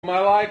I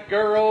like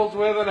girls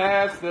with an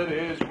ass that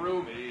is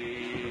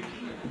roomy.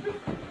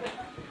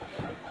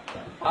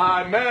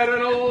 I met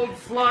an old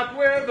slut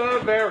with a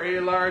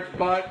very large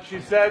butt. She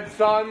said,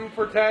 son,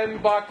 for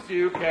 $10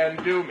 you can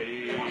do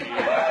me.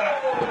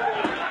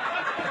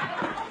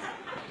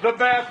 The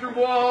bathroom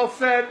wall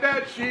said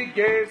that she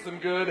gave some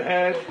good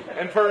head,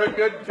 and for a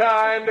good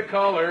time to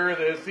call her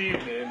this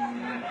evening.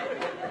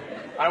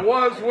 I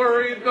was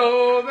worried,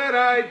 though, that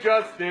I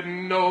just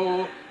didn't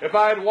know if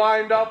I'd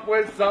wind up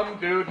with some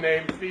dude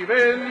named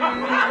Steven.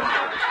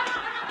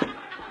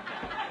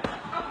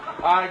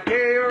 I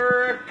gave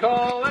her a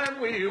call, and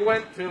we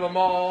went to the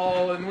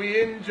mall, and we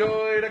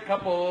enjoyed a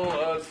couple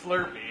of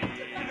Slurpees.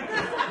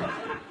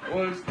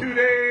 Was 2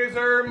 days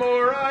or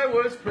more, I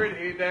was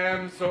pretty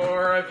damn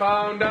sore. I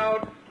found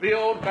out the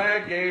old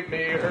bag gave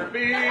me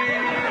herpes.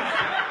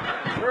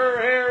 Her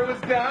hair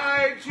was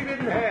dyed, she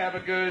didn't have a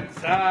good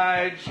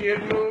side. She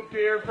had moved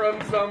here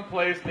from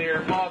someplace near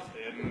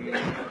Boston.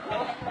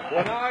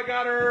 When I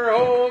got her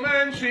home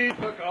and she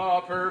took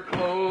off her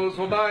clothes,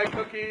 well, my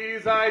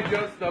cookies, I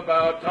just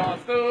about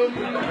tossed them.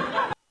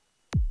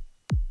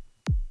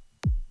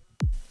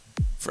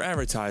 For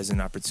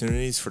advertising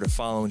opportunities for the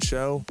following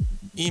show,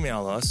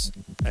 email us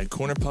at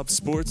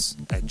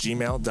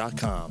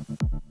cornerpubsports@gmail.com.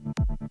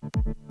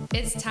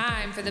 It's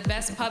time for the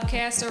best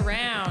pubcast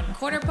around,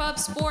 Corner Pub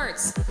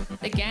Sports.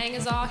 The gang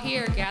is all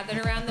here,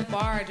 gathered around the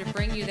bar to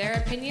bring you their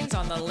opinions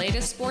on the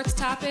latest sports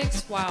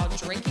topics while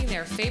drinking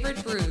their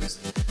favorite brews.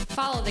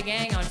 Follow the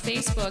gang on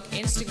Facebook,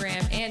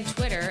 Instagram, and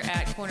Twitter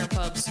at Corner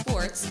Pub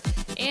Sports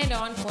and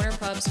on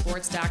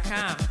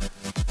cornerpubsports.com.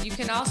 You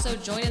can also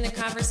join in the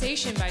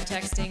conversation by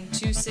texting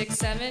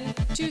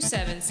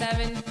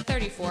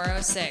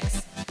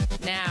 267-277-3406.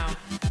 Now,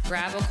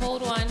 grab a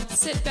cold one,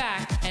 sit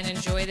back, and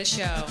enjoy the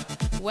show.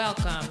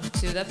 Welcome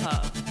to the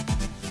pub.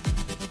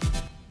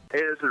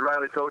 Hey, this is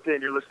Riley Cote,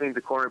 and you're listening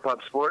to Corner Pub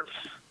Sports.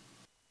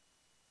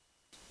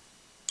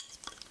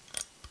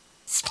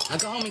 Now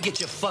go home and get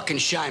your fucking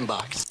shine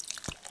box.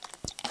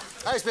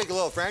 I speak a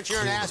little French.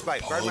 You're an ass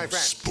bite. Pardon my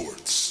French.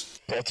 Sports.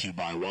 Brought to you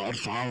by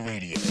Wildfire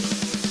Radio.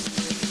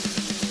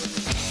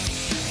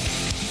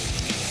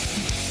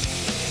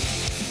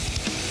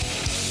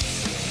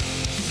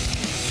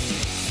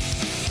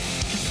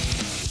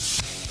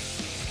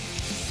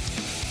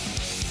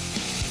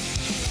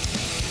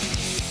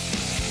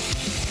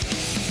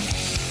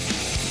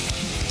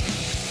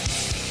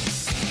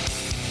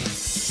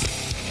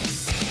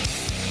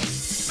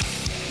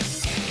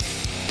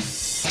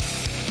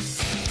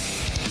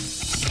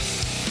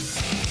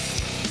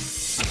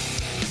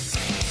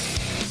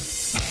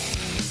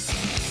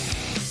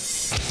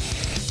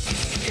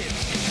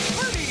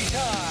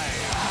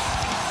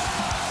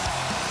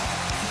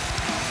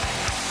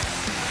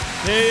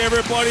 Hey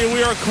everybody,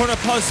 we are Corner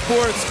Pub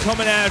Sports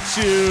coming at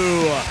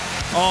you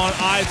on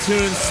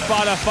iTunes,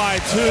 Spotify,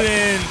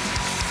 TuneIn,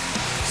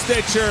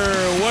 Stitcher,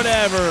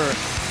 whatever.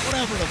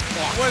 Whatever the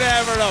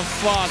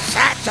fuck.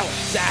 Satchel.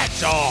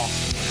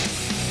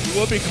 We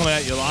will be coming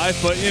at you live,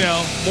 but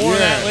more of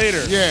that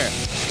later. Yeah.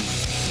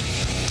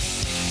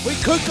 We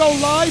could go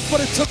live, but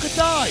it took a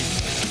dive.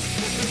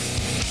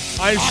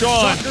 I'm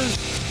Sean.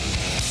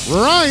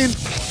 Ryan.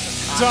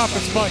 What's up?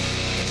 It's Mike.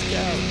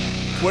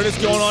 What is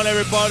going on,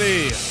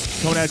 everybody?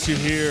 Coming at you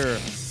here,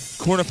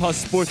 Corner Pub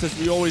Sports, as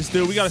we always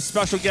do. We got a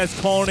special guest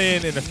calling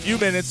in a few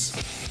minutes.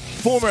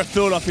 Former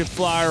Philadelphia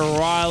Flyer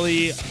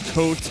Riley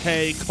Cote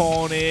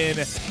calling in.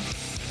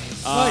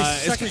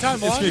 Nice. Second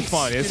time It's gonna be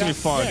fun. It's gonna be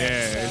fun. Yeah,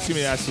 Yeah, it's gonna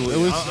be absolutely. It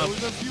was a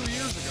few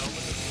years ago.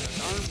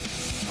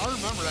 I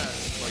remember that.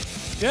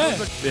 That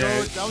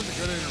was a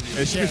good interview.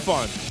 It should be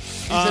fun.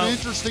 He's an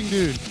interesting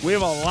dude. We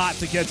have a lot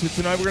to get to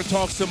tonight. We're gonna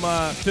talk some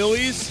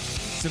Phillies,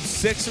 some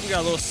Sixers. We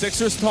got a little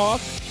Sixers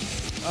talk.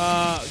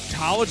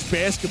 College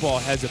basketball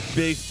has a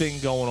big thing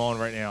going on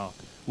right now,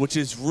 which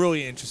is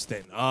really interesting.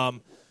 It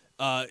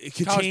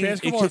could College change,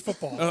 basketball or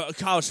football?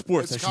 College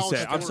sports, It's I should say.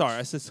 college I'm sports. sorry,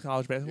 I said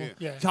college basketball.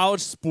 Yeah. College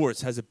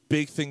sports has a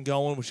big thing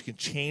going, which can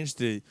change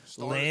the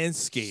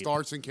landscape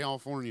Starts in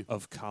California.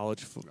 of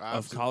college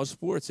Absolutely. college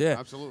sports. Yeah,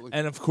 Absolutely.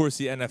 And of course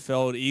the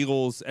NFL, the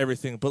Eagles,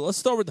 everything. But let's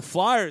start with the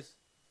Flyers.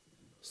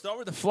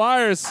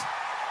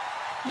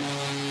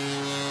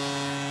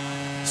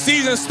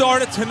 Season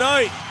started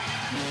tonight.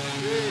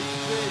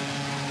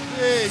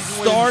 Big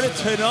Started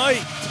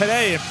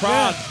today in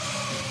Prague.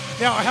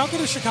 Now, how good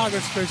is Chicago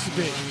supposed to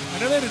be? I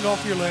know they had an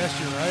off year last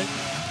year, right?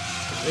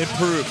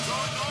 Improved.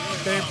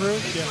 They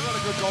improved? They Yeah. still got a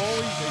good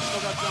goalie. They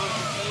still got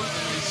Jonathan Taves,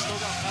 and they still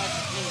got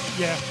Patrick Ewing.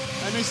 Yeah.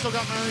 And they still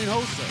got Marion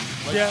Hossa.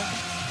 Yeah.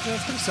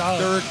 It's pretty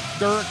solid.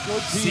 They're a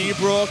good team.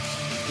 Seabrook,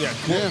 Yeah.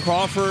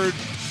 Crawford,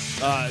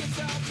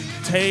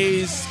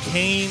 Tays,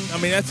 Kane. I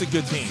mean, that's a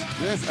good team.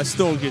 Yeah. That's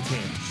still a good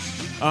team.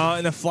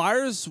 And the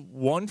Flyers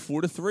won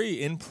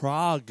 4-3 in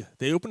Prague.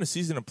 They opened the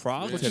season in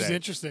Prague Which today. is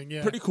interesting,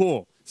 yeah. Pretty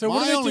cool. So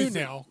what My do only they do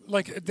now?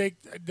 Like they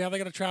got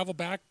to travel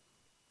back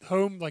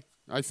home like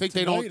I think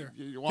tonight, they don't.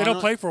 or- Well, they don't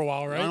play for a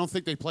while, right? I don't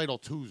think they play till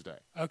Tuesday.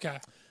 Okay.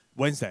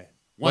 Wednesday.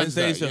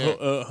 Wednesday, Wednesday's yeah.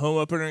 a home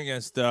opener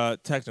against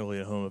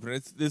technically a home opener.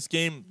 This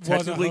game Was a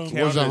technically home-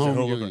 counts was a as a home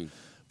home game. opener.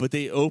 but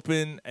they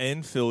open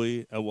in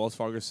Philly at Wells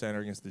Fargo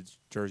Center against the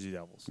Jersey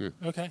Devils. Yeah.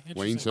 Okay.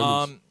 Wayne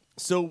Simmons.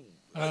 So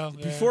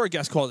before our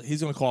guest calls, he's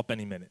going to call up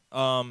any minute.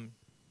 But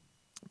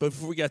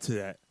before we get to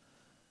that,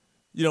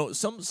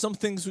 some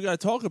things we got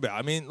to talk about.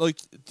 I mean, like,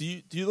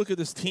 do you look at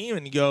this team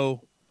and you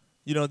go,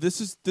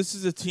 this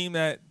is a team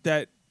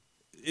that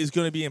is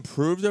going to be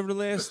improved over the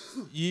last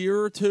year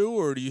or two,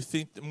 or do you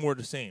think more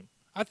the same?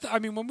 I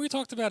mean, when we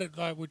talked about it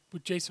with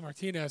Jason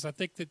Martinez, I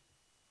think that,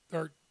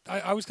 or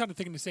I was kind of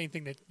thinking the same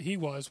thing that he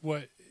was.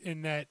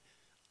 In that,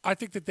 I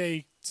think that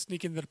they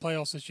sneak into the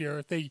playoffs this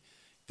year. They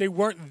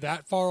weren't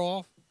that far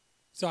off,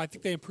 so I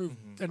think they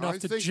improved enough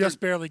to just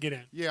barely get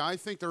in. Yeah, I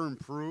think they're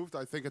improved.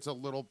 I think it's a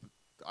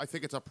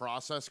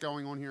process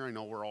going on here. I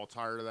know we're all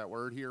tired of that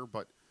word here,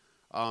 but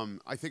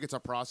I think it's a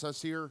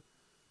process here.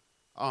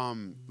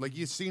 Like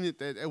you've seen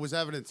it was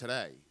evident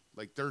today.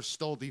 Like there's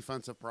still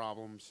defensive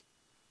problems.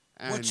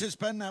 Which has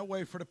been that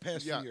way for the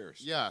past few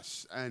years.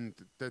 Yes, and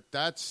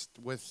that's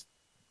with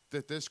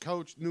this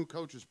new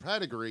coach's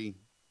pedigree,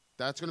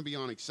 that's going to be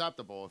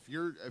unacceptable. If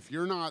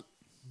you're not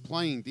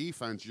playing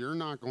defense, you're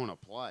not going to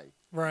play.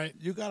 Right.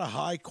 You got a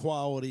high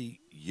quality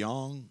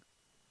young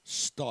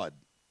stud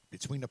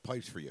between the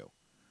pipes for you.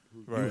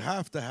 Right. You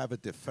have to have a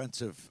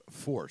defensive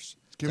force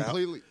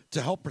to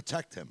help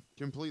protect him.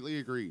 Completely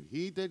agreed.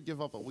 He did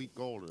give up a weak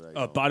goal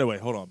today. By the way,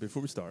 hold on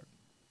before we start.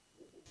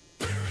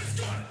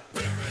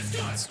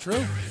 That's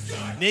true.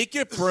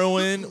 Naked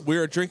Bruin, we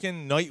are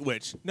drinking Night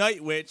Witch.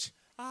 Night Witch.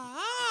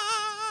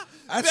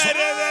 Better than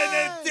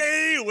a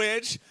day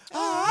witch.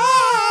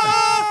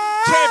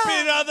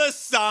 Champion of the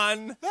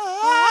sun.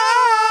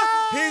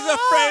 He's a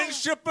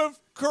friendship of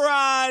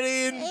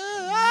karate and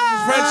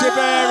friendship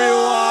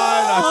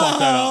everyone.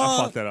 I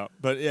fucked that up.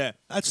 But yeah.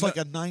 That's like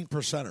a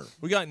 9%er.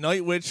 We got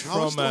Night Witch I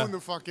was from doing the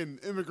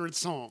fucking immigrant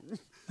song.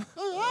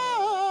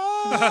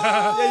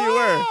 Yeah, you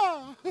were.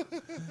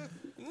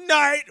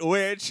 Night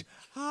Witch.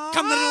 Come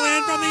to the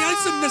land from the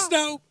ice and the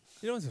snow.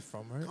 You know what's it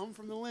from, right? Come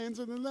from the lands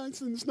of the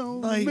ice and the snow.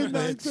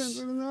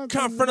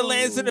 Come from the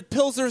lands of the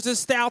pilsners and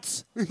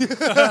stouts.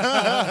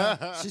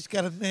 She's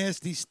got a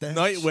nasty stench.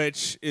 Night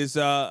Witch is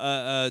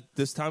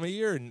this time of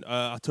year,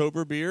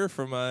 October beer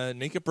from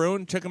Naked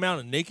Bruin. Check them out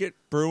at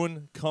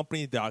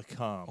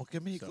nakedbruincompany.com. Well,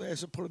 give me a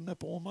glass and put a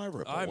nipple on my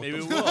ripple. All right, maybe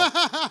it will.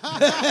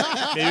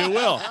 Maybe it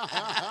will.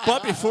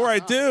 But before I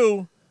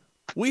do,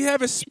 we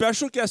have a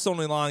special guest on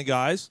the line,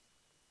 guys.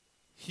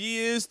 He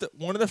is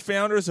one of the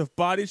founders of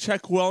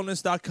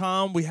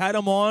BodyCheckWellness.com. We had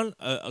him on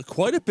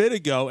quite a bit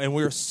ago, and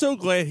we are so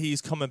glad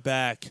he's coming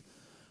back.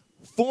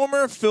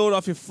 Former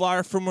Philadelphia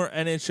Flyer, former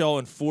NHL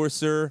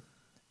enforcer,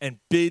 and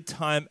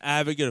big-time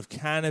advocate of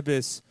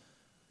cannabis,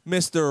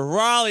 Mr.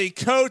 Riley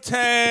Cote.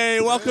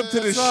 Welcome to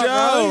the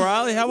show,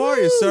 Riley. How are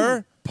you,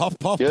 sir? Puff,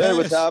 puff, Good. pass.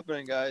 What's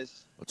happening,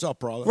 guys? What's up,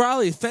 brother?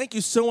 Riley, thank you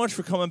so much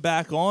for coming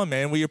back on,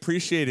 man. We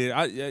appreciate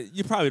it.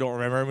 You probably don't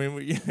remember. I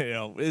mean,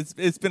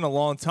 it's been a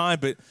long time,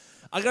 but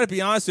I got to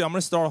be honest with you. I'm going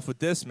to start off with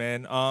this,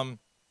 man.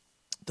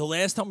 The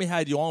last time we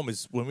had you on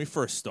was when we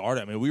first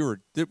started. I mean,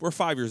 we're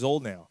 5 years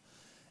old now,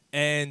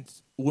 and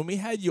when we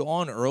had you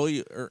on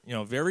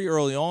very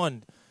early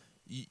on,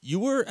 you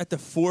were at the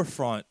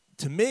forefront,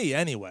 to me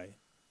anyway,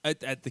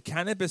 at the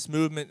cannabis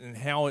movement and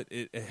how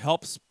it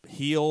helps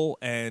heal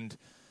and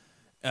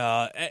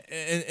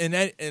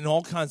in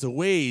all kinds of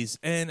ways.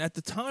 And at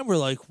the time, we're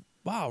like,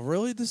 wow,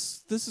 really?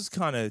 This is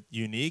kind of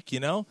unique,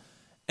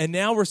 And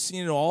now we're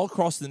seeing it all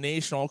across the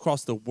nation, all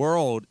across the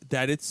world,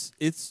 that it's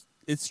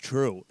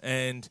true.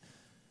 And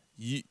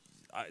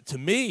to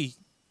me,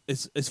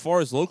 as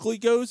far as locally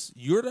goes,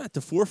 you're at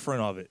the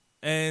forefront of it.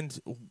 And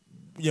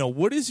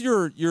what is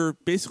your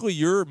basically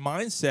your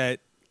mindset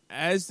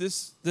as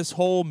this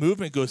whole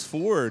movement goes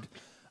forward?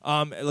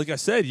 Like I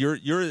said, you're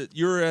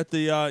at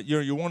the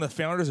you're one of the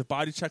founders of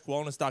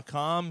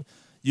BodyCheckWellness.com.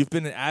 You've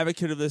been an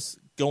advocate of this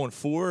going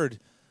forward.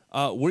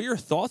 What are your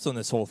thoughts on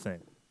this whole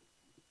thing?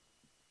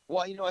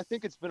 Well, I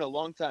think it's been a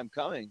long time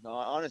coming.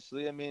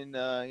 Honestly, I mean,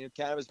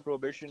 cannabis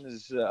prohibition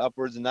is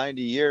upwards of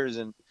 90 years,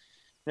 and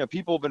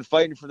people have been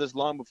fighting for this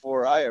long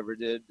before I ever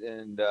did.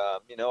 And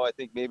I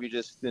think maybe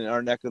just in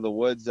our neck of the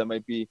woods, I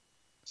might be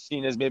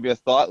seen as maybe a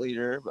thought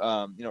leader,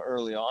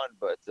 early on.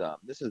 But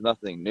this is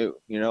nothing new.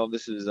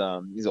 This is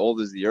as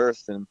old as the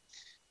earth, and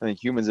I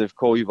think humans have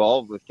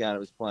co-evolved with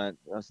cannabis plant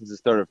since the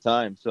start of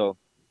time. So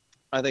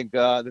I think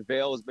the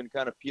veil has been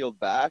kind of peeled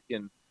back,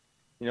 and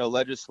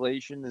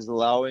legislation is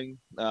allowing,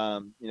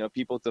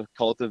 people to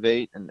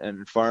cultivate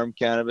and farm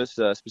cannabis,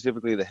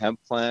 specifically the hemp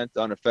plant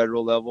on a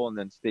federal level, and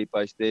then state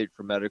by state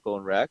for medical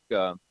and rec.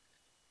 But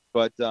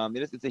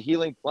it's a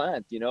healing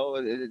plant.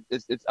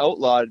 It's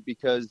outlawed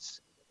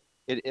because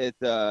it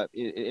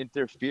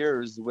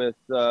interferes with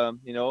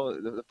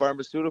the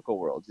pharmaceutical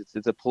world. It's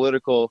a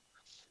political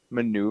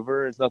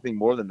maneuver. It's nothing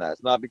more than that.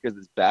 It's not because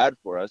it's bad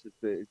for us.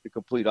 It's the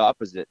complete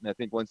opposite. And I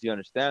think once you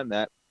understand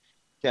that,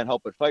 can't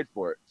help but fight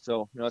for it.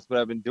 So that's what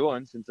I've been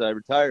doing since I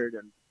retired,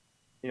 and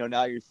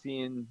now you're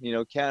seeing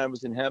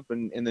cannabis and hemp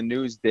in the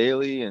news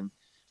daily, and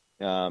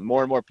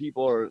more and more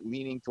people are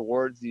leaning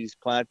towards these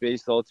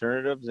plant-based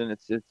alternatives, and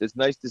it's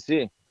nice to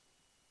see.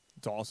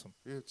 It's awesome.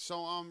 Yeah,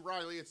 so,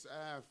 Riley, it's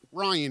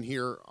Ryan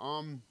here.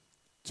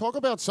 Talk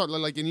about something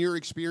like in your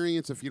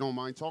experience, if you don't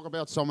mind. Talk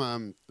about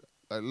some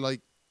like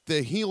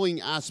the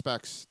healing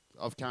aspects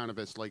of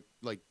cannabis, like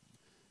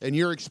in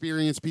your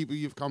experience, people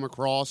you've come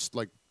across,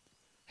 like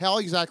how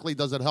exactly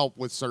does it help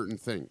with certain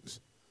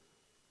things?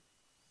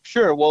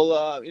 Sure.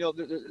 Well,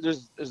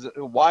 there's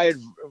a wide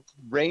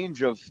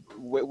range of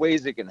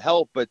ways it can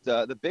help, but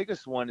the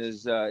biggest one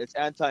is its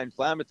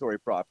anti-inflammatory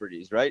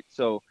properties, right?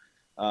 So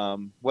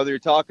whether you're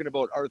talking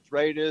about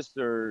arthritis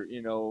or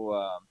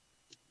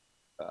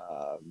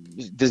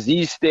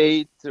disease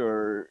state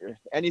or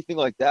anything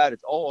like that,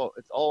 it's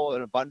all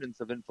an abundance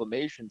of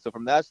inflammation. So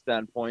from that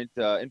standpoint,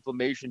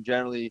 inflammation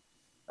generally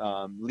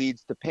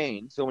leads to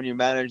pain. So when you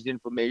manage the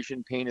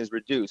inflammation, pain is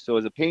reduced. So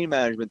as a pain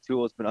management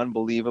tool, it's been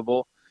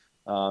unbelievable.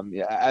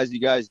 As you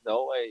guys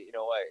know,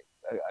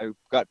 I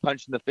got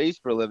punched in the face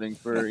for a living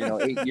for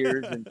 8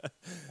 years, and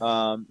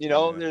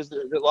there's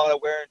a lot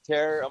of wear and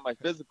tear on my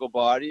physical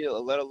body,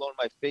 let alone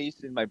my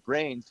face and my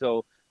brain.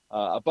 So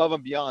above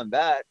and beyond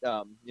that,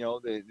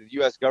 the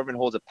U.S. government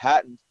holds a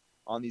patent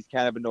on these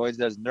cannabinoids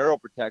as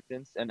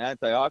neuroprotectants and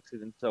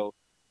antioxidants. So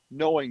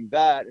knowing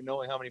that and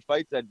knowing how many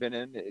fights I'd been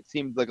in, it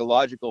seemed like a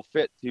logical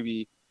fit to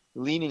be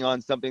leaning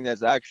on something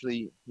that's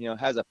actually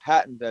has a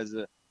patent as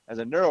a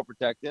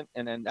neuroprotectant,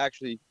 and then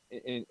actually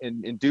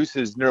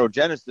induces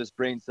neurogenesis,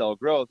 brain cell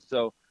growth.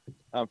 So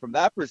from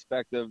that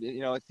perspective,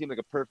 it seemed like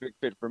a perfect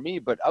fit for me.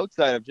 But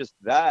outside of just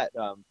that,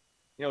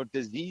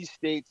 disease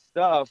state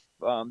stuff,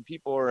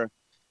 people are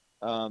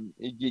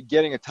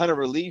getting a ton of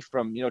relief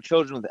from,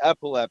 children with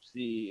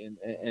epilepsy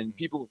and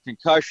people with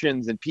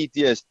concussions and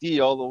PTSD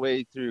all the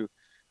way through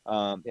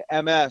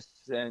MS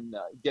and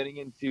getting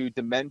into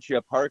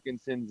dementia,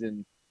 Parkinson's,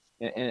 and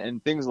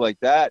things like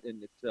that.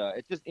 And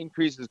it just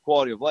increases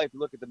quality of life. You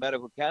look at the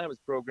medical cannabis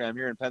program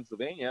here in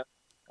Pennsylvania,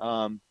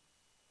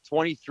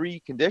 23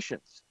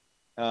 conditions.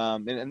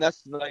 And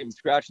that's not even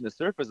scratching the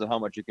surface of how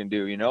much it can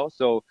do,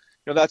 So,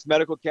 that's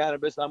medical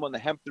cannabis. I'm on the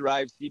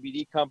hemp-derived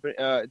CBD company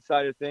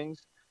side of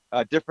things,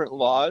 different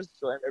laws.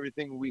 So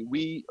everything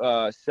we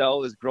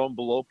sell is grown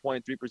below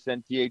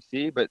 0.3%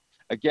 THC. But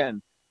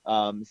again,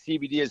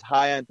 CBD is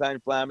high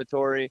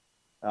anti-inflammatory.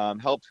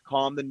 Helps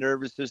calm the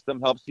nervous system,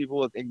 helps people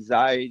with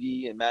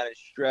anxiety and manage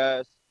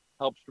stress,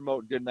 helps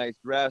promote good night's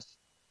rest.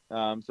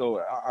 So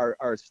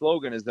our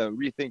slogan is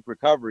rethink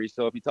recovery.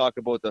 So if you talk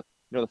about the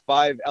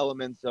 5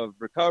 elements of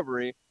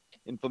recovery: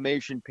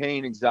 inflammation,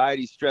 pain,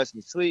 anxiety, stress,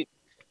 and sleep,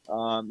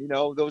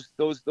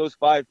 those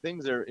 5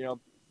 things are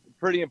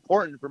pretty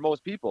important for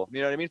most people.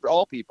 You know what I mean? For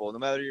all people, no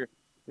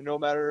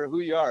matter who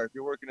you are. If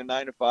you're working a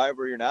 9 to 5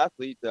 or you're an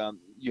athlete,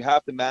 you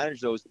have to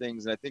manage those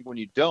things. And I think when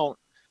you don't,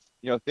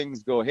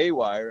 things go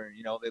haywire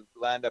and, they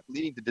land up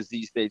leading to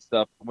disease state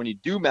stuff. When you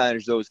do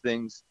manage those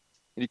things,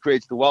 it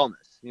creates the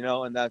wellness,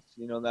 and that's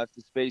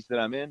the space that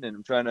I'm in. And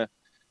I'm trying to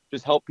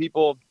just help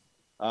people,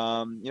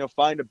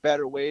 find a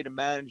better way to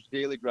manage the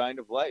daily grind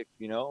of life.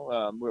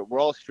 We're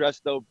all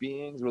stressed out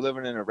beings. We're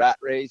living in a rat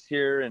race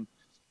here. And,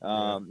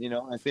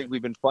 I think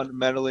we've been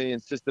fundamentally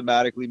and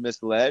systematically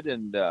misled.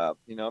 And,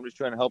 I'm just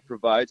trying to help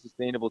provide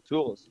sustainable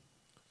tools.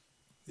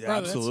 Yeah, Bro,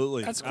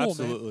 absolutely. That's cool,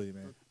 absolutely,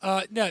 man.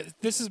 No,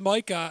 this is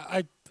Mike.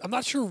 I'm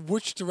not sure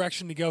which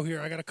direction to go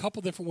here. I got a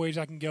couple different ways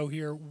I can go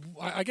here.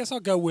 I guess I'll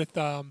go with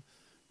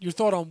your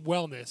thought on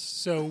wellness.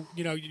 So,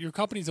 your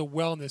company's a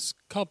wellness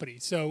company.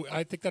 So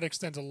I think that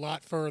extends a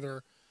lot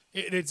further.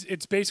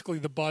 It's basically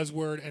the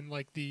buzzword and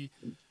like the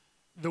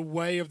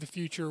way of the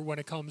future when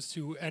it comes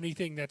to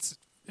anything that's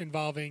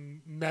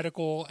involving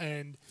medical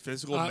and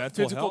physical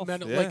health.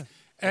 Mental, yeah.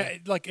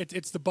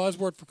 It's the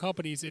buzzword for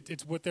companies.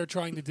 It's what they're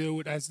trying to do.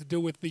 It has to do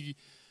with the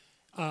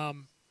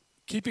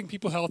keeping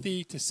people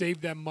healthy to save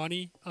them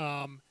money.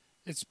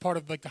 It's part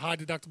of like the high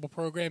deductible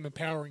program,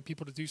 empowering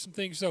people to do some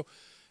things. So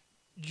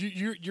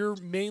you're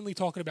mainly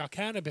talking about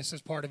cannabis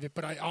as part of it,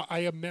 but I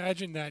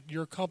imagine that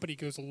your company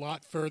goes a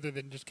lot further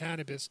than just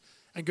cannabis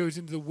and goes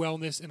into the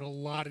wellness in a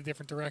lot of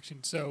different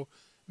directions. So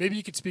maybe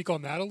you could speak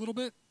on that a little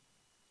bit.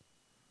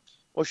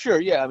 Well,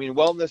 sure. Yeah. I mean,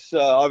 wellness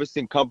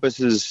obviously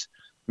encompasses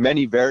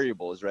many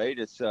variables, right?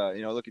 It's,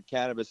 look at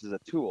cannabis as a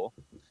tool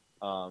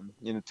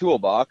in a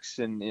toolbox,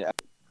 and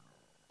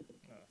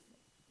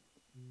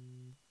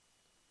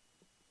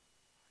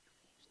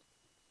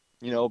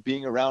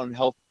being around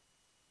health,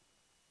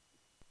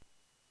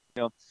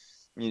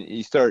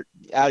 you start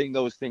adding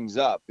those things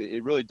up.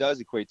 It really does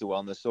equate to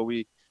wellness. So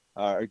we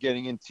are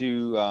getting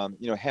into,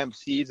 hemp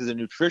seeds as a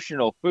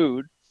nutritional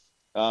food,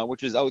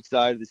 which is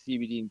outside of the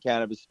CBD and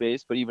cannabis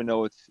space. But even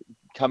though it's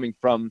coming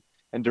from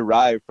and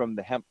derived from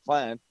the hemp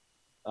plant,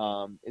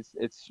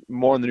 it's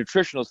more on the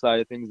nutritional side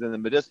of things than the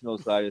medicinal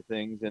side of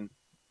things. And,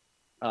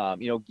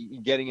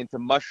 getting into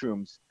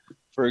mushrooms,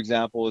 for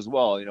example, as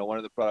well. One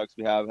of the products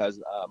we have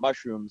has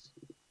mushrooms,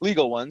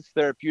 legal ones,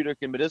 therapeutic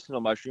and medicinal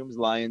mushrooms,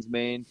 lion's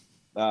mane,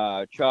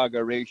 chaga,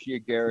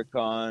 reishi,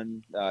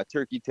 agarikon,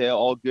 turkey tail,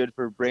 all good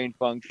for brain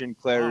function,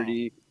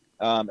 clarity,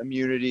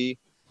 immunity.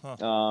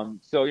 So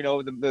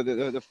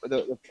the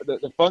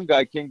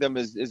fungi kingdom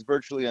is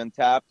virtually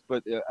untapped,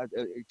 but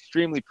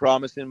extremely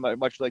promising.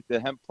 Much like the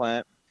hemp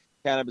plant,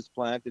 cannabis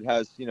plant, it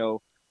has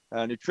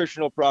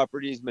nutritional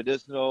properties,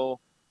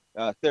 medicinal,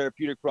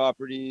 therapeutic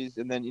properties,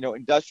 and then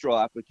industrial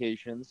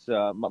applications.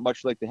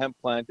 Much like the hemp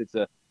plant, it's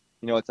a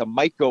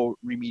myco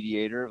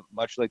remediator.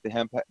 Much like the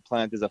hemp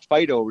plant is a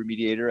phyto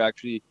remediator.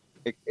 Actually,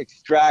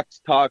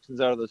 extracts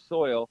toxins out of the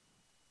soil.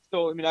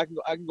 So I mean, I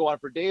can go on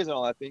for days on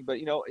all that thing, but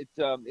it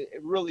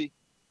really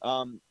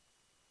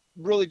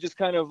just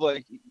kind of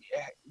like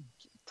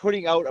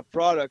putting out a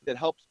product that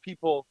helps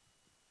people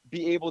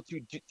be able to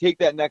take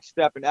that next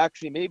step and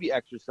actually maybe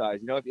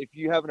exercise. If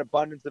you have an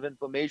abundance of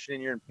inflammation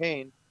and you're in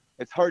pain,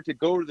 it's hard to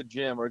go to the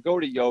gym or go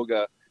to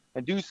yoga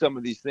and do some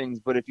of these things.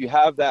 But if you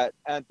have that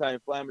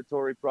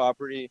anti-inflammatory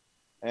property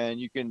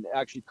and you can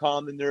actually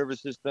calm the nervous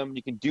system,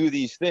 you can do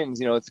these things.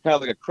 It's kind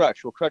of like a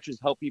crutch. Well, crutches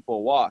help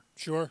people walk.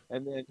 Sure.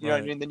 And then know what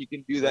I mean. Then you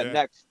can do that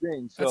next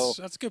thing. So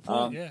that's a good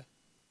point.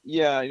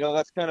 Yeah,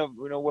 that's kind of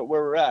where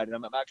we're at. And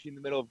I'm actually in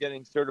the middle of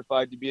getting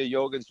certified to be a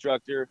yoga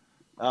instructor,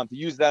 to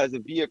use that as a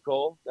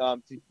vehicle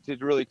to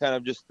really kind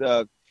of just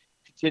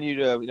continue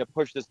to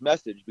push this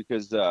message.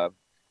 Because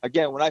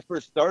again, when I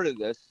first started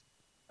this,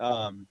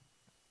 I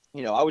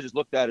was just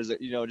looked at as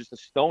just a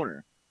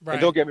stoner. Right.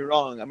 And don't get me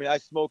wrong. I mean, I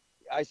smoke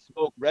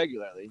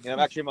regularly.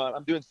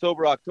 I'm doing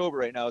sober October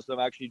right now, so I'm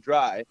actually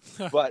dry.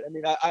 But I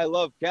mean, I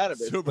love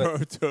cannabis. Sober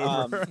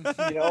October.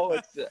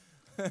 It's.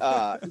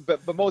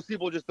 But most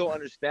people just don't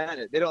understand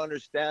it. They don't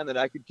understand that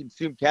I could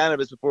consume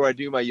cannabis before I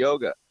do my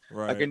yoga.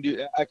 Right. I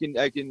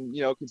can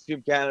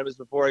consume cannabis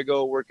before I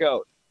go work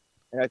out.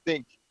 And I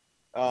think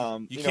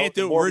you can't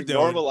do the more what we're we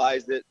doing.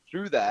 normalize it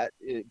through that,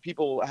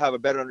 people have a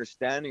better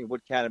understanding of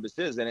what cannabis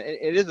is, and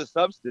it is a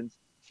substance.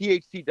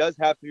 THC does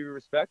have to be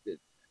respected.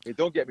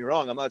 Don't get me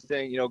wrong. I'm not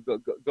saying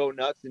go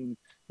nuts and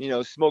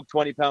smoke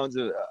 20 pounds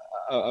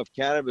of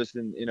cannabis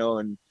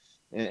and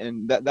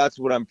that's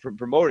what I'm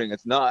promoting.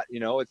 It's not,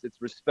 it's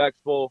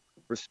respectful,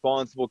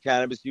 responsible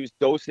cannabis use.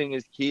 Dosing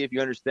is key. If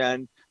you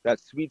understand that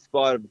sweet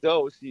spot of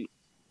dose,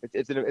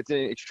 it's an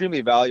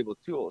extremely valuable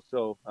tool.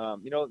 So,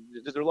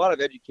 there's a lot of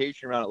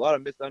education around it, a lot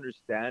of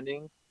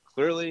misunderstanding.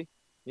 Clearly,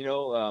 we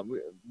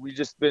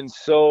just been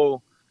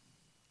so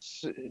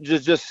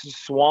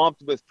just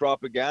swamped with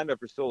propaganda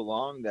for so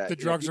long that the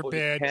drugs are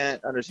bad.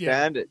 Can't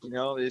understand it. They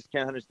just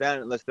can't understand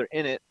it unless they're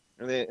in it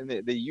or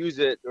they use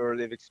it or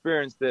they've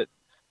experienced it.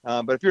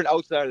 But if you're an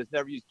outsider that's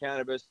never used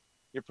cannabis,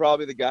 you're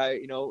probably the guy,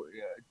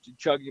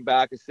 chugging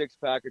back a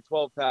 6-pack or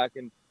 12-pack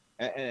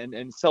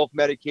and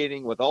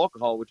self-medicating with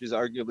alcohol, which is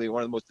arguably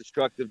one of the most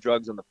destructive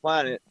drugs on the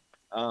planet.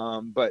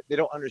 But they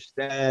don't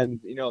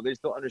understand, they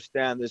just don't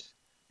understand this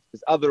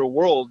other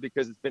world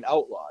because it's been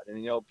outlawed.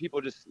 And, people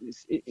just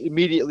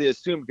immediately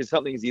assume because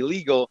something is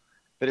illegal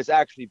that it's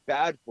actually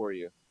bad for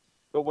you.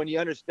 But when you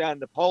understand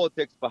the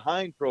politics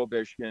behind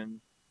prohibition,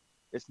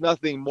 it's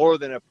nothing more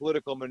than a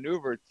political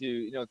maneuver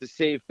to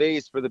save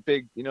face for the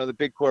big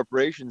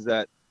corporations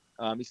that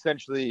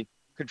essentially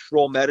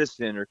control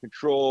medicine or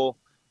control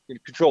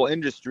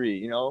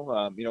industry.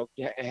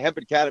 Hemp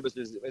and cannabis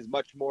is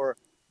much more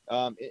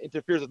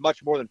interferes with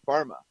much more than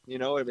pharma.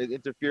 It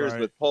interferes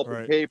with pulp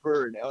and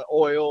paper and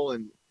oil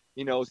and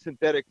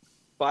synthetic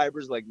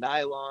fibers like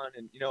nylon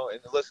and and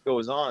the list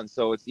goes on.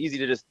 So it's easy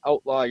to just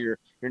outlaw your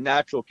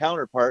natural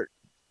counterpart.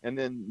 And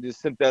then the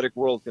synthetic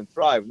world can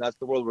thrive, and that's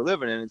the world we're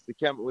living in.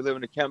 We live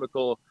in a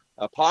chemical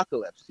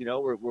apocalypse.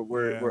 We're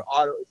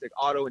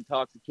auto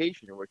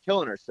intoxication, and we're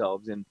killing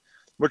ourselves. And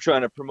we're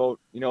trying to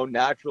promote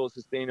natural,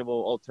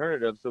 sustainable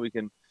alternatives so we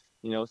can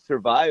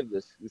survive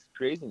this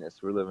craziness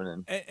we're living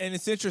in. And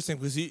it's interesting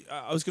because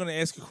I was going to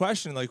ask a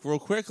question real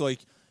quick,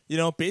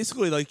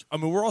 basically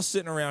we're all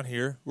sitting around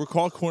here. We're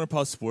called Corner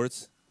Pub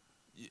Sports.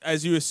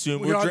 As you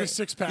assume, we're drinking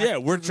 6-pack. Yeah,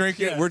 we're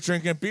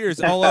drinking beers.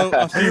 Although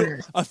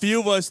a few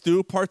of us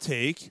do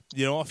partake.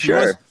 A few sure.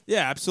 of us,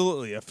 yeah,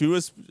 absolutely. A few of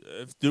us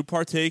do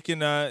partake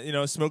in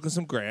smoking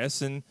some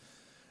grass and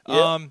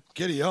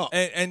giddy up.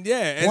 And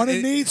yeah, one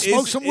in need,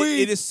 smoke some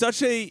weed. It is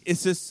such a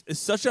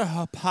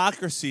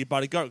hypocrisy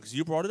by the government because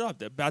you brought it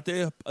up about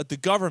the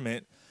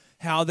government,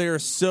 how they are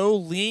so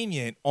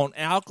lenient on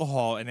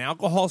alcohol and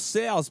alcohol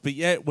sales, but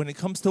yet when it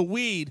comes to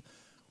weed,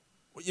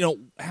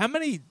 how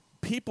many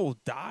people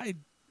died.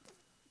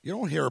 You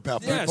don't hear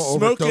about people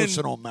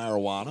overdosing on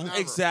marijuana.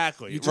 Never.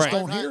 Exactly. You just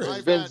don't hear it.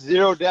 There's been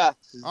zero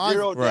deaths.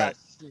 Zero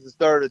deaths since the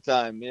start of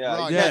time. Yeah.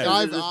 Right.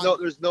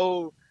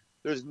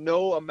 There's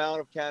no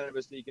amount of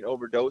cannabis that you can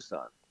overdose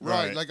on.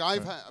 Right. Like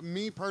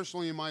me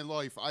personally in my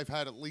life, I've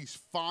had at least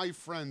 5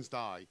 friends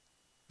die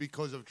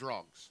because of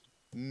drugs.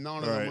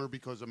 None of them were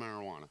because of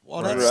marijuana.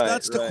 Well,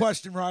 that's the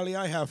question, Riley,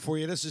 I have for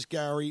you. This is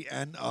Gary,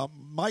 and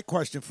my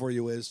question for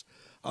you is,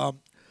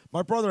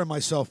 my brother and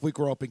myself, we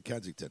grew up in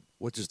Kensington,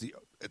 which is the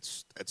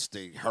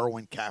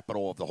heroin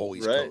capital of the whole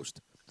East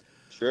Coast.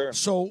 Sure.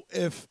 So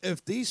if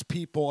these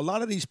people, a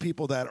lot of these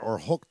people that are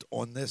hooked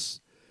on this,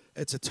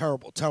 it's a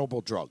terrible, terrible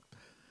drug.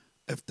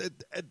 If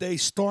they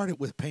started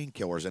with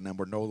painkillers and then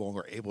were no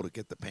longer able to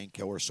get the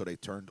painkillers, so they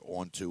turned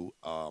on to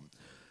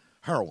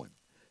heroin.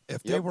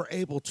 if they were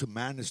able to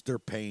manage their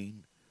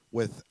pain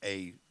with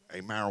a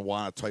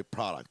marijuana type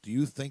product, do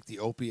you think the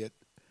opiate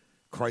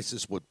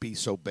crisis would be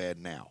so bad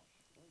now?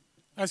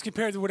 As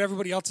compared to what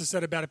everybody else has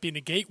said about it being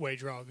a gateway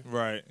drug.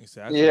 Right,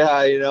 exactly. Yeah,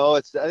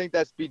 I think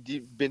that's been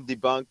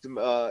debunked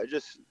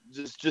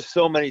just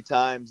so many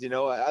times.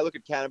 I look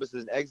at cannabis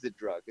as an exit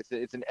drug.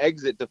 It's an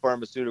exit to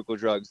pharmaceutical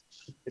drugs.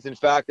 It's in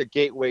fact a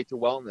gateway to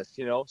wellness.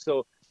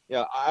 So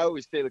I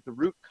always say the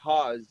root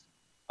cause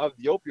of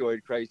the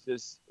opioid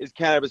crisis is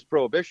cannabis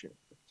prohibition.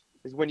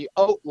 Is when you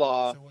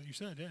outlaw what you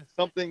said,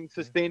 something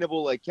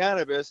sustainable like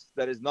cannabis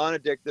that is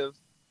non-addictive,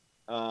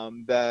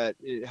 that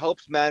it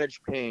helps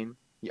manage pain.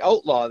 You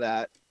outlaw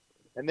that,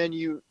 and then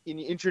you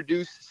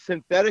introduce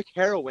synthetic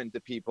heroin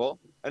to people,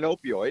 an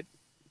opioid.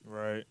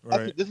 Right.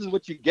 This is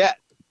what you get.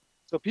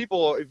 So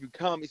people have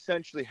become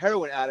essentially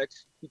heroin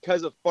addicts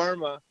because of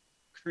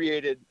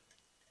pharma-created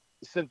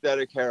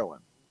synthetic heroin,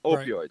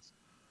 opioids.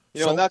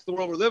 And that's the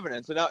world we're living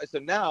in. So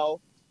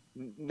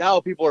now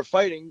people are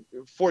fighting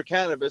for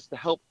cannabis to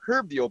help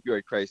curb the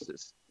opioid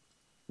crisis.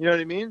 You know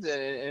what I mean?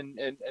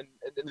 And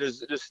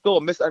there's still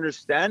a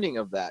misunderstanding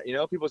of that.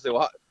 People say,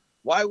 well,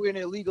 why are we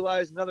going to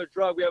legalize another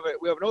drug? We have an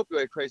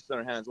opioid crisis on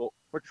our hands. Well,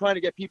 we're trying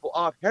to get people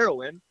off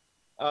heroin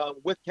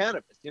with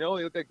cannabis. You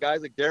look at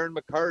guys like Darren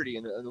McCarty,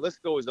 and the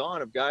list goes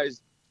on of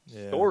guys'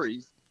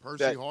 stories.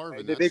 Percy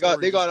Harvin.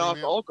 They got off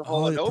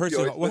alcohol and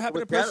opioids what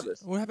happened with to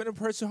cannabis. What happened to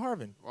Percy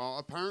Harvin? Well,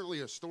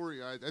 apparently a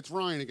story. It's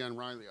Ryan again,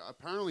 Riley.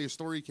 Apparently a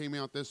story came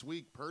out this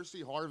week.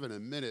 Percy Harvin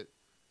admitted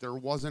there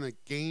wasn't a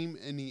game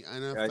in the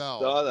NFL I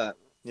saw that.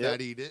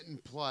 that he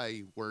didn't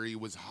play where he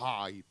was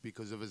high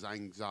because of his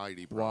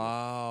anxiety problem.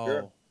 Wow.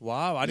 Sure.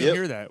 Wow. I didn't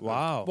hear that.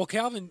 Wow. Well,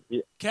 Calvin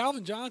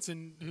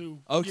Johnson, who...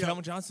 Oh,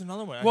 Calvin Johnson,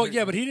 another one. Well,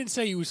 yeah, but he didn't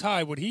say he was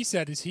high. What he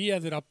said is he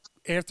ended up,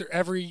 after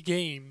every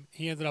game,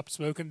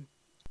 smoking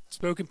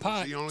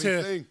pot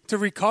to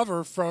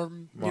recover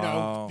from,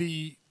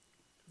 the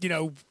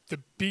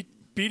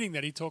beating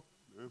that he took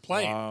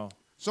playing. Wow.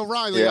 So,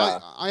 Riley,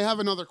 I have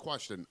another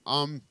question.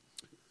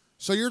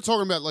 So you're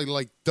talking about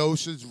like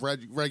dosage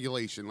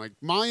regulation. Like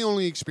my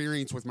only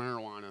experience with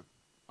marijuana,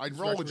 I'd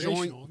roll a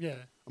joint. Yeah.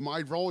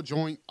 I'd roll a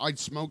joint. I'd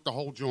smoke the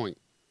whole joint,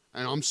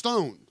 and I'm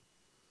stoned.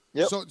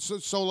 Yep.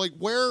 So like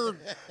where?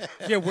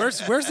 Yeah, where's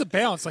the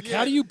balance? Like,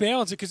 how do you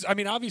balance it? Because I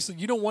mean, obviously,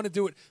 you don't want to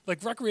do it.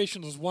 Like,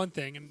 recreational is one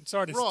thing, and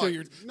sorry to steal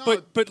your,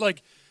 but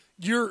like,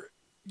 you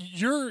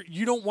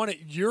don't want it.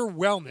 Your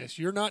wellness.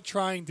 You're not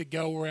trying to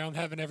go around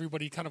having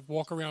everybody kind of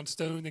walk around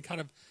stoned and kind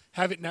of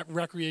have it in that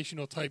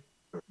recreational type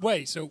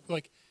way. So,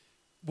 like,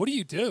 what do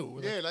you do?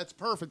 Like, yeah, that's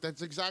perfect.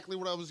 That's exactly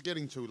what I was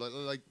getting to.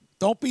 Like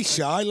don't be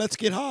shy. Let's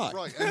get high.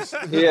 Right. Right.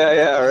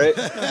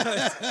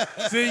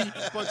 See,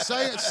 but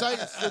say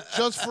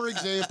just for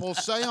example,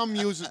 say I'm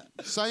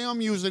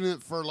using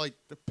it for like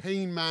the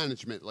pain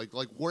management. Like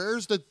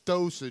where's the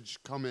dosage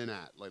come in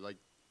at? Like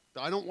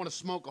I don't want to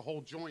smoke a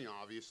whole joint,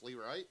 obviously,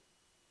 right?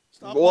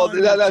 Well,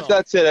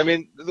 that's it. I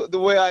mean, the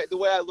way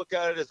I look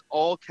at it is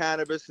all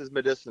cannabis is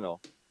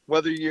medicinal.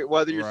 Whether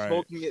you're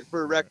smoking it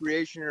for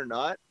recreation or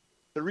not,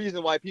 the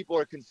reason why people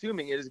are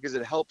consuming it is because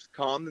it helps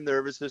calm the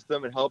nervous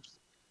system. It helps,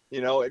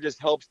 it just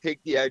helps take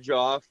the edge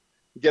off.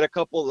 You get a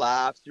couple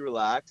laughs, you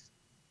relax.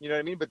 You know what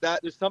I mean? But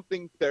there's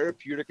something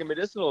therapeutic and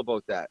medicinal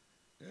about that.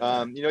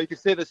 Yeah. You could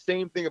say the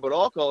same thing about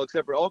alcohol,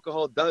 except for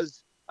alcohol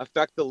does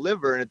affect the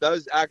liver, and it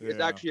does act. Yeah. It's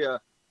actually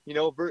a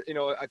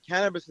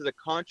cannabis is a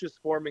conscious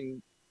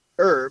forming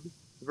herb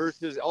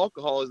versus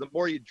alcohol is the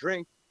more you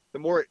drink, the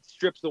more it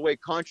strips away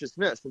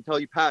consciousness until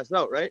you pass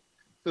out, right?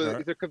 So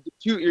right.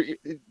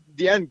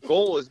 The end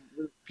goal is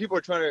people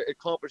are trying to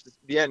accomplish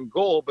the end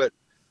goal, but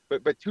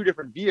two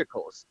different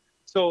vehicles.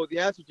 So the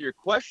answer to your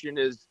question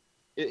is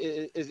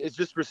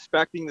just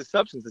respecting the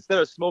substance. Instead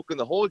of smoking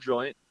the whole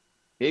joint,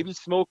 maybe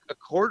smoke a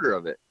quarter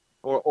of it,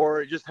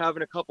 or just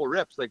having a couple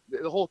rips. Like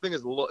the whole thing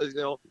is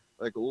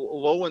like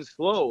low and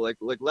slow. Like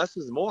less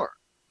is more.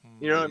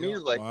 You know what I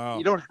mean? Like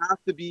You don't have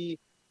to be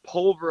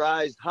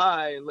pulverized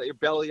high and let your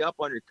belly up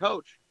on your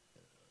couch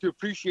to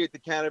appreciate the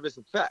cannabis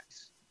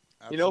effects.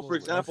 Absolutely. For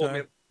example,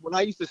 man, when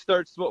I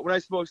started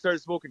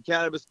smoking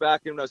cannabis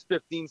back when I was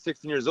 15,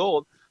 16 years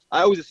old,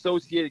 I always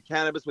associated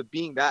cannabis with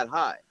being that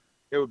high.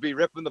 It would be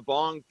ripping the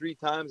bong 3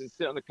 times and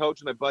sit on the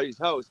couch in my buddy's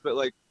house, but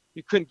like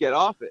you couldn't get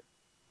off it.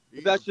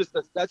 But that's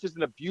just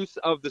an abuse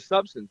of the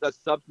substance.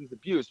 That's substance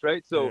abuse,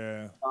 right?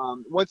 So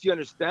once you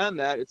understand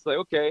that, it's like,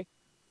 okay,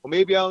 well,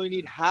 maybe I only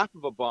need half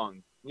of a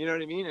bong. You know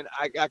what I mean? And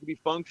I can be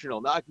functional.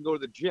 Now I can go to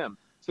the gym.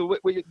 So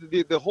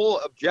the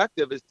whole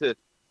objective is to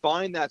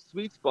find that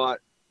sweet spot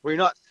where you're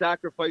not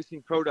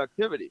sacrificing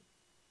productivity.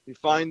 You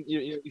find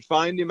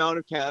the amount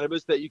of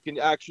cannabis that you can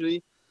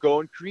actually go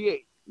and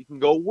create. You can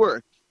go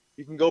work.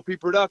 You can go be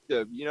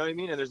productive. You know what I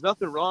mean? And there's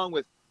nothing wrong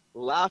with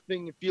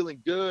laughing and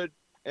feeling good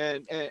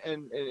and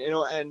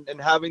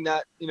having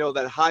that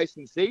that high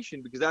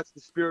sensation, because that's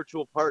the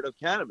spiritual part of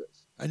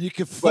cannabis. And you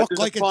can fuck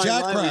like a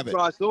jackrabbit.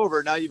 Cross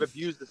over, now you've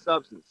abused the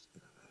substance.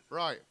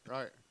 Right.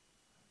 I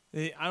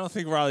don't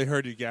think Riley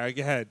heard you, Gary.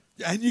 Go ahead.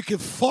 And you can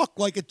fuck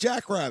like a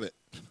jackrabbit.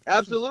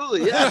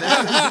 Absolutely, yeah.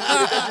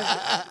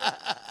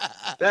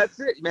 That's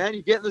it, man.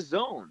 You get in the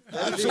zone.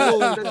 That's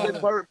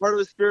part of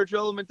the spiritual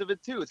element of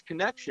it too. It's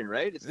connection,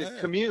 right? It's the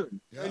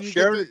commune. Yeah.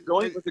 Sharing a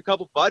joint with a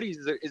couple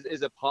buddies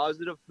is a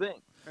positive thing.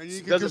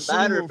 It doesn't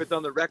matter if it's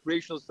on the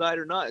recreational side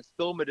or not. It's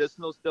still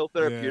medicinal, still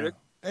therapeutic.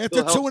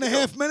 After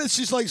 2.5 minutes,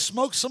 she's like,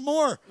 smoke some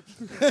more.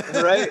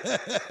 Right.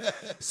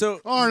 So,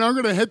 all right, I'm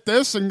going to hit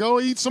this and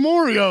go eat some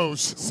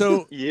Oreos.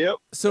 So, yep.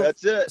 So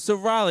that's it. So,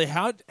 Riley,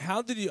 how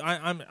did you?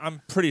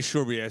 I'm pretty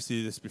sure we asked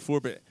you this before,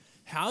 but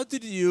how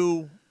did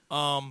you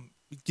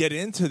get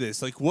into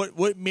this? Like,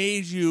 what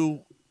made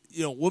you?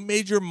 What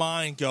made your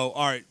mind go?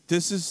 All right,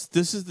 this is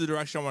the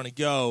direction I want to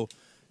go.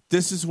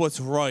 This is what's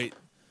right,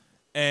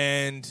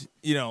 and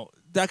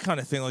that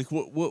kind of thing. Like,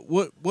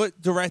 what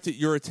directed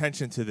your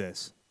attention to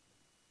this?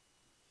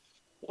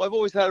 Well, I've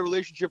always had a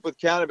relationship with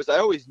cannabis. I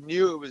always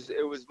knew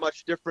it was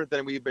much different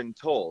than we've been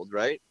told,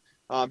 right?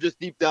 Just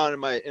deep down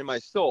in my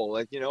soul,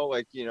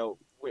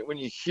 when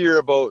you hear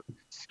about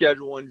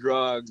Schedule I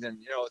drugs and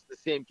it's the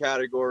same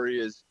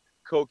category as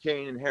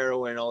cocaine and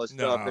heroin, all this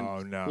stuff,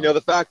 and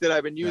the fact that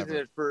I've been using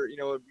it for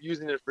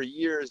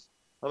years,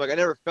 I'm like, I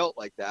never felt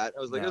like that.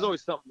 I was like, there's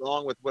always something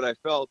wrong with what I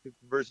felt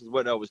versus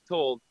what I was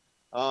told.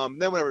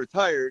 Then when I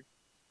retired,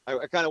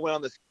 I kind of went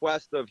on this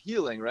quest of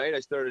healing, right? I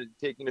started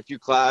taking a few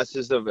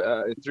classes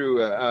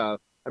through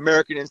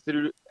American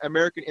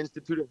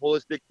Institute of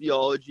Holistic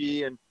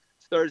Theology, and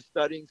started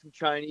studying some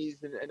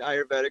Chinese and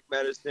Ayurvedic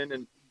medicine,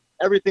 and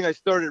everything I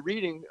started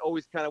reading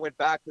always kind of went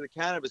back to the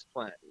cannabis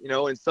plant,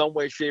 in some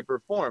way, shape,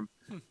 or form.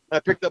 I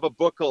picked up a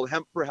book called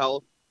Hemp for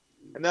Health,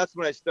 and that's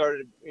when I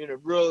started,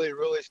 really,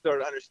 really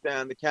started to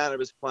understand the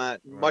cannabis plant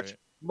much,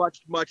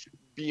 much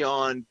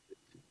beyond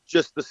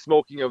just the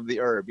smoking of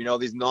the herb,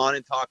 these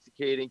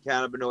non-intoxicating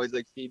cannabinoids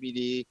like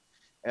CBD,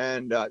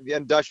 and the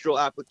industrial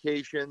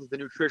applications, the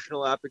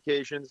nutritional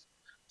applications.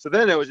 So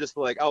then it was just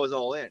like, I was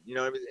all in,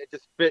 it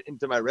just fit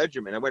into my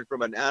regimen. I went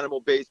from an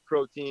animal-based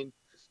protein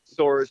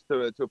source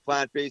to a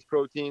plant-based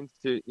protein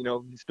to,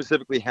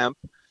 specifically hemp,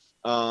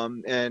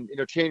 and,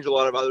 changed a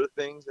lot of other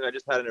things. And I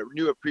just had a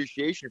new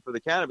appreciation for the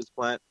cannabis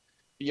plant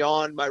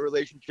beyond my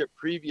relationship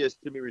previous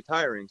to me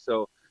retiring.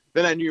 So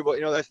then I knew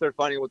about, I started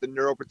finding out the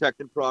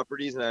neuroprotectant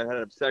properties, and I had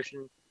an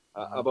obsession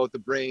about the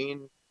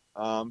brain.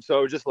 So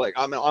it was just like,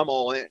 I'm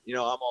all in, I'm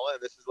all in.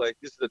 This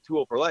is a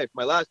tool for life.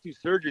 My last 2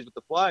 surgeries with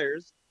the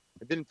Flyers,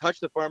 I didn't touch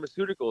the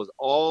pharmaceuticals,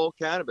 all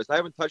cannabis. I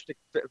haven't touched a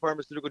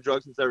pharmaceutical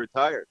drug since I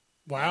retired.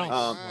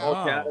 Wow.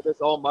 All cannabis,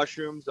 all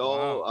mushrooms,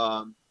 all,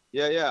 all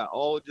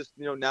just,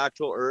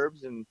 natural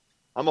herbs. And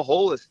I'm a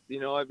holist,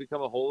 I've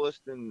become a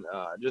holist, and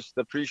just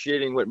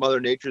appreciating what Mother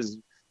Nature's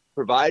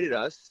provided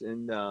us,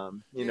 and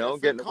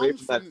getting away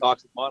from that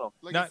toxic model.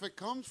 If it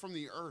comes from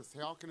the earth,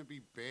 how can it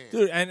be bad,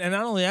 dude? And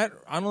not only that,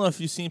 I don't know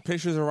if you've seen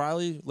pictures of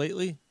Riley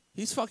lately.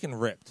 He's fucking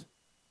ripped.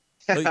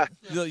 Like,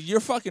 you're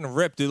fucking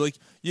ripped, dude. Like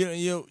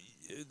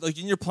like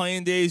in your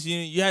playing days,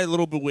 you had a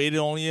little bit weighted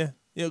on you,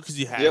 because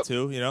you had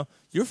to,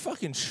 You're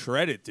fucking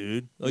shredded,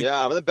 dude. Like,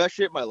 yeah, I'm in the best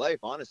shape of my life,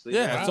 honestly.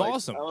 Yeah, it's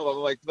awesome. I'm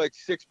like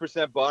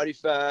 6% body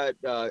fat,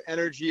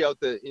 energy out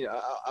the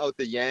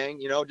yang,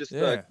 just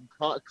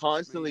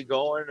constantly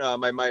going.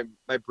 My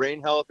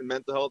brain health and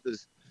mental health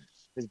is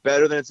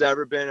better than it's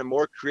ever been. I'm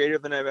more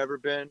creative than I've ever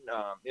been.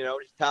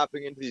 Just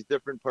tapping into these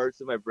different parts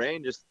of my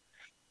brain, just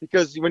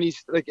because when you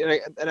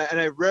and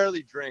I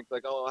rarely drink.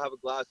 Like, I'll have a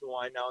glass of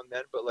wine now and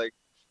then, but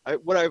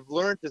what I've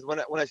learned is when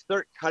I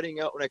start cut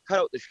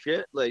out the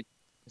shit, like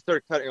I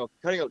started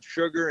cutting out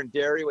sugar and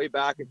dairy way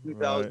back in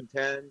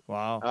 2010. Right.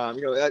 Wow.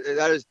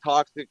 That is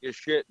toxic as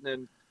shit.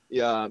 And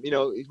then,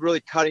 really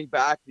cutting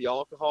back the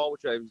alcohol,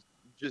 which I was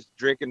just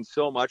drinking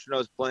so much when I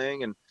was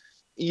playing, and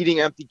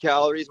eating empty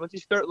calories. Once you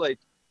start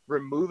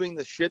removing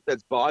the shit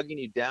that's bogging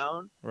you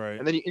down, right?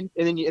 And then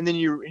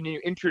you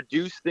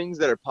introduce things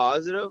that are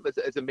positive.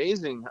 It's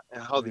amazing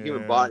how the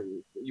human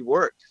body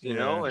works, and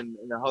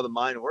how the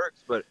mind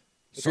works. But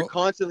if you're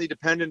constantly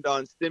dependent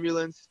on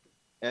stimulants,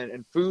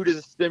 and food is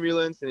a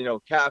stimulant, and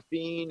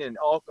caffeine and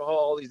alcohol,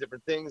 all these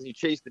different things, and you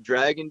chase the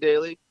dragon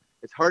daily,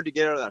 it's hard to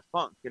get out of that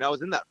funk. I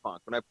was in that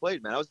funk when I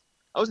played, man. I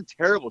was in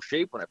terrible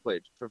shape when I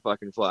played for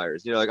fucking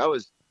Flyers. I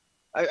felt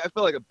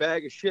like a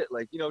bag of shit,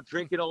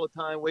 drinking all the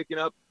time, waking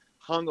up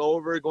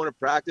hungover, going to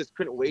practice,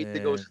 couldn't wait to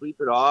go sleep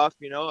it off.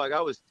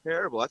 I was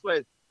terrible. That's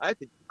why I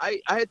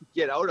had to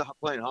get out of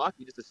playing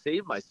hockey just to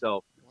save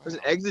myself. It was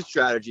an exit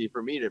strategy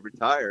for me to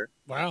retire.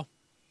 Wow.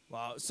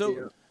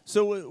 So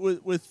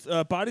with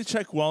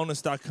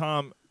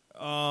bodycheckwellness.com,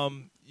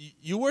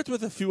 you worked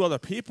with a few other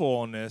people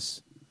on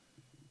this,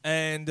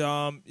 and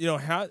how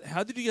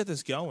did you get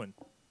this going?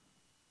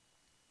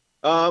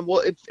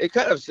 Well, it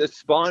kind of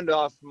spawned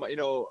off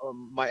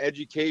my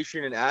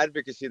education and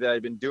advocacy that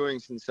I'd been doing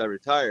since I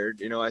retired.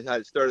 I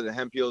had started the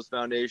Hemp Heals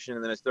Foundation,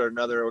 and then I started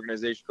another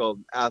organization called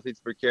Athletes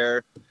for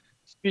Care,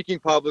 speaking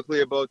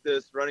publicly about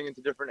this, running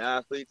into different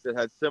athletes that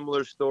had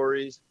similar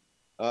stories.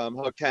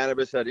 How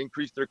cannabis had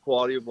increased their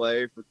quality of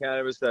life, or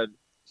cannabis had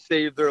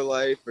saved their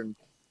life, and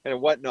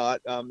whatnot.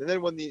 And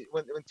then when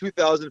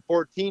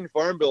 2014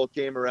 Farm Bill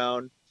came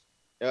around,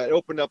 it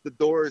opened up the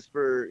doors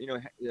for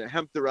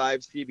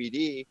hemp-derived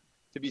CBD,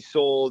 to be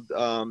sold,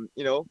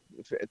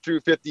 through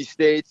 50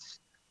 states,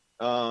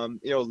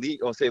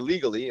 I'll say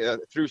legally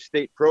through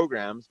state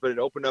programs, but it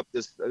opened up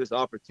this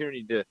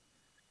opportunity to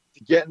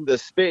get in the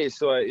space.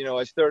 So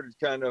I started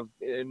kind of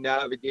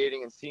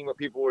navigating and seeing what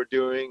people were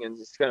doing, and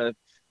just kind of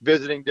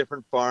visiting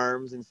different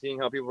farms and seeing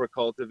how people were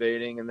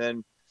cultivating. And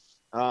then,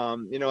 I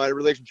had a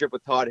relationship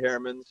with Todd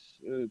Hermans,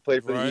 who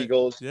played for the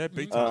Eagles. Yeah,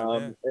 big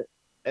time.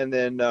 And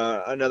then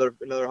another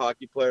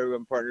hockey player who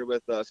I'm partnered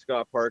with,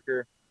 Scott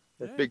Parker,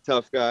 a big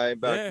tough guy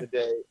back in the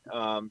day.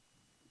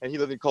 And he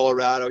lived in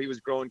Colorado. He was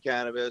growing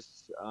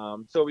cannabis.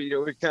 So we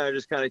kind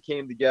of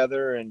came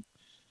together and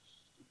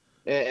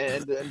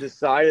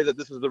decided that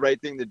this was the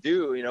right thing to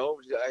do.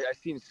 I've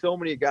seen so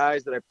many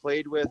guys that I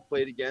played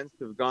against,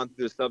 who have gone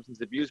through the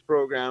substance abuse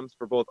programs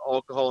for both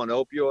alcohol and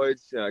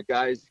opioids,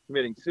 guys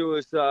committing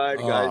suicide,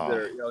 guys that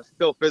are,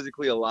 still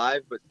physically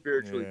alive, but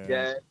spiritually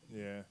dead.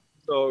 Yeah.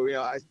 So,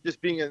 just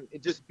being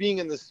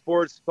in the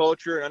sports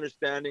culture and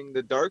understanding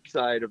the dark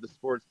side of the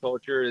sports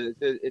culture,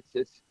 it's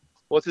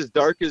as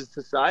dark as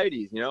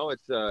society's.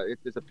 It's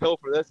a pill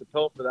for this, a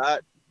pill for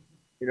that.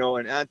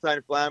 An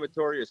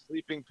anti-inflammatory, a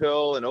sleeping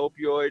pill, an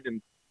opioid,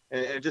 and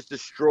it just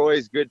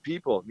destroys good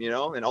people,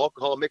 and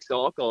alcohol, mixed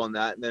alcohol in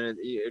that, and then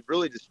it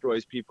really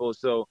destroys people.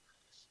 So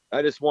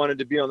I just wanted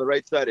to be on the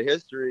right side of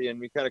history,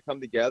 and we kind of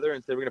come together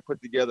and said we're going to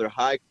put together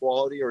high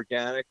quality,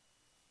 organic,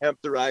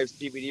 hemp-derived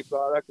CBD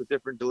product with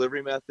different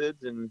delivery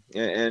methods, and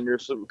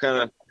just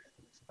kind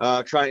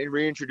of trying to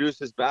reintroduce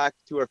this back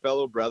to our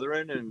fellow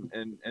brethren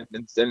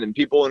and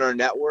people in our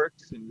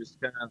networks, and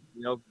just kind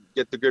of,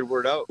 get the good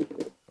word out.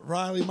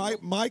 Riley,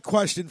 my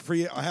question for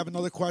you, I have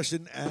another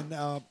question,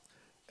 and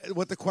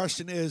what the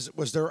question is,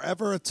 was there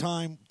ever a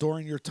time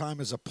during your time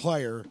as a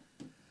player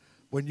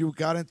when you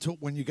got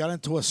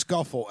into a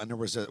scuffle and there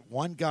was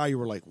one guy you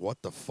were like,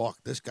 what the fuck,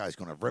 this guy's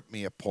going to rip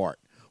me apart,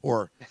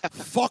 or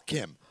fuck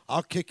him,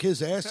 I'll kick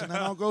his ass and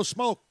then I'll go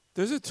smoke?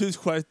 Those are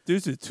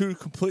two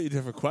completely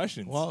different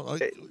questions. Well,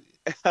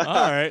 all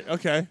right,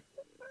 okay.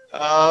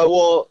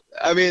 Well,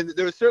 I mean,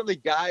 there were certainly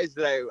guys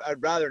that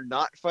I'd rather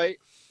not fight,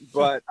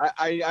 but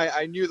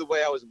I knew the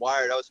way I was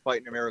wired, I was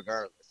fighting him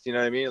regardless. You know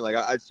what I mean? Like,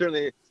 I'd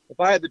certainly, if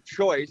I had the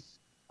choice,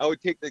 I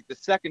would take the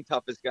second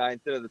toughest guy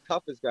instead of the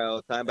toughest guy all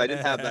the time, but I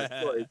didn't have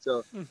that choice.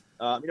 So,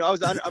 I'm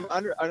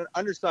an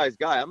undersized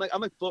guy. I'm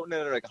like floating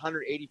at like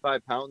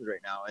 185 pounds right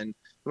now. And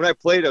when I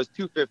played, I was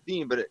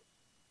 215, but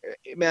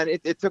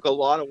it took a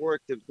lot of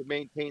work to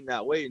maintain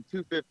that weight. And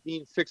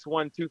 215, 6'1",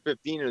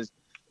 215 is,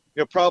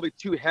 probably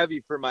too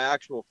heavy for my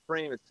actual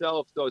frame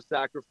itself. So I was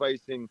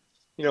sacrificing,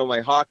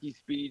 my hockey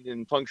speed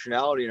and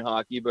functionality in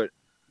hockey. But,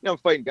 I'm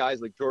fighting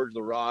guys like George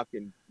LaRocque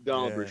and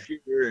Donald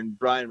Brashear and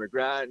Brian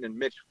McGrattan and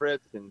Mitch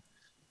Fritz and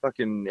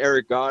fucking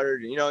Eric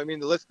Goddard. The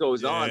list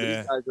goes on. But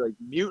these guys are like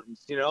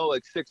mutants,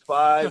 like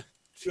 6'5",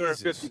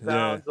 250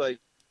 pounds. Like,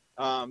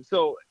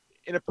 so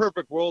in a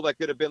perfect world, I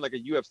could have been like a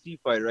UFC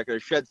fighter. I could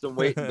have shed some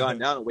weight and gone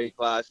down a weight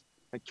class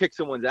and kicked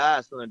someone's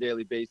ass on a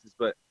daily basis.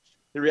 But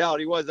the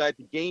reality was I had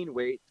to gain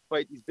weight to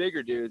fight these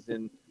bigger dudes.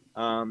 And,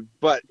 to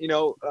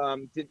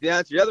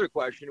answer the other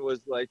question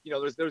was like,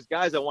 there's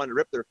guys I wanted to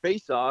rip their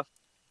face off,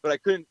 but I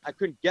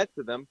couldn't get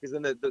to them because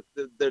then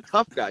the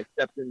tough guy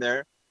stepped in there.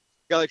 A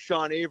guy like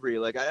Sean Avery,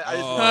 like I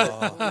just wanted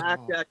to smack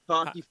that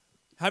cocky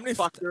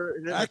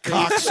fucker. That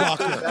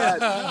cocksucker.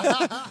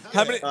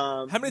 How many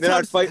then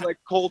times? I'd fight like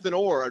Colton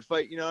Orr. I'd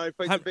fight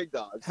the big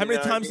dogs. How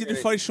many times did you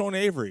fight Sean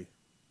Avery?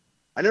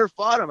 I never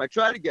fought him. I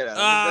tried to get at him.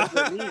 That's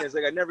what I mean. It's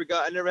like I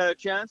never had a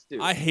chance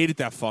to. I hated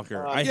that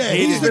fucker.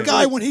 He's the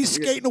guy when he's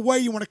skating away,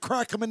 you want to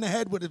crack him in the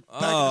head with a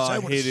back of his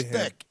head with a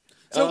stick.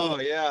 So,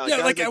 yeah,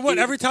 like what?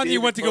 Every time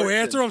you went to go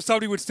answer him,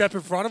 somebody would step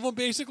in front of him,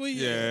 basically.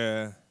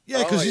 Yeah,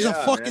 because he's a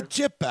fucking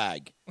chip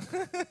bag.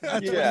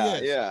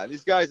 Yeah.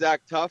 These guys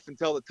act tough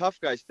until the tough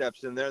guy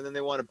steps in there, and then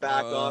they want to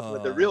back off and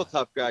let the real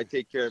tough guy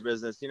take care of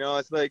business.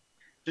 It's like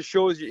it just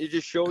shows you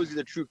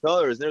the true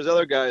colors. And there's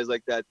other guys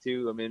like that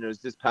too. I mean, there's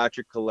just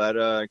Patrick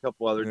Coletta and a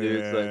couple other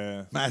dudes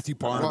like Matthew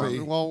Barnaby.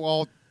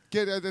 Well,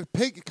 kind of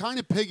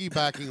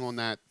piggybacking on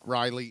that,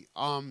 Riley.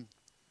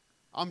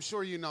 I'm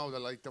sure you know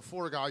that like the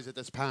four guys at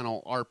this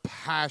panel are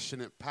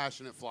passionate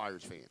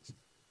Flyers fans.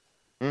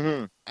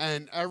 Mm-hmm.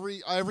 And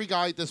every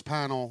guy at this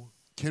panel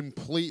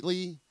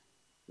completely,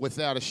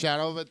 without a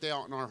shadow of a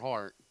doubt in our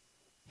heart,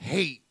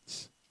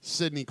 hates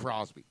Sidney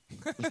Crosby.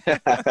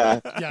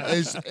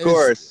 Of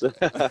course.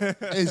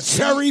 Is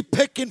cherry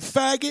picking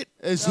faggot?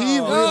 Is he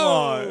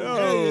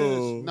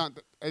really?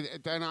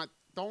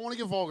 Don't want to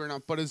get vulgar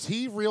enough, but is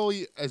he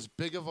really as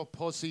big of a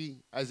pussy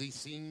as he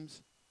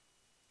seems?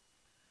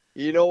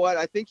 You know what?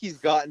 I think he's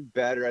gotten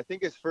better. I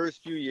think his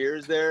first few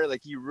years there,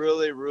 like he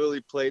really, really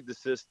played the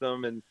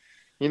system and,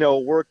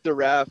 worked the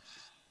refs.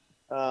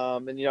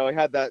 And, he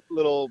had that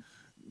little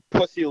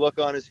pussy look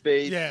on his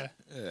face. Yeah.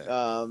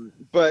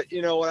 But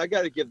you know what? I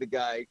got to give the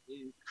guy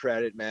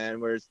credit, man,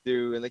 where it's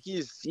due. And like he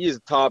is a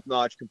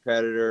top-notch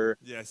competitor.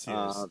 Yes, he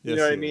is. You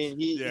know what I mean?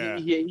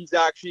 He's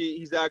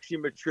actually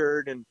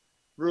matured and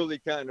really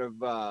kind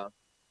of,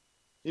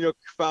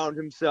 found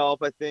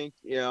himself. I think.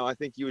 I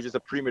think he was just a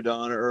prima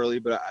donna early,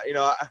 but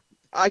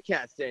I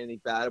can't say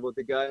anything bad about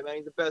the guy, man.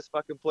 He's the best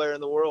fucking player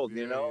in the world,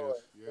 you know?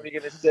 What are you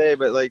going to say?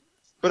 But, like,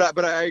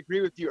 but I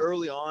agree with you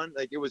early on.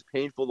 Like, it was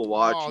painful to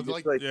watch. Oh,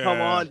 You just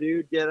come on,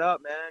 dude. Get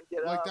up, man.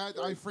 Get like up. that,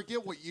 I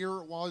forget what year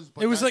it was.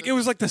 But It was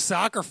like the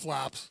soccer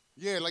flaps.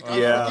 Yeah, like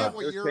Yeah, I forget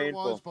what it was year it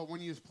painful. was, but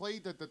when you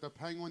played the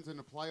Penguins in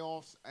the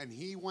playoffs, and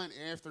he went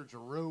after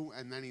Giroux,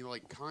 and then he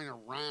like kind of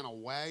ran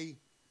away.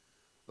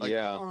 Like,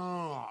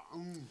 Yeah.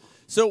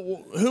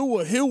 So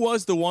who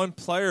was the one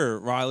player,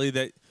 Riley,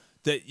 that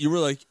you were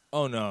like,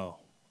 oh no,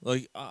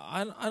 like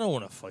I don't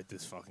want to fight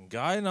this fucking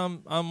guy, and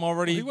I'm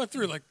already. He went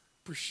through like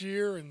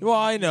Brashear and. Well,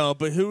 I know,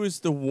 but who is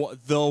the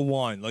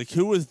one? Like,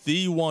 who was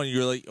the one?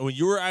 You're like, when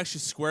you were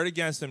actually squared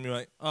against him, you're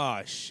like,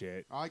 oh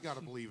shit. I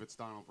gotta believe it's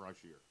Donald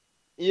Brashear.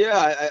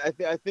 Yeah,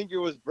 I think it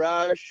was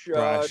Brashear,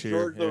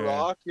 George yeah.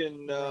 LaRock,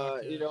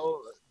 and you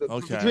know,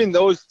 Okay. between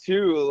those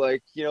two,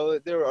 like, you know,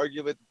 they were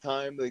arguably at the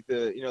time like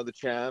the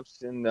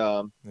champs, and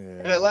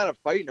Atlanta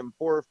fighting them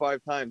 4 or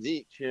 5 times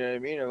each. You know what I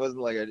mean? It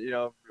wasn't like I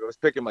was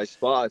picking my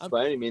spots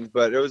by any means,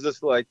 but it was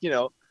just like, you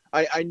know,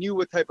 I knew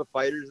what type of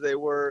fighters they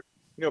were.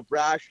 You know,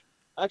 Brash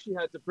actually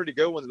had some pretty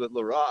good ones with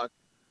LaRock.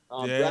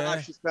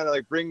 Brash just kind of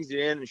like brings you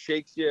in and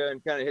shakes you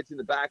and kind of hits you in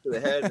the back of the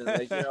head, and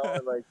like, you know,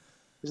 and like.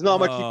 There's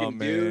not much you can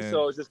do,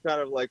 so it's just kind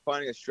of like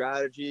finding a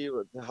strategy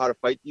with how to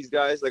fight these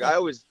guys. Like I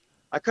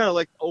kind of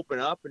like to open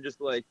up and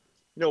just like,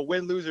 you know,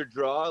 win, lose or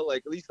draw.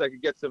 Like at least I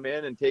could get some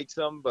in and take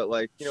some. But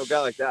like, you know, a guy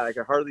like that, I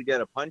could hardly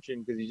get a punch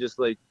in because he's just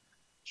like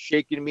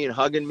shaking me and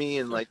hugging me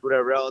and like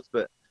whatever else.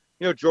 But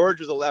you know, George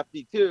was a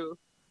lefty too,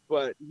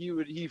 but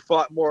he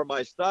fought more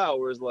my style,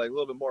 where it was like a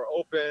little bit more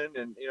open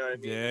and you know what I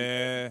mean.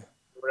 Yeah.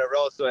 Whatever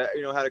else. So I,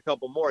 you know, had a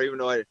couple more, even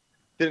though I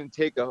didn't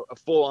take a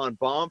full on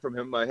bomb from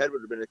him, my head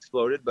would have been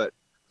exploded, but.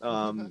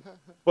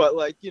 But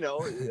like, you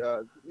know,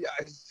 yeah,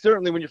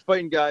 certainly when you're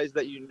fighting guys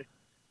that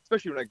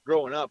especially when like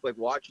growing up, like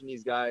watching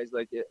these guys,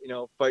 like, you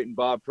know, fighting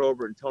Bob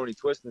Probert and Tony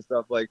Twist and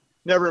stuff, like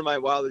never in my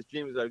wildest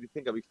dreams I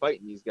think I'd be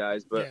fighting these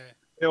guys. But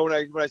you know, when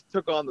I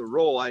took on the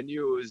role, I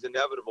knew it was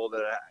inevitable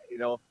that you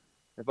know,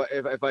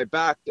 if I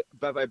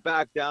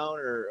backed down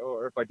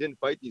or if I didn't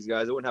fight these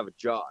guys, I wouldn't have a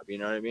job. You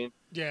know what I mean?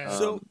 Yeah.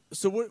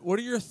 So what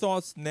are your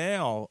thoughts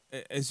now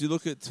as you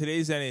look at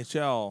today's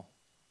NHL?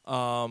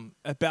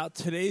 About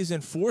today's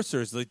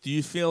enforcers, like, do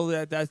you feel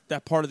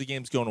that part of the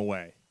game's going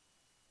away?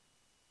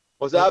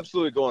 Well, it's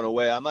absolutely going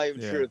away. I'm not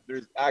even sure if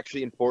there's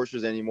actually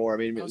enforcers anymore. I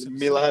mean,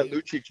 Milan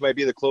Lucic might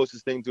be the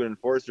closest thing to an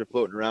enforcer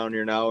floating around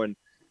here now, and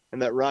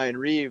that Ryan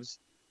Reeves.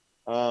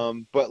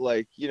 But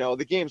like, you know,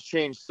 the game's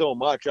changed so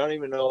much. I don't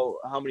even know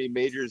how many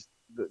majors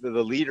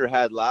the leader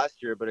had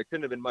last year, but it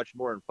couldn't have been much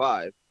more than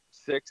 5,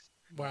 6.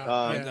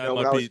 Wow. You know,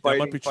 when I was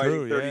fighting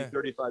 30,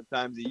 35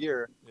 times a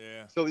year.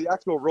 Yeah. So the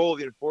actual role of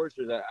the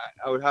enforcers,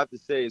 I would have to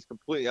say, is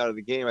completely out of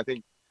the game. I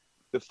think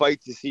the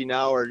fights you see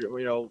now are,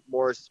 you know,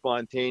 more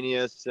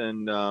spontaneous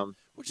and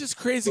which is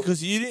crazy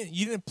because you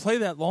didn't play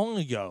that long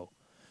ago.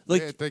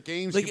 Like the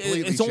game's like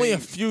completely it's only a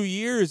changed. few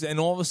years, and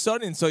all of a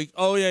sudden it's like,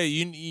 oh yeah,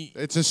 you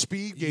it's a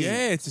speed game.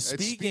 Yeah, it's a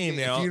speed game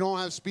now. If you don't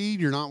have speed,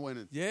 you're not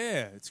winning.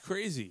 Yeah, it's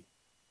crazy.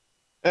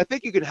 And I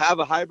think you can have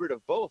a hybrid of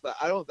both.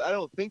 I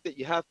don't think that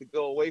you have to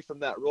go away from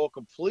that role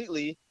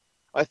completely.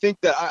 I think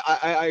that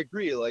I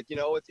agree. Like, you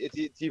know,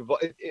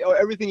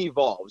 everything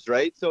evolves,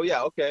 right? So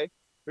yeah, okay.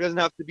 It doesn't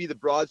have to be the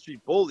Broad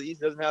Street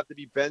bullies. It doesn't have to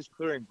be bench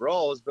clearing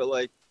brawls. But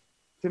like,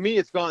 to me,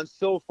 it's gone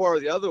so far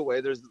the other way.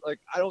 There's like,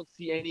 I don't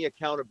see any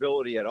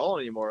accountability at all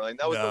anymore. Like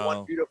that was the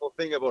one beautiful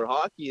thing about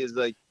hockey is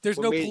like there's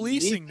no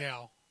policing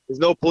now. There's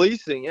no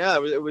policing. Yeah,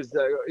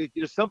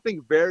 there's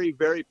something very,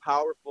 very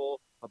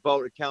powerful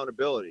about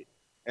accountability.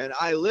 And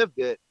I lived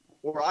it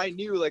where I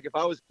knew, like, if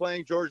I was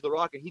playing George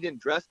LaRock and he didn't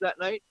dress that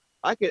night,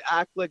 I could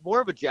act like more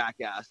of a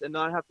jackass and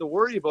not have to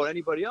worry about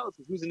anybody else.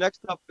 Who's the next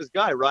toughest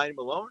guy? Ryan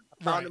Malone?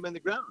 I found him in the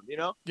ground, you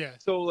know? Yeah.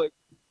 So, like,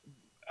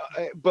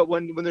 but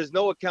when there's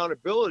no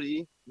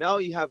accountability, now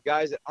you have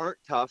guys that aren't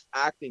tough,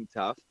 acting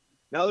tough.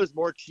 Now there's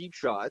more cheap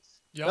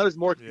shots. Now there's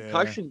more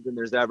concussions than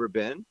there's ever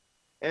been.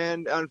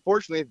 And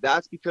unfortunately,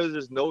 that's because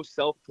there's no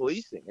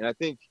self-policing. And I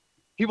think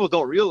people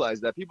don't realize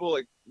that. People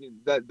like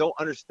that don't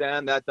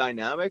understand that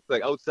dynamic,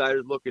 like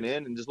outsiders looking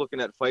in and just looking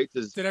at fights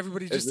as that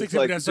everybody just thinks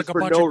like, that's like a for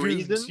bunch no of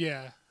goons. reason.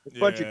 Yeah. It's a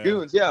bunch of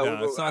goons. Yeah,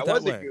 No, it's not I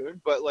was that a way.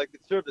 goon, but like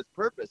it served its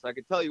purpose. I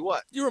can tell you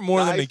what. You were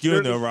more than a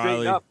goon, though,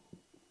 Riley.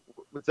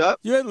 What's up?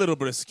 You had a little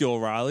bit of skill,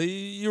 Riley.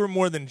 You were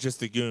more than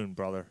just a goon,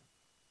 brother.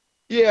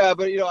 Yeah,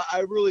 but you know, I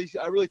really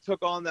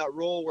took on that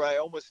role where I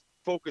almost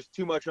focused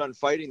too much on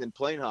fighting than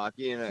playing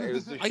hockey, and it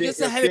was a I guess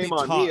that had to be shame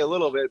on tough. me a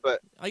little bit.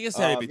 But I guess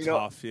that had to be you know,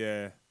 tough.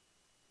 Yeah.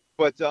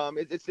 But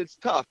it's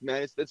tough,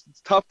 man. It's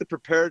tough to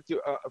prepare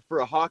for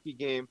a hockey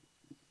game.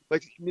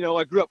 Like, you know,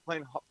 I grew up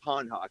playing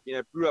pond hockey, and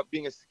I grew up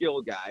being a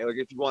skill guy, like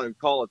if you want to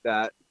call it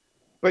that.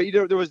 But you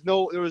know, there was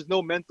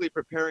no mentally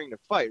preparing to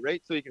fight,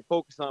 right? So you can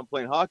focus on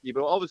playing hockey.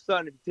 But all of a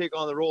sudden, if you take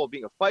on the role of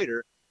being a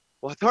fighter,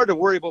 well, it's hard to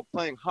worry about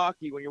playing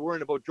hockey when you're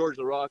worrying about George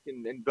LaRock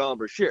and Donald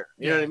Brashear.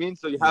 You know what I mean?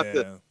 So you have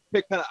to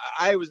pick.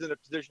 I was in a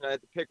position I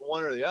had to pick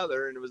one or the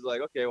other, and it was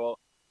like, okay, well,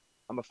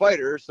 I'm a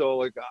fighter, so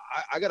like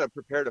I got to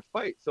prepare to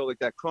fight. So like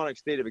that chronic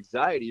state of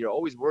anxiety, you're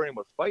always worrying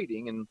about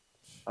fighting, and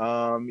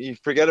you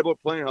forget about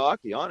playing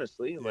hockey.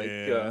 Honestly, like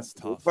that's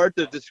tough. It's hard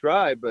to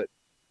describe, but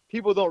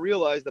people don't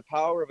realize the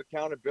power of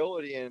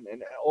accountability and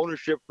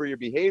ownership for your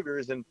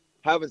behaviors, and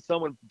having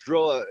someone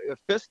drill a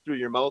fist through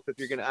your mouth if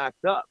you're going to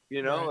act up,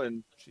 Right.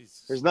 and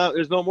Jesus.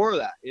 there's no more of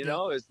that,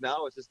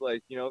 it's just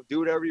like, do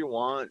whatever you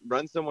want,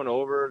 run someone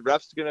over,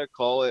 ref's going to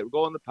call it,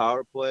 go on the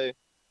power play,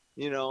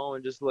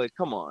 and just like,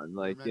 come on,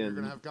 like, and then you're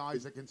going to have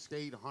guys that can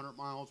skate 100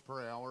 miles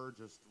per hour,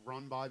 just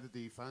run by the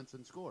defense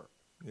and score.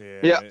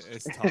 Yeah.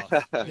 It's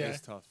tough. It's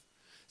tough.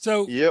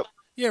 So, Yep.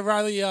 yeah,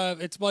 Riley,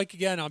 it's Mike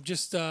again. I'm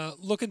just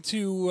looking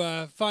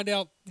to find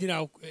out,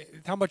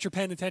 how much you're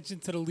paying attention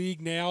to the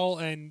league now,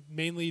 and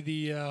mainly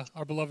the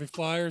our beloved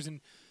Flyers,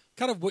 and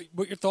kind of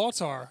what your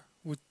thoughts are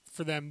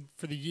for them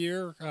for the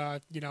year.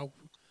 The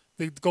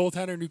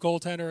goaltender, new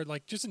goaltender,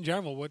 like just in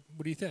general. What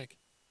do you think?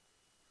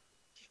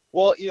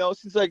 Well,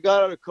 since I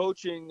got out of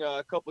coaching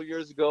a couple of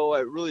years ago,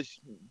 I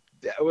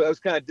was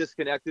kind of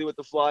disconnected with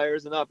the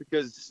Flyers, and not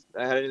because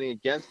I had anything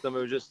against them.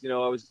 It was just,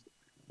 I was,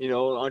 an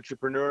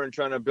entrepreneur and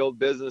trying to build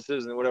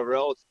businesses and whatever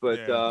else.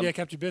 But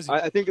kept you busy.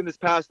 I think in this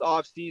past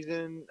off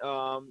season,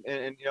 I'm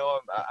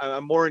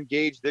more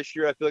engaged this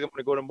year. I feel like I'm going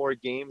to go to more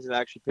games and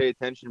actually pay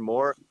attention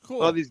more. Cool. A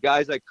lot of these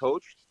guys I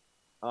coached,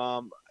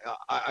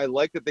 I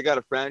like that they got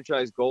a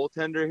franchise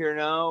goaltender here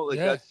now. Like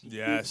that's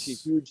a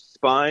huge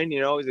spine.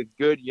 He's a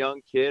good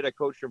young kid. I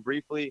coached him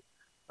briefly.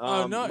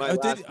 No,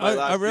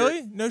 last really?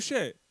 year. No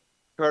shit.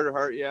 Carter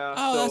Hart, yeah.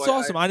 Oh, So that's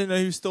awesome. I didn't know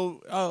he was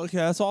still. Oh, okay,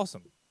 that's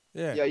awesome.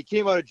 Yeah. Yeah, he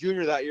came out of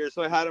junior that year,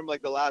 so I had him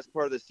like the last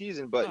part of the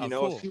season. But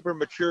cool. a super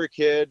mature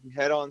kid,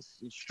 head on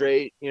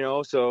straight.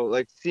 So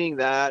like seeing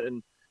that,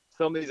 and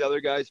some of these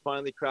other guys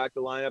finally cracked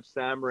the lineup.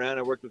 Sam Moran,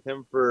 I worked with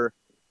him for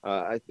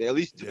at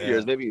least 2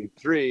 years, maybe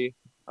 3.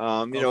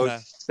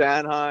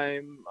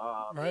 Sanheim,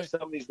 Right.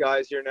 some of these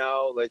guys here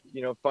now, like,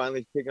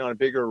 finally taking on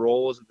bigger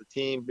roles of the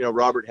team.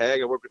 Robert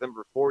Haig, I worked with him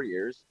for 4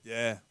 years.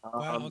 Yeah.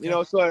 Wow,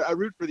 okay. So I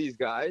root for these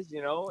guys,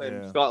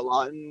 and Scott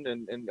Lawton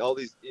and all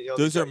these. Those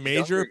these are guys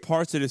major younger.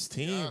 parts of this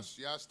team.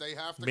 Yes, they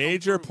have to.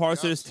 Major come through.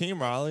 parts of Yes. this team,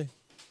 Riley.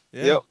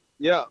 Yeah. Yep.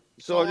 Yeah.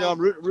 So I'm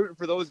rooting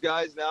for those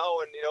guys now,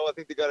 and I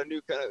think they got a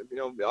new kind of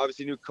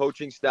obviously new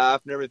coaching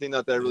staff and everything.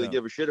 Not that I really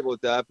give a shit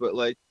about that, but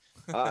like.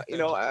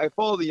 I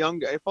follow the young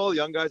guys.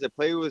 I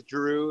play with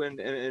Drew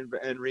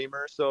and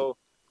Reamer, so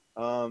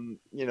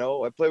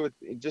I play with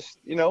just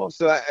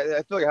so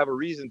I feel like I have a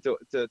reason to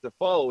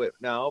follow it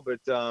now.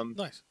 But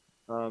Nice.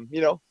 I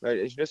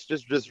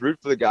just root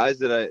for the guys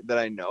that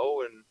I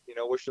know, and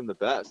wish them the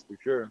best for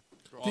sure.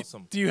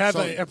 Awesome. Do you have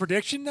a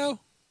prediction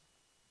though?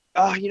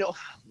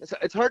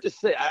 It's hard to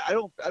say. I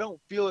don't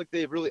feel like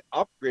they've really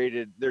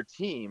upgraded their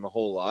team a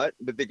whole lot,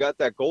 but they got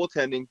that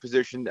goaltending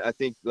position, I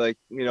think, like,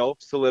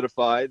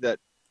 solidified that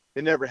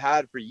they never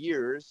had for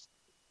years.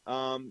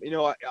 I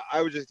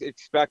was just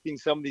expecting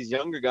some of these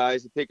younger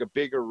guys to take a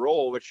bigger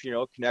role, which,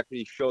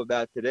 Konecny showed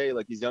that today.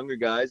 Like, these younger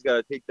guys got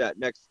to take that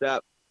next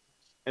step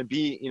and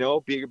be,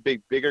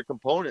 bigger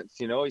components.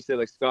 He said,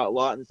 like, Scott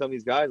Lawton and some of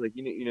these guys, like,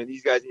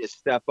 these guys need to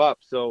step up.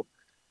 So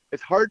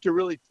it's hard to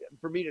really,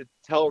 for me to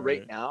tell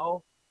right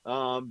now.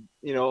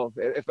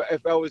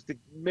 If I was to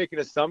make an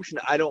assumption,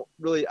 I didn't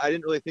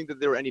really think that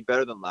they were any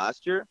better than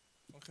last year.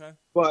 Okay.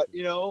 But,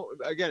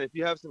 again, if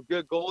you have some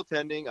good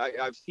goaltending,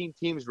 I've seen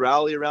teams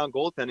rally around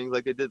goaltending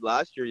like they did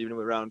last year, even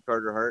around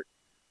Carter Hart.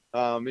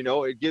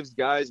 It gives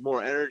guys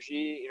more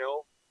energy,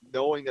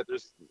 knowing that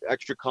there's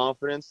extra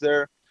confidence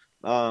there.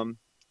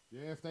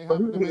 If they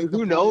happen to make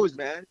who knows,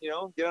 man?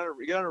 Get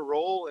on a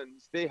roll and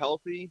stay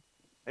healthy.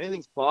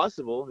 Anything's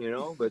possible,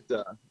 but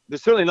they're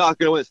certainly not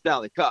going to win a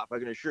Stanley Cup. I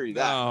can assure you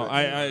that. No,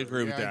 I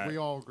agree with that. We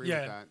all agree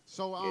with that.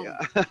 So,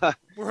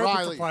 we're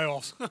hoping for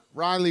playoffs.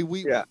 Riley,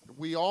 we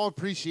all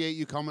appreciate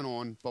you coming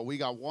on, but we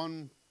got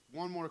one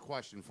more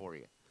question for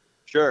you.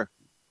 Sure,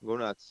 go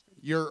nuts.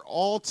 Your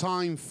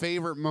all-time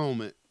favorite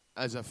moment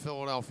as a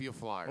Philadelphia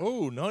Flyer?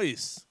 Oh,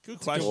 nice. Good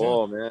question.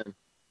 Oh man.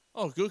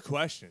 Oh, good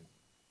question.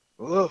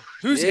 Oh,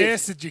 whose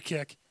ass did you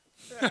kick?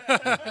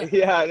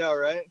 Yeah, I know,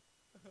 right?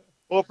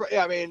 Well,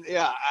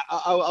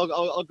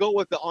 I'll go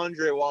with the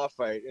Andre Waugh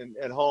fight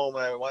at home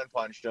when I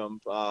one-punched him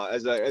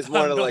as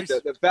one of like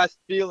the best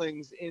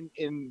feelings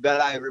in that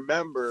I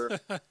remember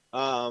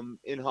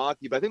in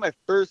hockey. But I think my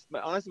first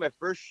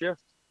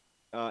shift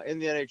in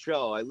the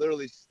NHL, I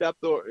literally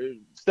stepped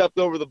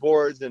over the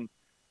boards and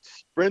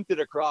sprinted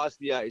across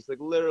the ice. Like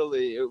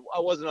literally, I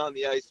wasn't on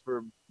the ice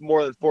for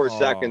more than 4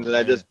 seconds, and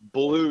I just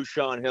blew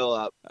Sean Hill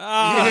up.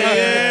 Oh,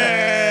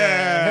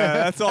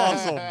 yeah. That's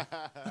awesome.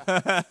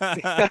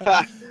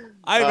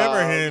 I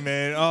remember him,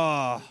 man.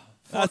 Oh,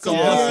 that's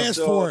awesome. He asked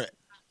for it.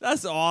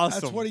 That's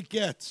awesome. That's what he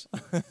gets.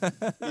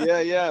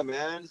 Yeah,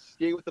 man.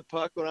 Skate with the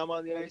puck when I'm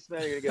on the ice,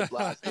 man. You're going to get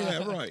blasted.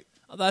 Yeah, right.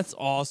 Oh, that's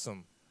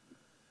awesome.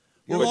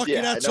 You're lucky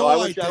that's all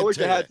I wish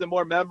I had some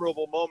more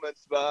memorable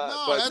moments, but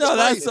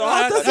that's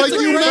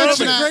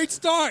a great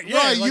start. Yeah,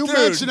 right, you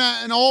mentioned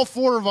that, and all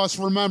 4 of us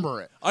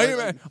remember it.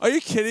 Are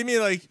you kidding me?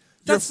 Like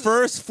your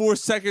first 4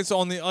 seconds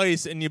on the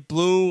ice, and you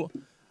blew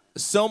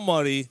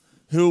somebody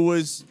who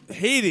was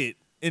hated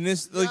in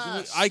this.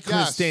 Yes, I couldn't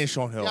yes, stand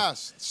Sean Hill.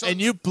 yes. So-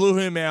 and you blew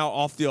him out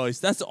off the ice.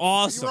 That's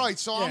awesome. You're right.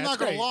 So I'm Yeah, not it's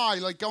gonna great. lie.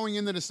 Like going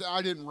into this,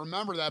 I didn't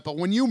remember that. But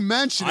when you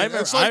mention I it,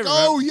 remember- it's like, I remember-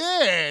 oh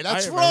yeah,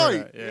 that's I remember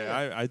right.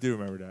 that. Yeah, I do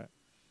remember that.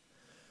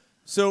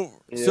 So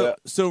Yeah.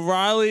 so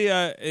Riley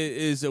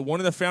is one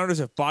of the founders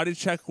of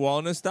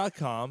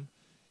BodyCheckWellness.com.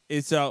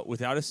 It's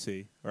without a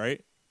C,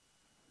 right?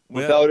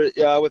 Without a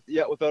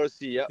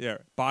C. Yeah. Yeah,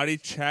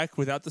 BodyCheck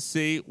without the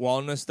C,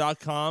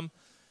 Wellness.com.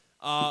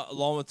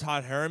 Along with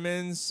Todd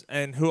Hermans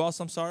and who else?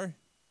 I'm sorry,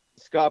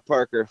 Scott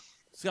Parker.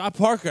 Scott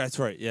Parker. That's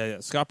right. Yeah,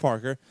 Scott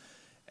Parker.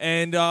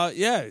 And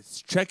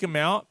check him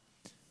out,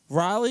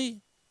 Riley.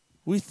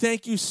 We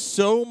thank you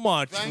so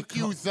much. Thank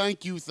you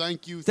Thank you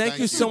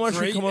so much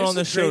for coming on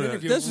the show.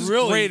 This was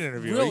a great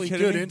interview. Are you Really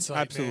kidding good me? insight.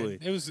 Absolutely.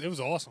 Man. It was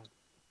awesome.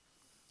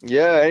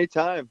 Yeah,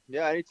 anytime.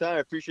 I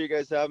appreciate you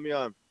guys having me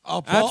on.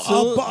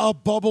 Absolutely. I'll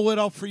bubble it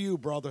up for you,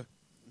 brother.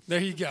 There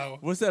you go.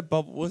 What's that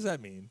bubble? What's that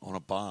mean? On a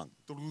bong.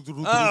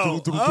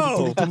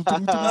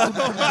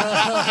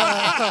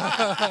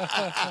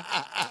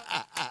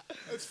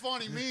 It's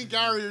funny. Me and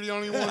Gary are the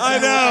only ones. I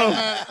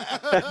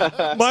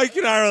know. Mike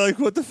and I are like,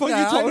 what the fuck are you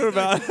Yeah, talking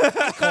about?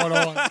 Caught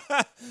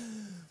on.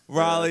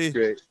 Riley, That's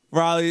great.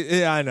 Riley,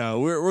 yeah, I know.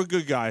 We're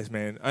good guys,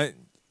 man.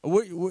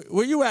 Where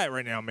you at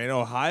right now, man?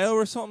 Ohio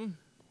or something?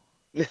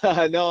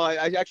 No, I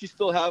actually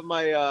still have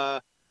my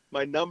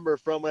my number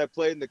from when I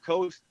played in the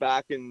Coast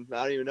back in,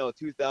 I don't even know,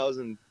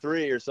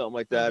 2003 or something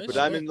like that. But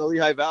I'm in the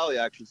Lehigh Valley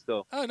actually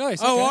still. Oh, nice.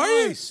 Oh, okay. are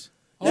you? Nice.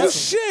 Oh,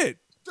 shit.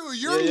 Dude,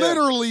 you're Yeah.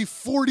 literally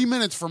 40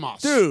 minutes from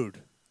us. Dude.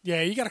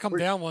 Yeah, you got to come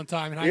down one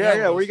time and hang out Yeah, with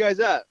yeah. us. Where you guys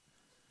at?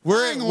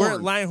 We're at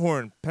Langhorne.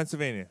 Langhorne,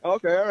 Pennsylvania.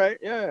 Okay, all right.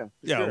 Yeah. for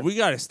Yeah, sure. we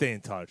got to stay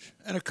in touch.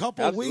 In a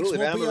couple of weeks,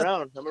 Absolutely, man. we'll be I'm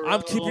at around.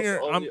 I'm keeping your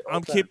all I'm the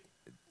time. keep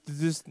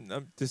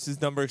this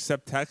is number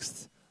accept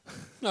text.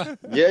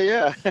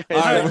 Yeah. All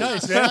right,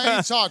 nice, Stay man.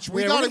 in touch.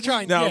 We Yeah, got we're to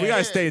trying- No, yeah, we got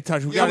to yeah. stay in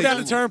touch. We Yeah, got Come we down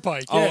gotta- the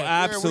turnpike. Oh, Yeah. Yeah, we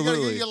got to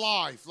absolutely. get you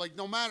live. Like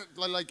no matter,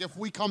 like if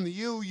we come to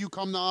you, you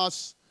come to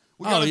us.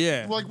 We Oh, gotta,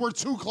 yeah. Like we're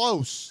too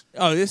close.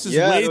 Oh, this is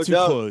Yeah, way no too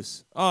doubt.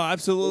 close. Oh,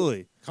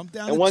 absolutely. come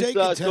down And to once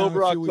Jenkintown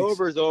Sober in a few weeks.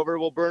 October is over,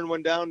 we'll burn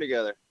one down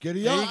together. Get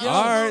it There you up. go.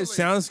 All right, Absolutely.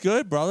 sounds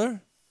good,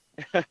 brother.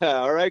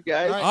 All right,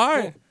 guys. All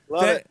right.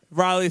 Love it.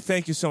 Riley,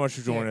 thank you so much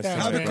for joining us.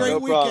 thanks, Have tonight, a man. great No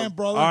weekend, problem.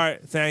 brother. All right,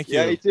 thank you.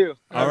 Yeah, you too.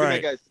 All Have a good right.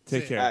 night, guys.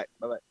 Take care. All right,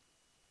 bye-bye.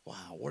 Wow,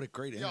 what a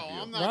great Yo,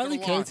 interview. I'm not Riley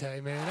gonna lie.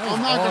 Cote, man. That was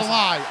I'm not awesome. gonna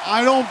lie.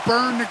 I don't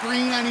burn the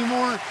green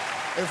anymore.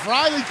 If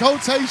Riley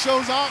Cote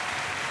shows up,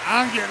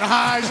 I'm getting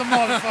high as a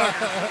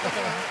motherfucker.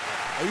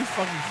 Are you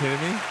fucking kidding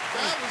me?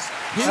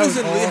 That He That was was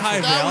in awesome. Lehigh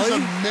that was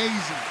Valley.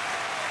 amazing.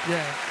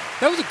 Yeah.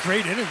 That was a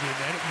great interview,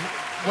 man.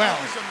 That Wow.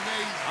 was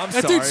amazing. I'm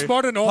That sorry. dude's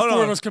smarter than all Hold four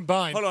on. of us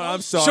combined. Hold on,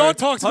 I'm sorry. Sean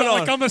talks Hold about on.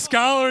 like I'm a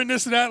scholar and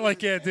this and that.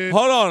 Like, yeah, dude.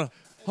 Hold on.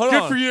 Hold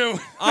Good on. for you.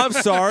 I'm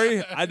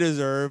sorry. I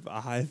deserve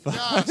a high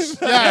five.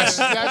 Yes,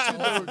 you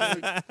do,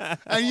 dude.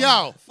 And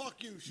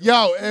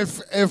yo,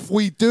 if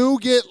we do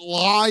get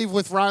live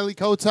with Riley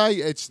Cote,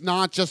 it's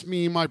not just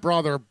me and my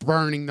brother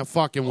burning the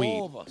fucking weed.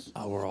 All of us.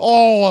 Oh, we're all,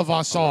 All of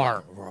us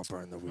are. we're all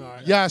burning the weed.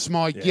 Yes,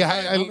 Mike. Yeah.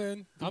 Yeah, I'm and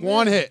in. I'm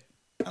one in. hit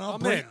And I'll I'm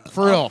bring, in.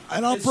 for real.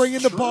 and I'll bring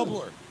in the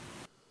bubbler.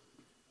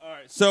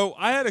 So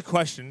I had a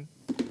question.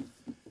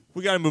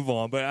 We got to move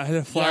on, but I had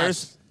a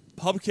Flyers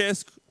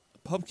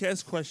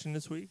pubcast question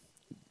this week.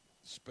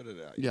 Spit it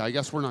out. Yeah, I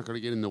guess we're not going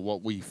to get into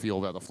what we feel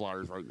about the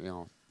Flyers right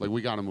now. Like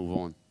we got to move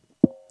on.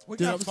 We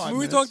Dude, got we 5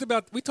 minutes.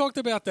 talked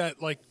about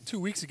that like 2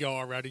 weeks ago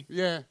already.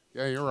 Yeah,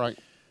 you're right.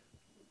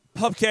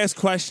 Pubcast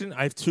question.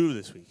 I have two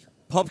this week.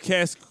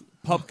 Pubcast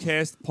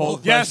poll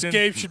Yes, question.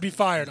 Gabe should be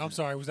fired. I'm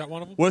sorry. Was that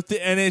one of them? With the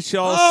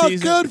NHL Oh,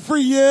 season, good for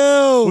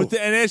you. with the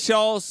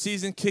NHL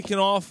season kicking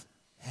off,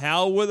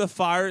 how will the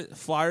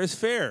Flyers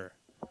fare?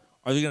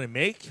 Are they going to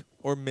make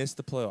or miss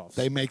the playoffs?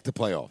 They make the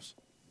playoffs.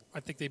 I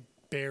think they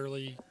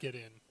barely get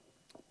in.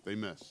 They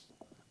miss.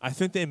 I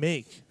think they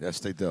make. Yes,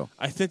 they do.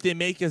 I think they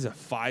make as a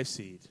 5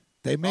 seed.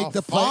 They make A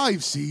the play.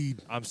 5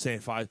 seed. I'm saying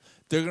 5.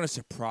 They're going to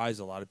surprise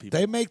a lot of people.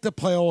 They make the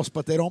playoffs,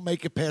 but they don't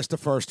make it past the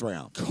first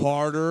round.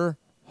 Carter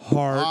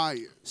Hart I-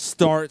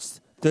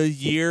 starts the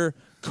year.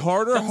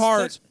 Carter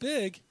Hart That's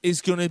big.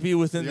 is going to be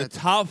within Yeah. the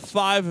top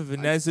 5 of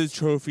Vanessa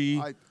Trophy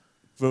I-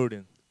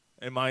 voting,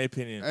 in my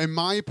opinion. In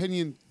my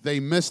opinion, they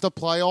missed the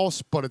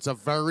playoffs, but it's a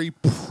very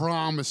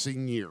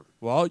promising year.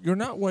 Well, you're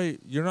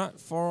not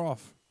far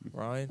off,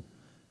 Ryan.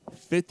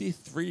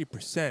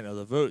 53% of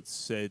the votes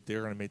said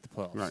they're going to make the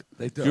playoffs. Right.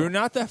 They do. You're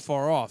not that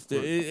far off.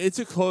 It's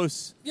a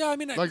close. Yeah, I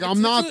mean, Like, it's,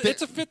 I'm not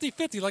It's a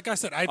 50-50. Like I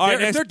said, All right,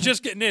 if they're next-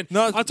 just getting in.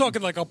 No, I'm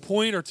talking like a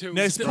point or two.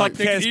 next Like,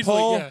 they could podcast easily-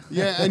 poll. yeah.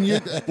 Yeah, and you.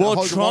 Will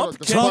hold- Trump hold-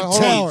 get hold-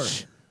 hold on.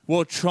 impeached?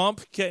 Will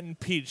Trump get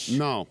impeached?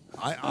 No,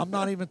 I'm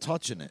not even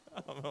touching it.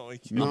 I'm only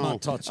kidding. No. I'm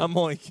not touching I'm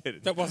only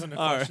kidding. That wasn't a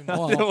All question. right.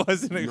 Well, That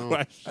wasn't a no.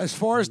 question. As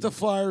far as the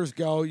Flyers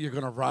go, you're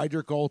going to ride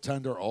your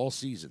goaltender all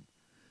season.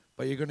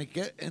 But you're going to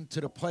get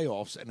into the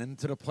playoffs, and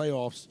into the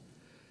playoffs,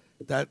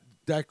 that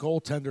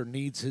goaltender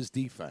needs his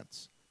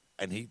defense.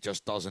 And he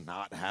just does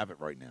not have it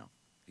right now.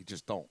 He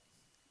just don't.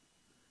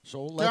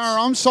 So Dar,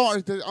 I'm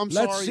sorry. I'm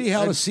let's sorry. see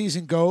how the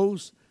season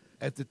goes.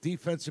 if the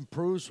defense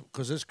improves,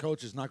 because this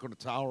coach is not going to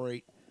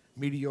tolerate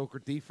mediocre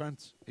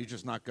defense, he's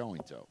just not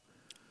going to.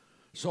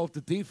 So if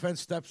the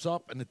defense steps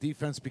up and the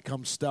defense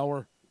becomes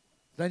stellar,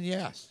 then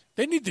yes.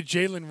 They need the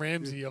Jalen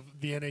Ramsey of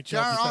the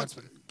NHL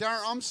defenseman.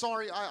 Garrett, I'm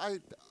sorry.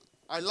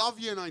 I love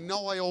you, and I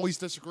know I always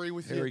disagree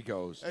with you. Here he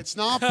goes. It's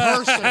not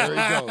personal. There he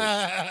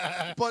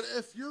goes. But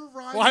if you're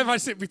riding... Why am I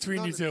sitting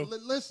between you two?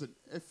 Listen,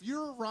 if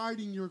you're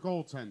riding your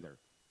goaltender,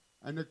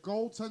 and the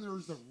goaltender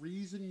is the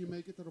reason you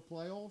make it to the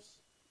playoffs,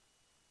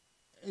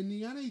 in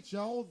the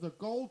NHL, the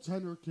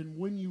goaltender can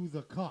win you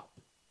the cup.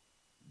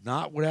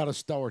 Not without a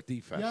stellar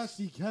defense. Yes,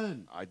 he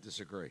can. I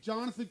disagree.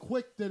 Jonathan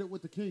Quick did it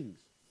with the Kings.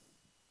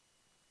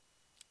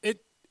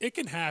 It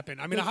can happen.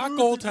 I mean, a hot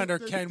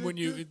goaltender can win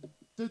you.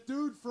 The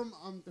dude from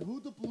who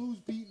the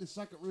Blues beat in the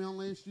second round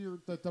last year,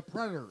 the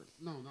Predators.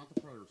 No, not the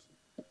Predators.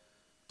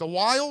 The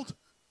Wild.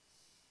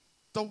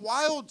 The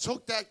Wild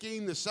took that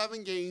game to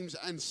 7 games,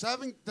 and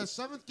the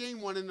 7th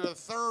game went into the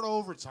third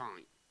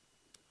overtime.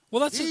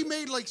 Well, he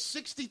made like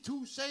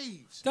 62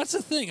 saves. That's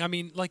the thing. I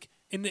mean, like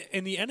in the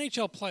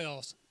NHL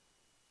playoffs,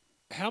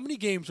 how many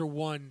games are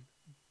won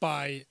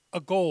by a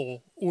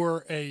goal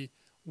or a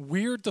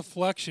weird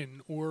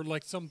deflection or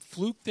like some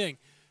fluke thing?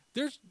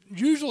 There's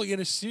usually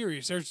in a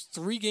series, there's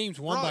 3 games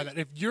won by that.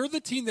 If you're the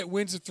team that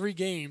wins the 3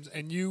 games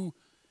and you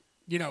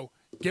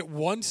get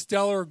one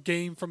stellar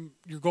game from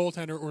your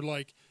goaltender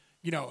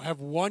or have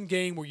one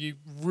game where you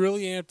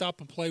really amped up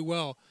and play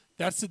well,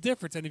 that's the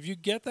difference. And if you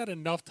get that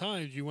enough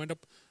times, you end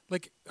up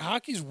like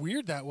hockey's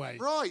weird that way.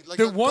 Right. Like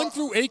the 1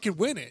 through 8 can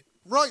win it.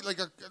 Right.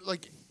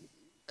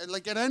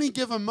 Like at any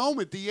given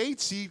moment, the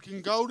 8 seed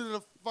can go to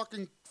the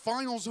fucking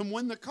finals and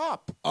win the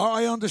cup.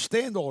 I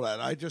understand all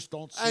that. I just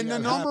don't see. And the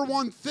number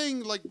one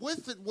thing, like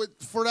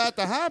for that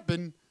to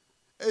happen,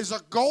 is a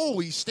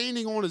goalie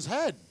standing on his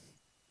head.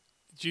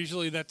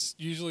 That's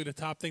usually the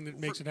top thing that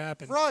makes it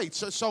happen. Right.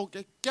 So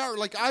Garrett,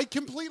 like I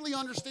completely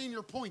understand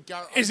your point,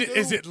 Garrett. Is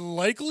it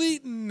likely?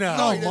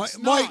 No.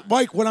 No,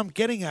 Mike. What I'm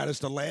getting at is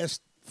the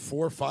last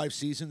 4 or 5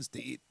 seasons,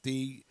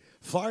 the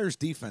Flyers'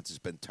 defense has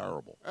been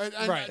terrible.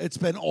 Right. It's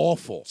been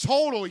awful.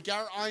 Totally,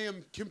 Garrett. I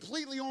am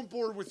completely on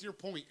board with your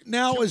point.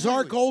 Now, is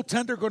our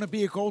goaltender going to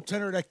be a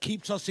goaltender that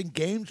keeps us in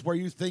games where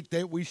you think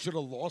that we should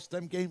have lost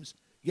them games?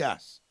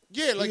 Yes.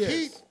 Yeah,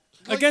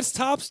 against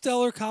top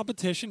stellar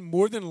competition,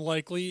 more than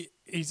likely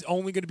he's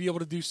only going to be able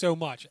to do so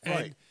much.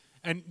 Right.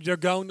 And you're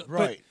going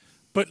right.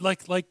 But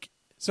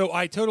so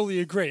I totally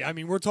agree. I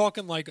mean, we're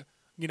talking like,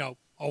 a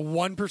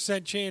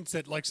 1% chance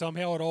that like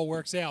somehow it all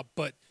works out,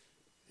 but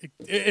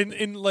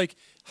in like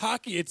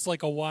hockey, it's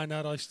like a why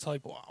not us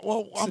type.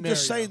 Well, I'm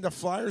just saying the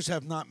Flyers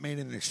have not made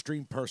an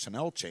extreme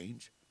personnel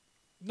change.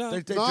 No,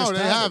 they just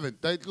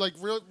haven't. They like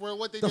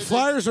what they. The did,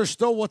 Flyers are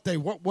still what they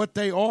were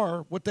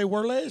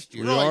last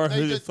year. They are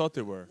who they thought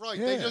they were. Right,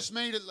 Yeah. they just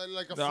made it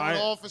like a front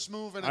office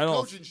move and a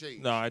coaching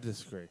change. No, I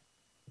disagree.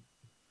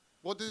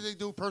 What did they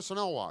do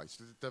personnel wise?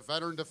 The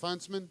veteran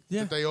defenseman?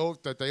 Yeah.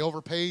 That they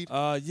overpaid?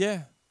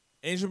 Yeah.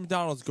 Angel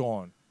McDonald's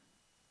gone.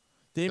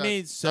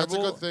 That's a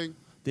good thing.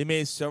 They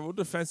made several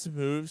defensive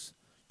moves.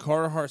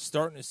 Carter Hart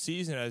starting the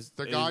season as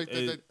the guy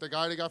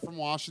they got from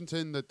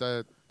Washington,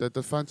 the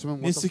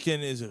defenseman.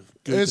 Niskanen is a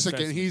good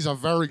defenseman. He's a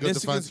very good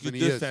defenseman.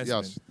 He is.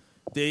 Yes.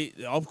 They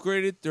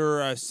upgraded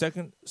their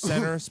second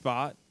center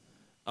spot,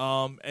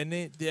 and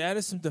they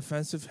added some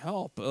defensive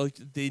help. Like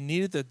they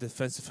needed the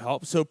defensive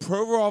help. So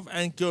Provorov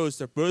and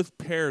Ghost are both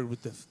paired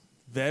with the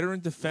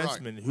veteran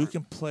defenseman who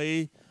can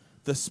play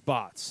the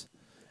spots,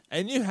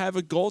 and you have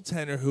a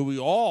goaltender who we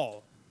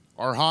all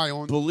are high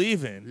on,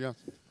 believe in. Yeah.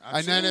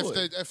 And then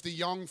if the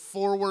young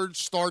forwards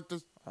start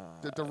to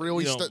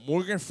really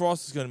Morgan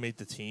Frost is going to make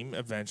the team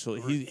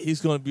eventually.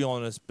 He's going to be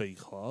on this big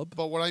club.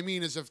 But what I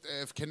mean is if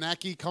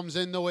Konecny comes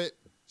into it,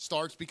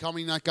 starts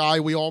becoming that guy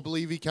we all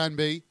believe he can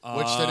be,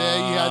 which today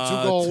he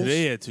had 2 goals.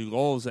 Today he had 2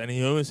 goals, and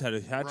he almost had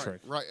a hat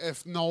trick. Right.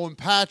 If Nolan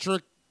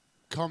Patrick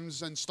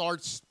comes and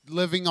starts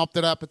living up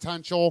to that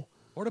potential.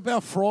 What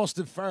about Frost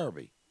and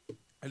Farabee?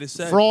 I just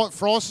said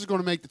Frost is going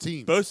to make the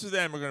team. Both of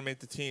them are going to make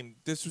the team.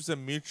 This was a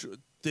mutual.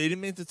 They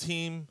didn't make the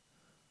team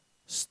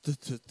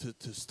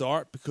to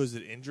start because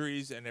of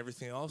injuries and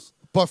everything else.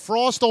 But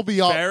Frost will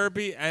be up.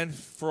 Farabee and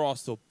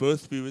Frost will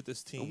both be with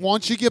this team.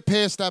 Once you get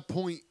past that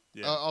point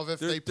of if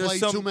they play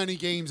too many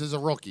games as a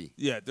rookie.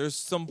 Yeah, there's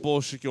some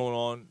bullshit going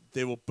on.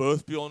 They will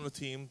both be on the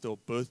team. They'll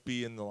both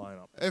be in the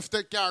lineup.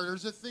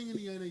 There's a thing in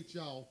the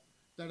NHL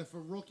that if a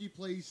rookie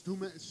plays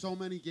so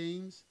many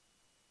games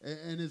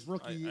and his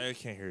rookie... I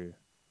can't hear you.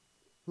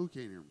 Who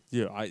can't hear me?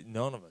 Yeah,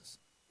 none of us.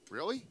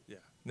 Really? Yeah.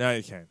 Now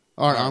you can.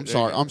 All right,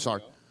 I'm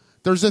sorry.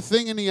 There's a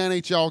thing in the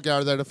NHL,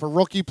 Gary, that if a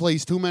rookie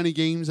plays too many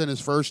games in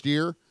his first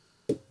year,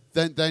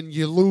 then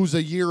you lose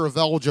a year of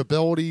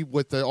eligibility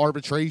with the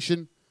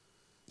arbitration.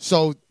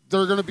 So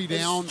they're going to be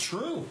down. It's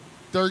true.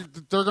 They're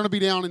going to be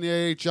down in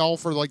the AHL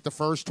for like the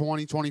first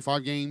 20,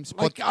 25 games.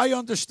 But I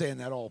understand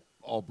that all,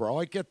 bro.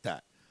 I get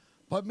that.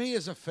 But me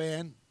as a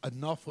fan,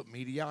 enough with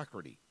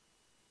mediocrity.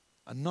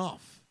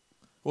 Enough.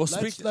 Well,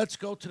 let's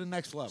go to the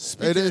next level.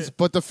 It is,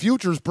 but the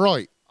future's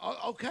bright.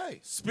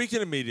 Okay.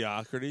 Speaking of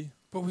mediocrity,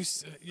 But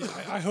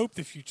I hope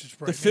the future's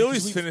bright. The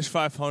Phillies finished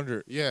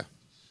 500. Yeah.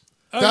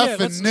 Oh, yeah,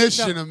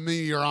 Definition no. of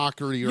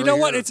mediocrity. You know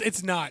what?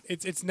 It's not.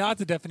 It's not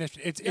the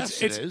definition. It's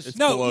It's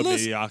no, below listen,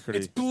 mediocrity.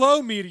 It's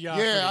below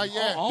mediocrity.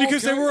 Yeah.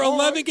 Because okay, they were all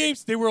 11 right.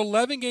 games. They were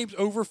 11 games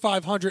over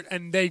 500,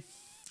 and they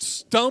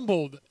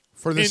stumbled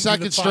For the into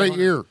second straight 500,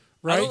 year. I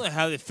Right? don't know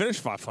how they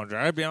finished 500.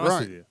 I'll be honest Right.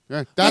 with you.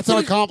 Yeah. That's an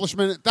what-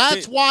 accomplishment.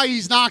 That's They- why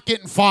he's not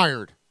getting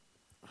fired.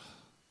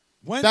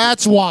 When,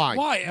 That's why.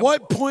 Why?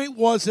 What point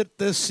was it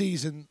this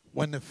season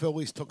when the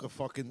Phillies took a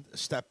fucking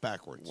step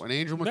backwards? When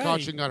Andrew May.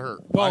 McCutcheon got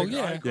hurt. Well,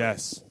 yeah.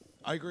 Yes.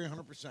 I agree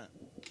 100%.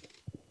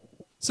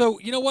 So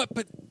you know what?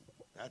 But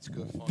That's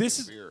good fucking This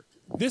is- beer.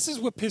 this is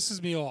what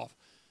pisses me off,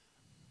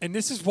 and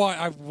this is why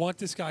I want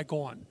this guy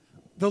gone.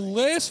 The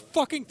last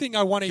fucking thing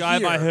I want to Guy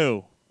hear. by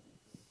who?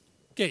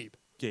 Gabe.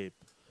 Gabe.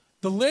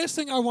 The last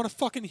thing I want to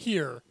fucking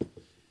hear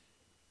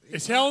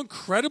is how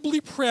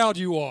incredibly proud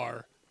you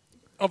are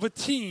of a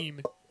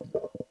team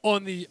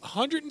on the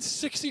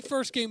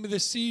 161st game of the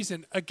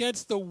season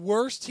against the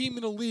worst team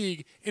in the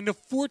league in the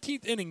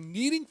 14th inning,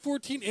 needing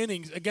 14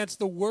 innings against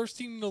the worst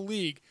team in the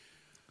league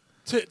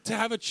to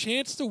have a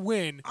chance to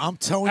win. I'm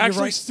telling you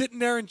actually right. sitting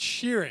there and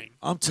cheering.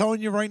 I'm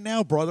telling you right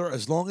now, brother.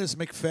 As long as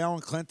McPhail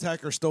and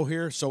Clentac are still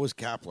here, so is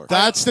Kapler.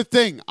 That's the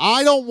thing.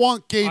 I don't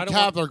want Gabe I don't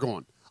want- Kapler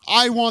going.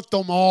 I want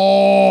them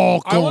all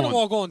going. I want them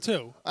all going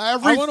too.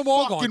 Every I want them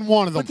all fucking going.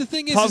 one of them. But the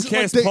thing is,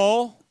 Comcast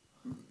poll.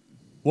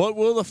 What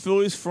will the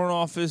Phillies front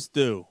office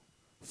do?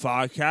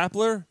 Fire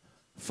Kapler,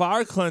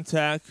 fire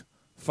Clentac,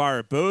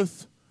 fire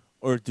both,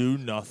 or do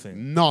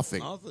nothing? Nothing.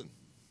 Nothing.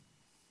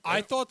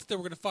 I thought that they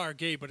were going to fire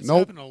Gabe, but it's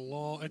Nope. happened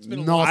it's been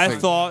a Nothing. long I time.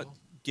 thought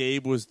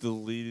Gabe was the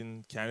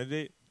leading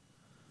candidate.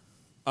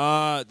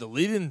 The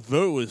leading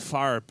vote was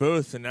fire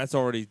both, and that's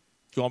already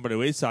gone by the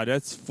wayside.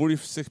 That's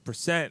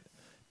 46%.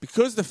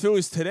 Because the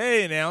Phillies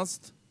today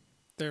announced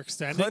They're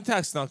extending.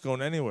 Clentac's not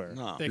going anywhere.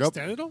 No. They Yep.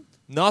 extended them?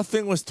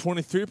 Nothing was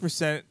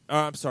 23%.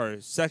 I'm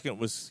sorry. Second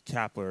was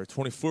Kapler,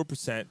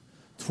 24%.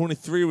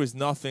 23 was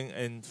nothing,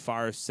 and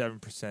fire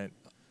 7%.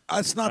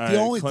 That's not the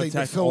only thing the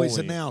Clentac Phillies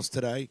only. announced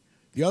today.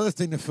 The other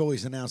thing the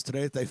Phillies announced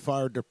today is they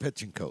fired their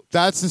pitching coach.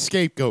 That's the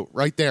scapegoat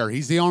right there.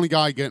 He's the only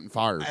guy getting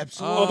fired.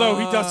 Absolutely. Although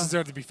he does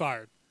deserve to be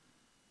fired.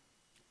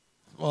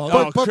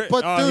 Well, But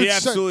he dude,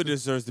 absolutely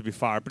deserves to be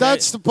fired. But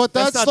That's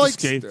that's not like the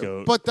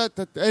scapegoat. But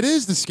that it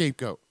is the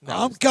scapegoat.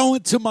 I'm going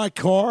to my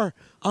car.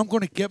 I'm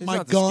going to get He's my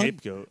not the gun,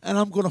 scapegoat. and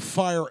I'm going to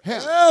fire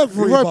Right,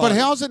 everybody. but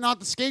how's it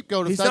not the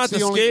scapegoat if He's that's not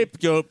the only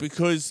scapegoat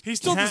because He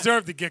still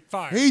deserved to get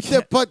fired.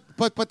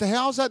 but the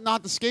how's that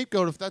not the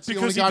scapegoat if that's the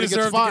only because he guy that gets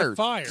deserved to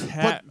fired? get fired.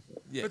 Cat-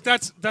 But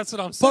that's what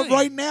I'm saying. But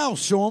right now,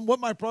 Sean, what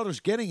my brother's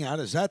getting at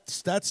is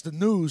that's the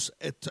news.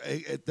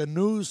 The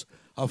news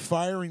of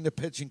firing the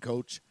pitching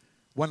coach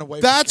went away.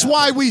 That's from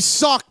why Kapler. we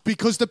suck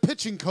because the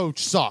pitching coach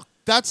sucked.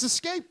 That's the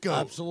scapegoat.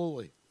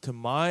 Absolutely. to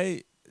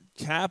my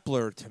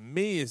Kapler, to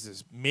me, is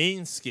his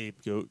main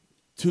scapegoat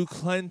to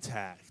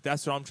Clentac.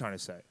 That's what I'm trying to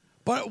say.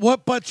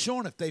 But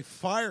Sean, if they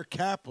fire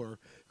Kapler,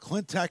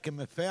 Clentac and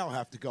McPhail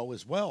have to go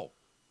as well,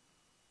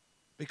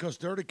 because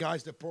they're the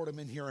guys that brought him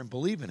in here and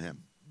believe in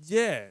him.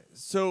 Yeah,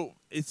 so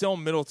it's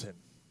on Middleton.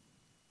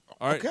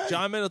 All right, Okay.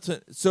 John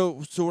Middleton.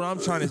 So what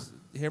I'm trying to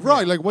hear me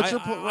Right, out. like, what's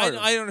your I- point? I, Right.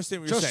 I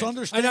understand what you're Just saying.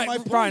 understand my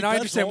point. Brian, I that's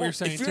understand what all. you're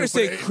saying. If you're too,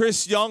 going to but say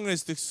Chris Young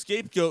is the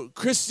scapegoat,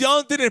 Chris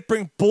Young didn't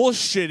bring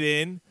bullshit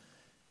in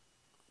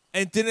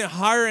and didn't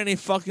hire any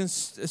fucking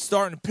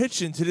starting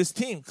pitching to this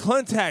team.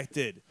 Clentac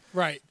did.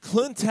 right.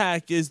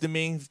 Clentac is the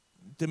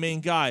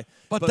main guy.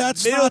 But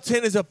that's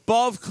Middleton is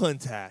above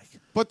Clentac.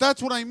 But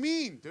that's what I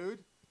mean, dude.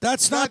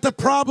 That's not the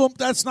problem.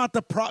 That's not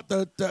the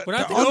the When I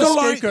the think of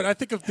underlying. scapegoat, I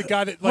think of the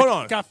guy that Hold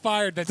on. got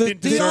fired that The,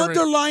 didn't the deserve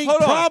underlying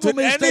Hold on. problem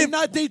Did is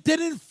any- they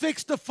didn't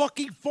fix the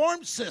fucking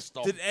farm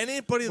system. Did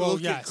anybody Well, look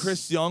at yes.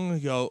 Chris Young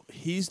and go,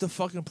 he's the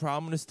fucking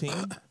problem in this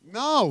team?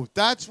 No,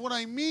 that's what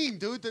I mean,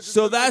 dude.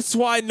 So that's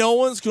why no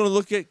one's going to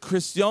look at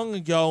Chris Young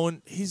and go,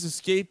 and he's a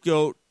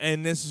scapegoat,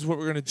 and this is what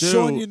we're going to do.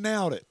 Sean, you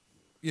nailed it.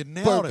 You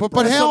nailed but, it. but,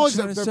 bro. but how what is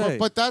I'm it? trying to say.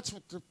 But that's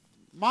what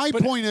my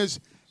point is.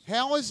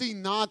 How is he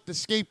not the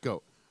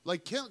scapegoat?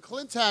 Like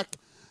Clentac,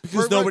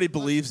 because nobody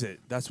believes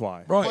it. That's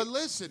why. Right. But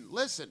listen.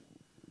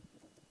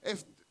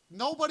 If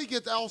nobody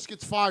else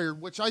gets fired,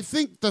 which I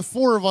think the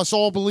four of us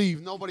all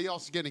believe, nobody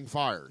else is getting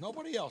fired.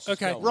 Nobody else.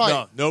 Okay. Is going. Right.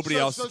 No, nobody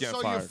else so, is getting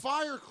so fired. you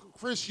fire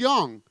Chris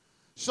Young,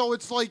 so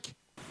it's like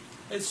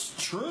It's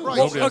true. Right.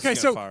 Nobody else Okay,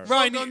 is so getting fired.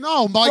 Ryan,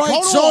 no, Mike. Right,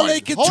 hold so on.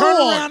 they can Hold turn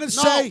on. around and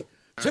No. say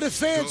to the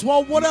fans,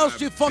 "Well, what else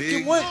do you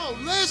fucking win?" No,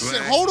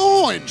 listen. Hold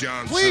on,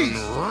 Johnson please.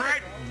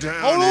 right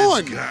down Hold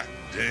his on. goddamn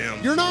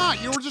You're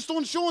not. You were just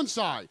on Sean's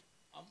side.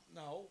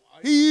 No.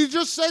 You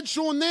just said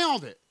Sean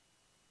nailed it.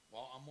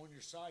 Well, I'm on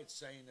your side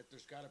saying that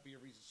there's got to be a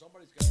reason.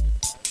 Somebody's got to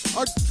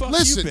get fired.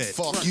 Listen, Ben.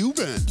 fuck you,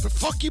 Ben.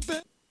 Fuck you,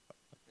 Ben.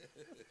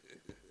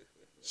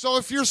 So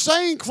if you're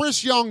saying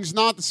Chris Young's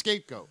not the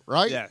scapegoat,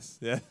 right? Yes.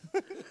 Yeah.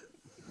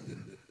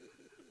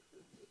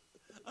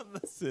 I'm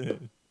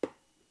listening.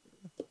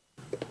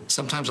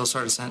 Sometimes I'll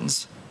start a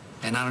sentence,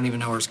 and I don't even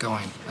know where it's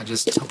going. I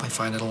just hope I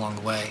find it along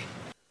the way.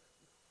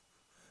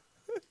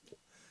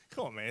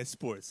 Come on, man. It's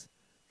sports.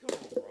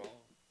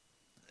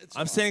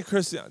 I'm saying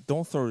Chris Young.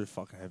 Don't throw your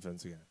fucking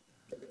headphones again.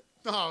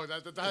 No,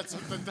 that's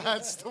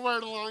where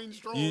the line's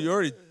drawn. You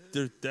already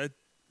that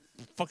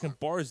fucking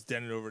bar is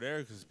dented over there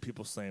because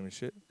people slamming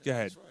shit. Go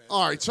ahead.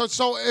 All right,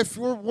 so if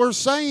we're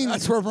saying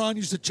that's where Ron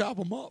used to chop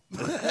them up.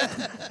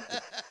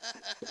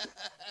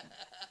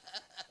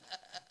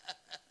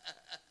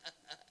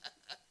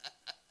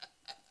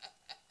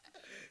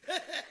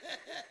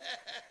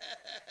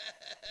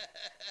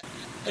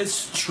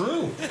 It's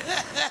true.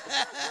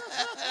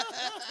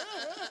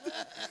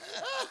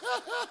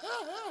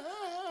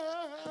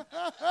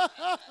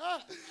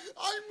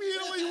 I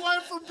immediately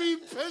went from being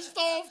pissed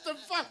off to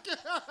fucking.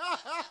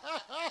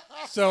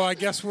 So I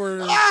guess we're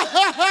so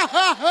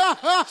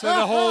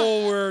the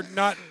whole we're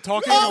not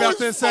talking about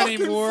this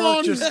anymore.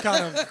 Funny. Just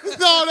kind of.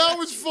 No, that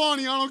was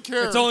funny. I don't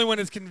care. It's only when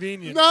it's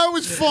convenient. That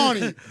was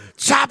funny.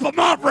 Chop them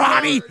up,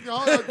 Ronnie.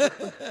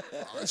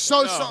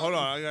 So hold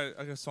on. I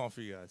got a song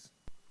for you guys.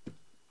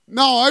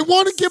 No, I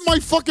want to get my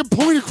fucking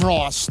point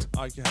across.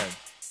 All right, go ahead.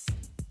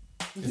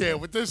 Yeah,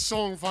 with this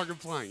song fucking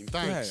playing.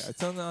 Thanks. Go ahead.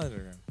 It's on the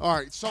underground. All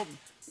right, so.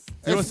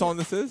 You know what song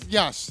this is?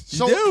 Yes. You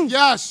So do?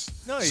 yes.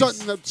 Nice.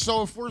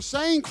 So if we're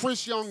saying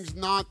Chris Young's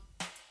not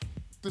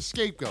the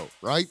scapegoat,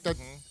 right? That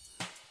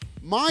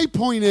my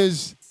point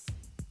is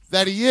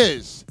that he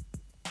is.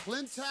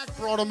 Clintac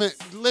brought him in.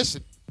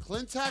 Listen,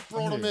 Clintac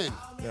brought him in.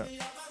 Yeah.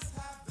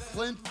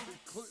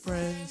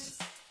 Friends.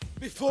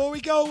 Before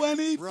we go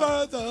any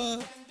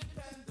further.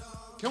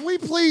 Can we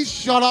please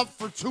shut up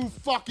for 2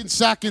 fucking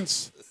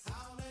seconds?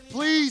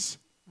 Please?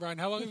 Ryan,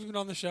 how long have you been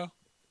on the show?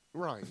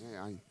 Right.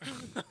 Yeah.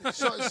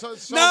 So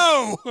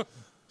No!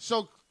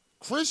 So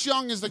Chris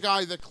Young is the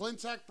guy that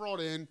Clintac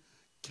brought in.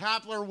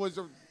 Kapler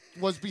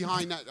was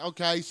behind that.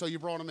 Okay, so you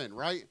brought him in,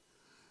 right?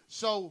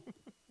 So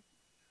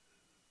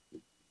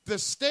the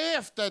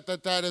staff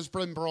that has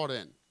been brought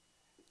in,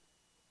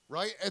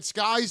 right? It's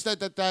guys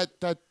that what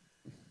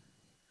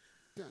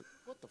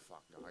the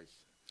fuck, guys?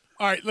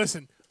 All right,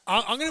 listen.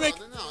 I'm gonna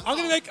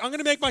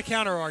make my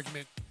counter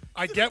argument.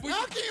 I get what.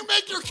 How can you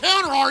make your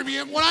counter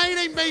argument when I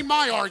ain't made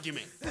my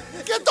argument?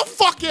 Get the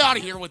fuck out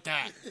of here with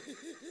that.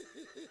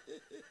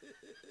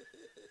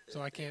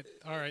 So I can't.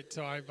 All right.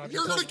 So I've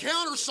You're gonna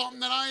counter something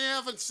that I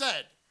haven't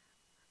said.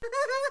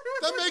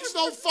 That makes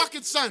no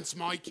fucking sense,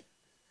 Mike.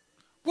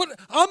 What?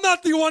 I'm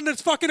not the one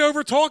that's fucking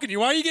over talking you.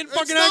 Why are you getting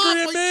fucking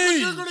angry at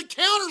me? You're gonna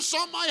counter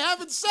something I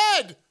haven't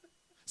said.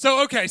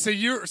 So okay, so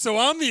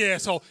I'm the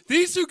asshole.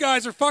 These 2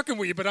 guys are fucking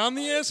with you, but I'm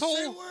the asshole.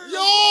 You're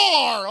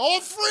all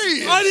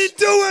 3. I didn't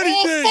do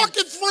anything. All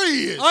fucking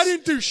 3. I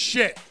didn't do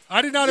shit.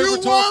 I did not You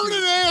over talk weren't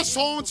you. an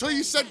asshole until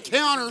you said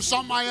counter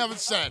something I haven't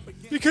said.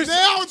 Because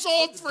now it's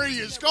all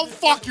 3. Go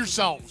fuck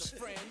yourselves.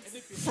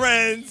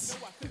 Friends.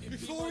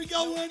 Before we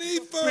go any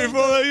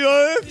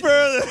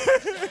further.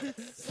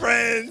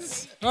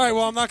 Friends. All right,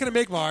 well, I'm not going to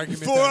make my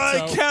argument. Before then,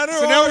 I so. counter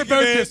So now we're both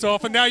argument, pissed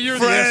off, and now you're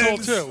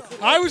friends. the asshole too.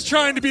 I was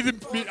trying to be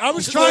the. I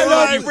was Before trying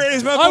I to.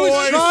 raise my I was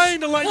voice.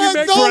 trying to let you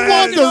make No your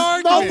fucking wonder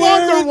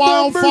argument.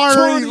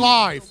 Wildfire ain't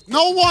live.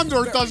 No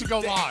wonder it doesn't go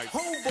live.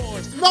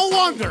 No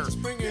wonder.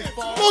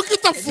 Look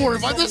at the 4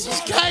 of us. This is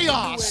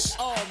chaos.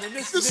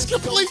 This is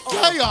complete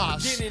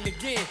chaos.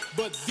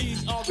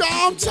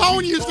 I'm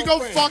telling you to go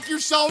fuck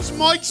yourselves.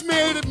 Mike's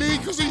mad at me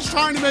because he's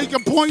trying to make a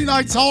point.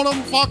 I told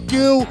him, fuck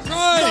you.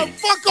 Right. No,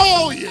 fuck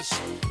all of you.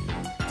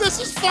 This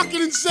is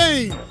fucking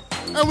insane.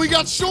 And we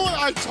got Sean.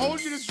 I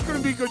told you this was going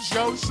to be a good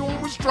show.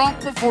 Sean was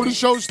drunk before the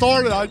show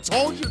started. I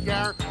told you,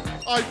 Garrett.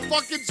 I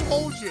fucking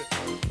told you.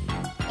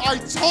 I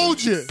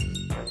told you.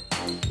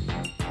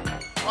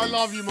 I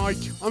love you, Mike.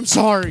 I'm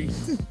sorry.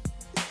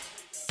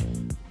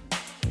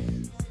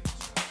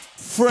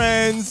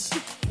 Friends.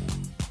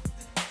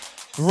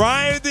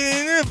 Ryan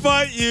didn't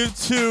invite you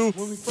to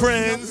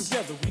friends.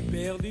 Together, we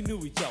barely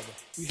knew each other.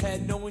 We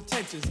had no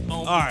intentions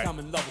on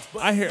becoming lovers.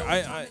 But I hear.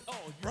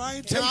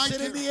 Ryan takes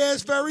it in the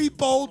ass very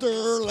bolder.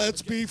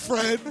 Let's be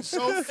friends.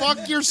 So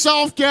fuck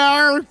yourself,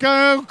 Garrett.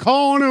 Go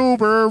call an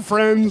Uber,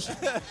 friends.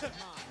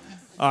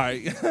 All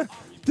right.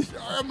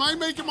 Am I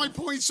making my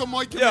point so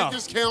Mike can Yeah. make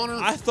this counter?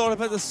 I thought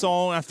about the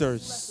song after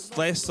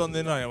last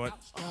Sunday night. I went,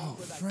 "Oh,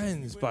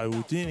 Friends by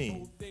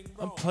Houdini.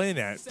 I'm playing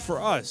that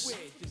for us.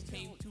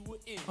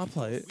 I'll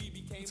play it.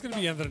 It's going to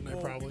be the end of the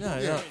night, probably.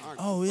 Yeah.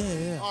 Oh,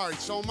 yeah. All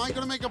right, so am I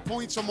going to make a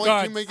point so Mike Go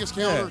ahead. can make his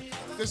counter?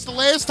 This is the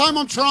last time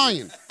I'm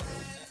trying.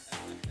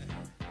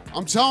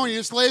 I'm telling you,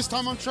 it's the last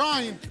time I'm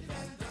trying.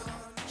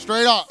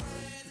 Straight up.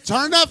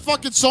 Turn that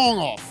fucking song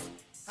off.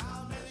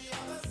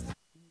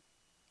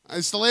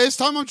 It's the last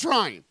time I'm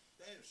trying.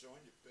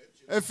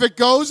 If it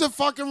goes at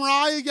fucking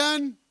Rye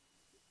again,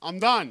 I'm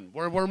done.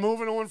 We're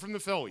moving on from the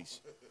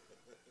Phillies.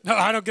 No,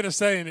 I don't get a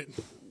say in it.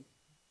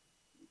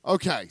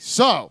 Okay,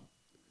 so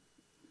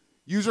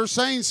you're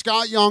saying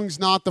Scott Young's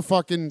not the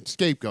fucking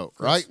scapegoat,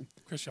 right?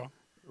 Chris Young.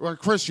 Or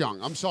Chris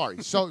Young, I'm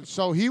sorry.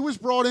 So he was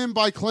brought in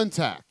by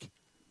Clintac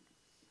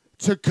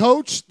to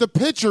coach the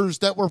pitchers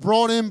that were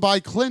brought in by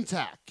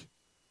Clintac.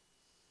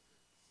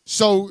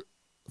 So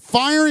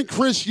firing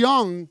Chris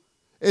Young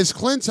is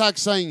Clintac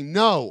saying,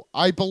 no,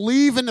 I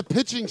believe in the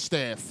pitching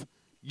staff.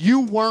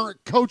 You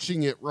weren't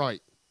coaching it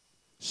right.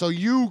 So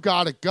you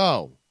got to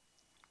go.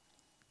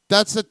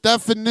 That's the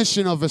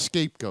definition of a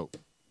scapegoat.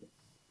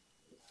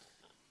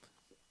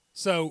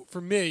 So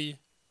for me,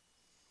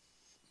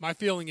 my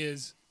feeling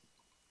is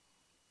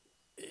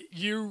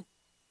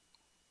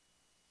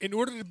in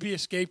order to be a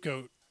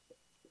scapegoat,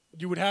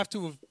 you would have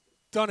to have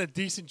done a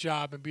decent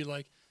job and be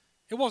like,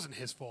 it wasn't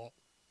his fault.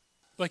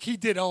 Like, he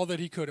did all that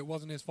he could. It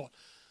wasn't his fault.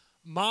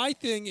 My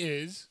thing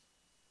is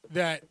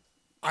that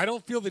I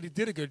don't feel that he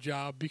did a good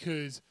job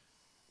because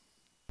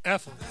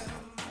Eflin,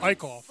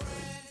 Eichhoff,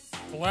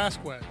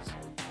 Velasquez,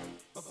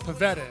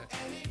 Pavetta,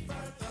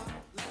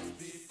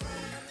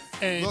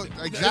 and Look,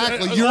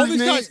 exactly. all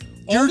these guys,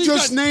 You're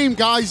just named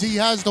guys he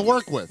has to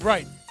work with.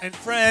 right. And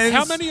Friends.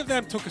 how many of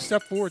them took a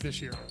step forward this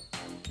year?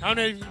 How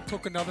many of them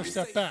took another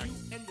step back?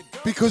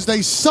 Because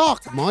they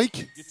suck,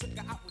 Mike.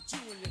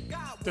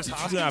 Does You took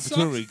Hoskins an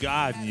opportunity, suck?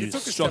 God, and He you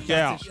took a struck step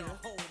back out. this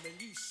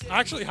year.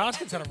 Actually,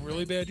 Hoskins had a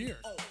really bad year.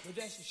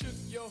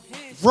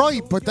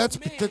 Right, but that's...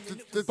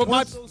 But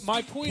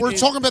my point we're is,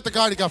 talking about the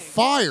guy that got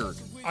fired.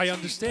 I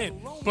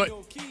understand, but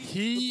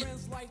he...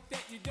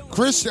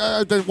 Chris,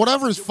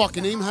 whatever his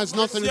fucking name, has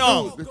nothing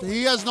to do.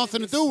 He has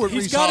nothing to do with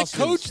He's Reese got to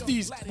Hoskins. coach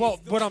these. Well,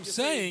 what I'm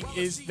saying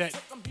is that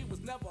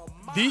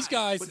these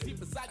guys,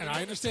 and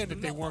I understand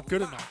that they weren't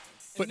good enough,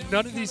 but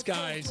none of these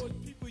guys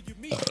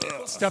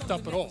stepped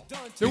up at all.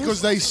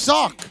 Because they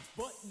suck.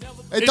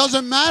 It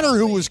doesn't matter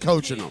who was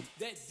coaching them.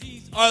 Let's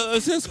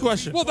ask this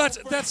question. Well,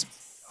 that's.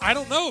 I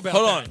don't know about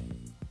Hold that.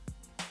 on.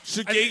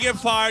 Should Gay get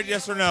fired,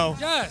 yes or no?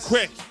 Yes.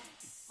 Quick.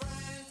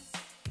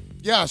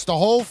 Yes, the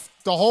whole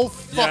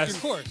fucking... Yes.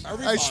 Of course.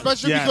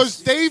 Especially Yes.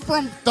 because Dave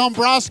from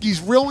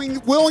Dombrowski's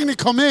willing to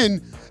come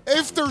in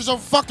if there's a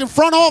fucking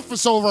front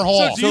office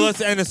overhaul. So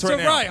let's end this right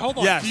now. So, right, hold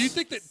on. Yes. Do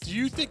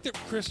you think that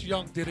Chris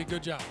Young did a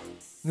good job?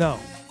 No.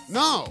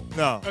 No.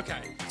 No.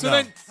 Okay. So No.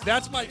 then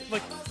that's my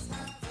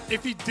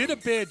if he did a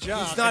bad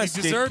job He's not and he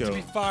a deserved to be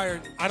scapegoat.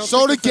 fired, I don't.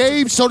 So think did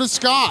Gabe, so did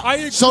Scott. I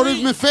agree. So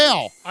did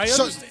Mifale. I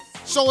so, understand.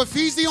 So if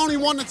he's the only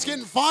one that's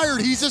getting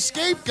fired, he's a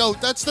scapegoat.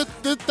 That's the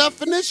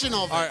definition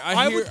of it. All right,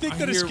 I would think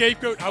that a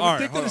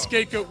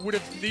scapegoat would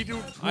have needed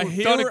to have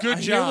done a good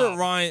job.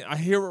 I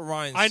hear what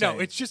Ryan's I know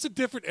saying. it's just a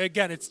different.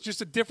 Again, it's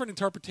just a different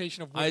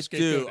interpretation of what I a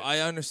scapegoat do. is. I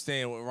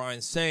understand what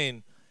Ryan's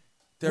saying.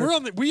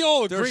 We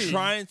all agree. They're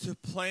trying to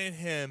plant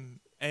him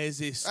as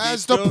a scapegoat.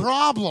 As the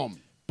problem.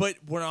 But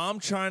what I'm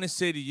trying to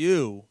say to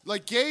you,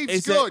 Like Gabe's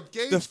is good. that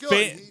Gabe's the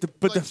good.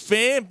 but the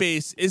fan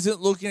base isn't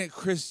looking at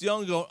Chris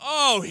Young going,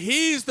 "Oh,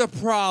 he's the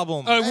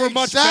problem." We're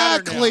much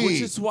better now.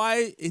 Which is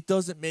why it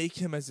doesn't make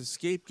him as a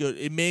scapegoat.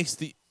 It makes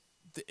the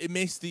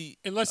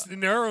unless in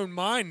their own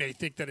mind they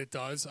think that it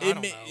does. I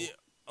don't know.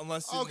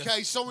 Unless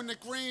Okay, so in the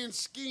grand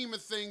scheme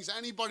of things,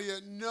 anybody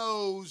that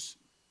knows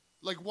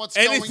like what's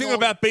anything going on,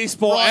 about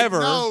baseball right, ever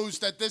knows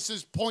that this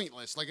is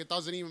pointless. Like it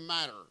doesn't even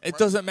matter. It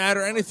doesn't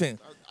matter anything.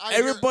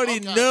 Everybody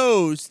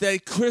knows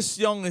that Chris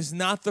Young is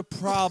not the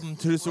problem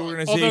to this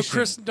organization. Although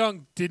Chris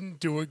Young didn't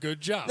do a good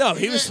job. No,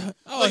 he was.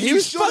 Oh, Like, he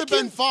was should have fucking.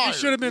 been fired. He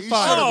should have been He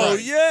fired. should have Oh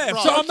been. yeah.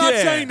 Right. So I'm not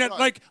yeah. saying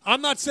that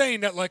I'm not saying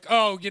that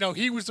oh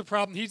he was the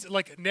problem. He's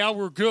like now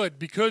we're good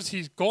because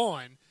he's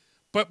gone.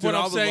 But Dude, what I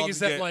I'm would saying love is to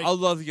that get- like I'd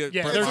love to get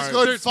yeah, Brett there's, Myers.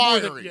 Good there's more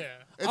than- firing. yeah.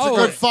 It's Oh, a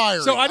good right.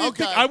 firing. So I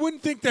Okay.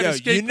 wouldn't think that Yo, a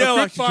scapegoat. you know a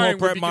I good could call firing would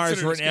Brett be Myers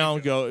considered a right now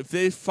and scapegoat. go, if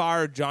they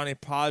fired Johnny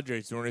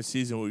Padres during the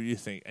season, what would you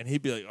think? And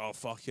he'd be like, oh,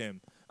 fuck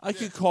him. I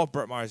could call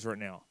Brett Myers right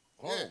now.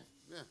 Yeah,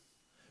 yeah.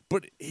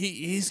 But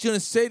he's going to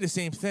say the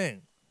same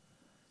thing.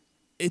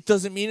 It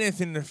doesn't mean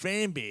anything to the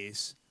fan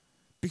base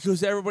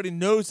because everybody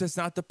knows that's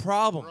not the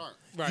problem.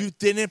 Right. You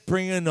didn't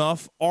bring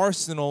enough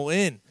arsenal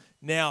in.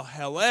 Now,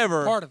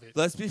 however, Part of it.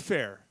 let's be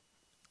fair.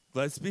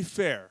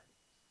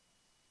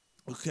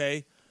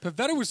 Okay?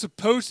 Pavetta was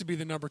supposed to be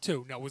the number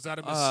 2. Now was that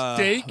a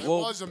mistake? It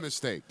was a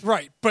mistake.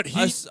 Right, but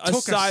he took a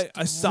real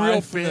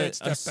from bad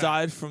step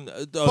back.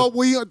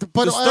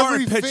 But the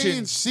starting every pitching,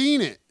 fan's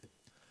seen it.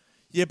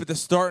 Yeah, but the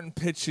starting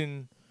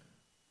pitching,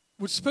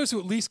 Was supposed to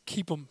at least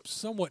keep him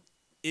somewhat.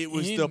 it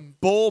was in, the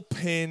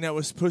bullpen that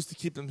was supposed to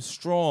keep them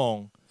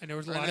strong. and there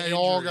was a And lot of they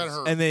all injuries. got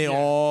hurt. And they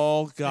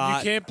all got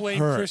And you can't blame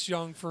hurt. Chris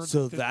Young for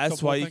So the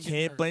that's why you bullpen getting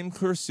can't hurt. blame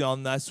Chris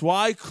Young. That's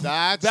why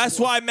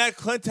Matt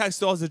Klentak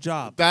still has a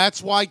job.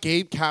 That's why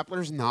Gabe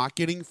Kapler's not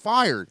getting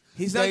fired.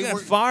 He's not They getting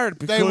were- fired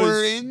because they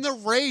were in the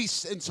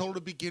race until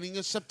the beginning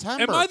of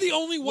September. Am I the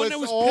only one With that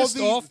was all pissed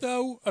the- off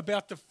though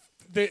about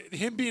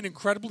him being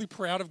incredibly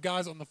proud of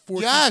guys on the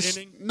 14th Yes.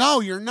 inning?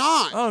 No, you're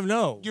not. Oh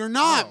no, You're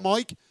not,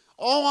 Mike.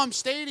 All I'm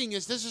stating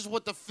is this is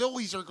what the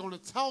Phillies are going to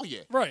tell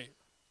you. Right.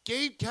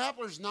 Gabe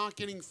Kapler's not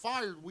getting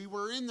fired. We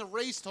were in the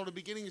race till the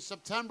beginning of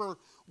September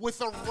with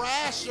a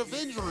rash of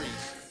injuries.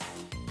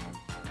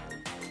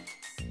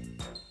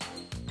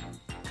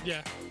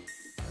 Yeah.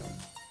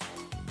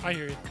 I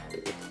hear you.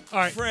 All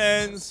right.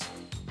 friends.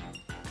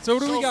 So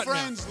what do we got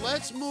friends,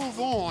 let's move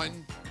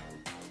on.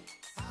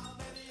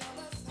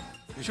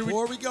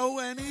 Before we go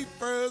any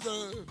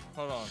further.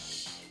 Hold on.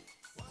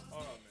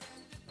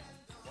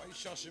 Why you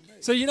shushing me? now?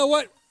 So you know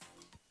what?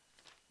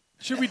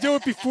 Should we do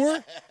it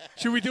before?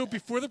 Should we do it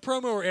before the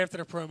promo or after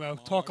the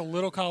promo? Talk a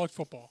little college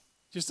football.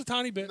 Just a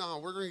tiny bit. No,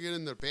 we're going to get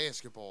into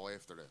basketball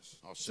after this.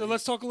 So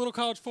let's talk a little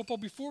college football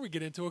before we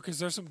get into it, because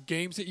there's some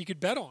games that you could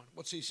bet on.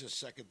 What's he, his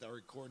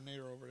secondary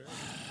coordinator over there?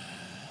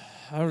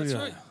 That's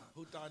right.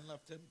 Who died and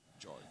left him?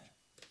 George.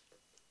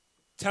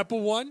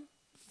 Temple won,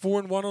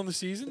 4-1 on the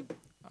season.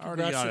 I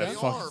already Congrats got to it. them.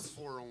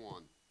 They are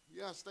 4-1.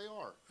 Yes, they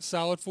are.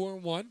 Solid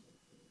 4-1.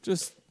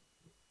 Just.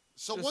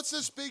 So what's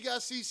this big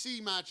SEC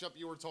matchup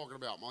you were talking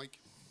about, Mike?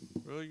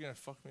 Really gonna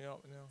fuck me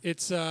up now?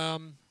 It's I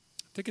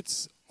think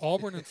it's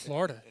Auburn and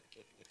Florida.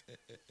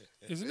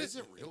 Isn't it? Is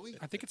it really?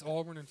 I think it's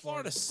Auburn and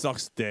Florida. Florida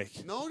sucks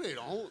dick. No, they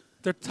don't.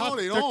 They're top. No,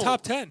 they They're don't.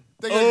 top 10.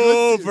 They got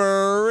good teams.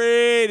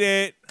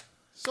 Overrated.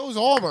 So is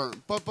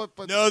Auburn, but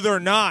No, they're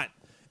not.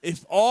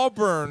 If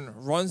Auburn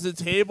runs the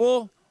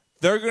table,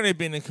 they're going to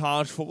be in the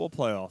college football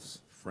playoffs.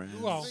 Who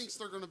thinks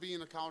they're going to be in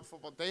the college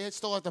football? They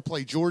still have to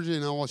play Georgia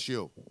and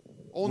LSU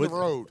on the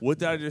road. What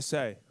did I just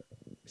say?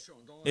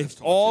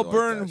 If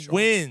Auburn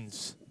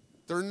wins,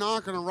 they're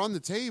not going to run the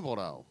table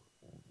though.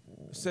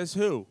 Says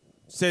who?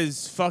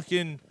 Says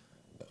fucking.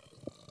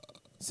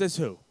 Says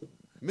who?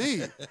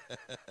 Me.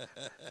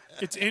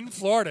 It's in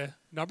Florida.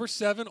 Number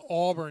 7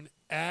 Auburn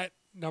at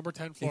number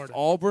 10 Florida. If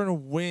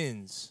Auburn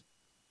wins,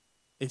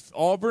 if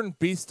Auburn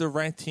beats the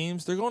ranked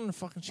teams, they're going to the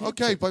fucking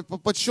championship. Okay,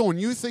 but Sean,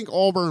 you think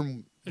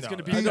Auburn It's going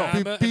to be beats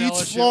Alabama and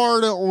LSU.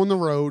 Florida on the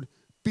road,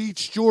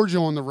 beats Georgia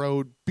on the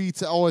road,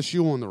 beats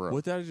LSU on the road?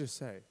 What did I just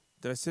say?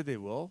 Did I say they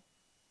will?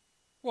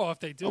 Well, if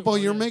they do. Oh, but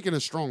you're making a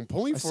strong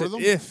point I for said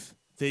them. if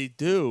they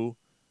do,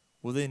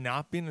 will they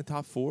not be in the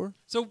top 4?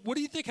 So what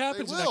do you think They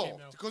happens in that game, will,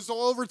 though? because they'll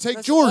overtake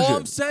That's Georgia. all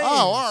I'm saying. Oh,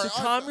 all right.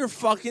 So calm your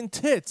fucking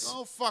tits.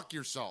 Oh, fuck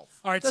yourself.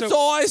 All right, That's so,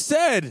 all I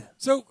said.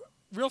 So,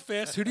 real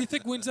fast, who do you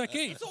think wins that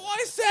game? That's all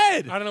I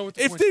said. I don't know what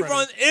the If point they spread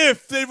run, is.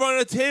 if they run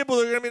a table,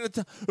 they're gonna be in the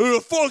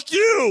top. Fuck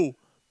you.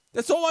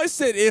 That's all I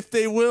said. If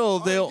they will,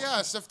 they'll.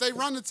 Yes, if they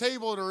run the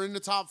table, they're in the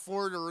top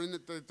 4. They're in.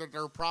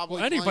 They're probably.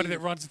 Well, anybody playing, that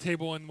runs the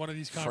table in one of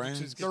these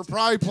conferences. they're gets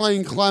probably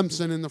playing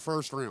Clemson in the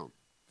first round.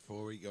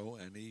 Before we go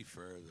any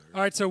further. All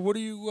right, so what do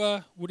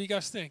you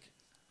guys think?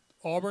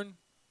 Auburn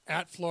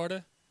at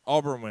Florida.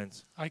 Auburn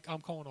wins.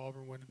 I'm calling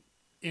Auburn winning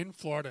in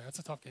Florida. That's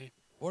a tough game.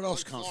 What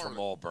else like comes Florida.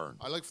 from Auburn?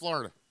 I like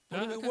Florida.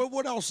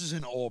 What else is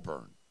in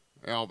Auburn?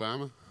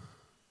 Alabama.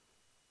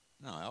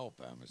 No,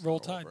 Alabama's Roll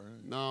not Tide.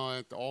 Auburn.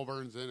 No,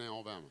 Auburn's in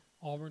Alabama.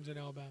 Auburn's in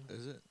Alabama.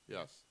 Is it?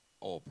 Yes.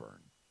 Auburn.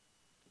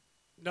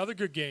 Another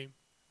good game.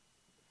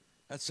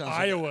 That sounds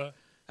Iowa. Like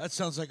that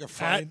sounds like a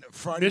Friday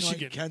night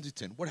Michigan. in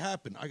Kensington. What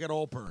happened? I got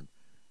Auburn.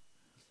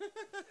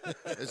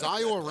 Is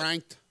Iowa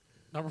ranked?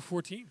 Number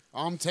 14.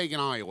 I'm taking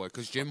Iowa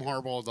because Jim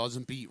Harbaugh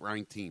doesn't beat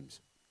ranked teams.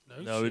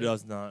 No, he shit.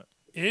 does not.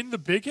 In the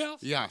Big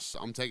House? Yes,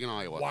 I'm taking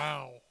Iowa.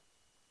 Wow.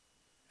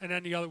 And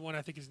then the other one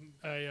I think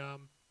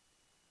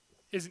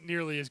isn't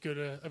nearly as good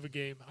of a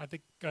game. I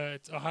think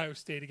it's Ohio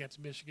State against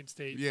Michigan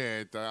State.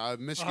 Yeah,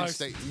 Michigan Ohio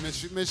State.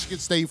 Michigan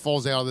State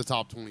falls out of the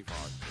top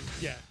 25.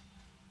 Yeah.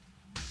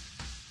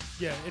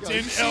 Yeah, it's Yeah,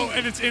 you see-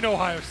 and it's in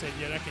Ohio State.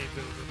 Yeah, that game's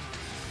over.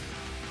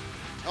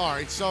 All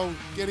right, so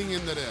getting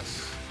into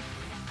this.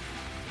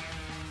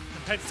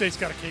 And Penn State's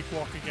got a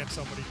cakewalk against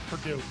somebody,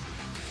 Purdue.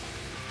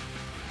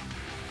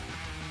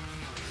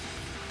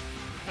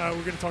 We're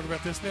going to talk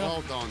about this now.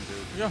 Well done, dude.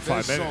 We got This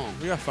 5 minutes. song.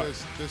 We got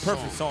 5. This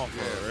Perfect song for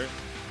Yeah. it, right?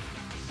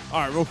 All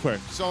right, real quick.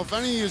 So if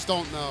any of you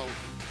don't know,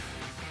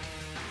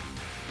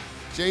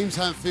 James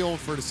Hetfield,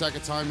 for the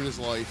second time in his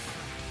life,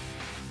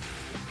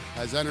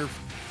 has entered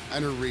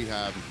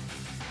rehab.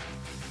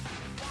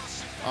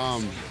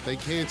 They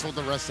canceled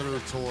the rest of their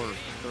tour.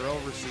 They're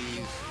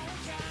overseas.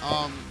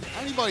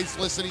 Anybody's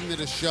listening to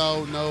the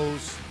show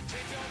knows,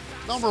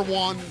 number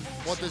one,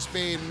 what this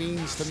band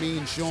means to me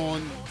and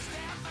Sean.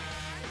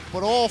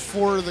 But all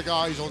 4 of the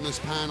guys on this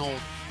panel,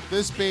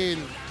 this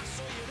band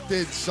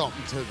did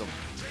something to them.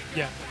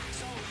 Yeah.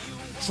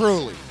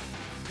 Truly.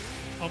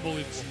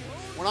 Unbelievable.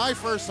 When I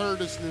first heard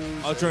this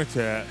news... I'll drink to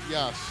that.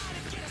 Yes.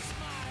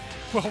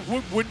 Well,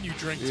 what wouldn't you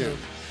drink Yeah. to?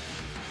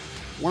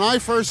 When I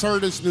first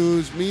heard this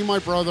news, me and my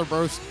brother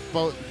both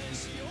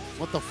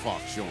what the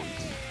fuck, Sean?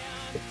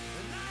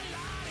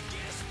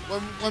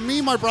 When me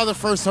and my brother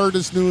first heard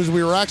this news,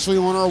 we were actually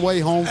on our way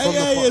home from the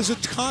is a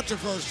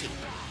controversy.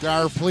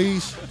 Garrett,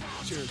 please.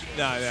 Cheers.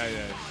 No.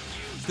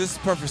 This is a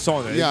perfect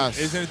song, though. Yes.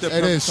 Isn't it the It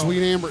perfect is. song?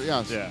 Sweet Amber,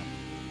 yes. Yeah.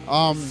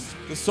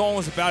 The song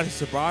was about his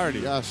sobriety.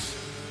 Yes.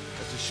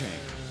 That's a shame.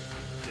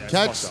 Yeah, it's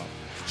Catch, fucked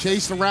up.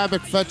 chase the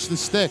rabbit, fetch the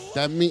stick.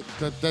 That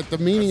the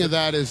meaning of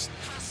that is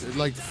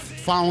like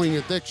following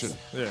addiction.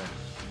 Yeah.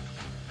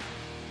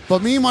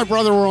 But me and my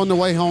brother were on the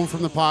way home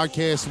from the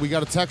podcast. We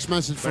got a text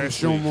message from Last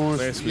Sean week. Morris.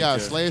 Last week,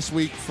 yes, yeah. last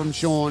week from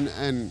Sean,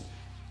 and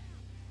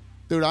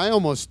dude, I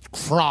almost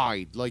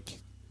cried. Like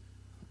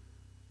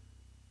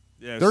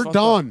Yeah, it's they're fucked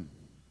done. up.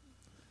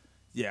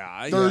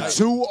 Yeah. They're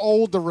too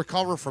old to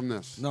recover from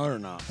this. No, they're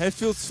not.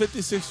 Hetfield's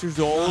 56 years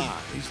old. Nah,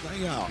 he's not.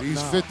 Yeah, He's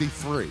no.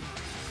 53.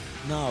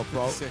 No,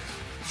 bro.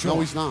 56. No,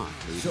 he's not.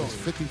 Dude. Sure. He's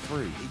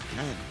 53. He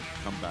can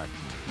come back.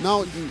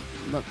 No,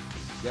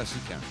 Yes, he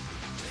can.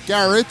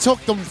 Gary, it took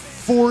them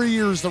 4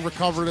 years to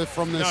recover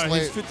from this. No, he's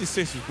late.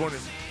 56.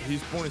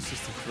 He's born in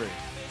 63.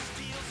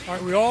 All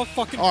right, we all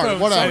fucking All right,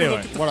 phones. whatever. Somebody Anyway,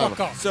 look at the whatever.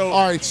 fuck up. So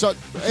All right, so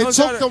comes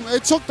out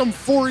it took them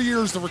 4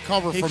 years to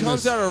recover he from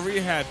comes this. out of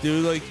rehab,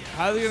 dude. Like,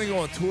 how are they gonna go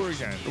on tour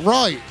again?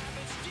 Right.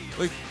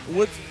 Like,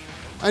 what?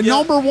 And Yeah.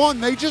 number one,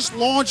 they just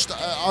launched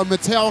a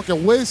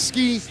Metallica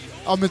whiskey,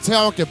 a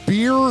Metallica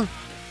beer.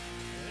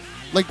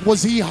 Like,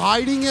 was he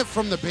hiding it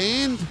from the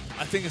band?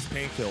 I think it's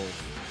painkillers.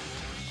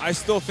 I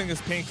still think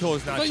it's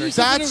painkillers, I not thought you drinking.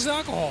 said that it was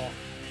alcohol.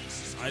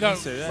 I No,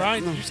 didn't say that.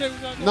 Brian, did you say it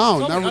was alcohol? No,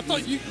 Somebody- never. I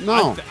thought you.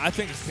 No, I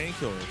think it's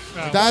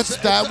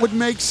painkillers. that would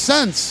make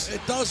sense.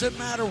 It doesn't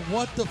matter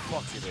what the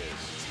fuck it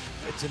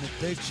is. It's an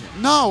addiction.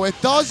 No, it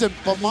doesn't.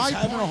 But And my he's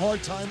having a point,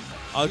 hard time.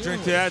 I'll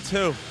drink to that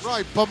too.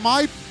 right. But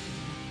my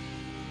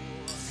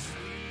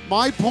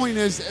point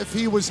is, if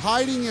he was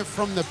hiding it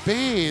from the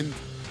band,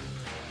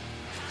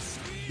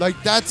 like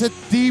that's a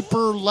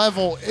deeper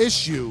level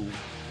issue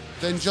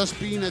than just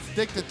being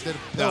addicted to the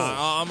pill.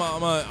 Nah,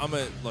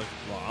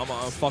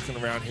 I'm fucking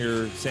around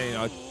here saying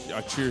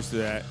I cheers to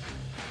that.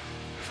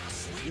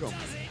 You don't.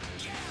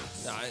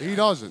 Nah, He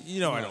doesn't. You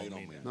know I don't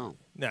mean that. No.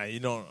 Nah, you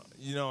don't.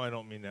 You know I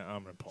don't mean that.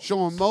 I'm gonna pause.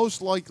 Showing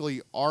most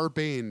likely our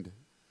band,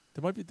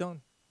 They might be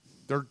done.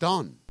 they're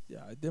done.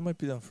 Yeah, they might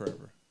be done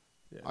forever.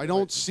 Yeah, I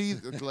don't see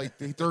like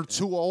they're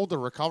too old to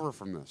recover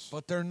from this.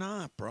 But they're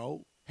not,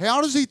 bro. How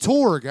does he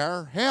tour,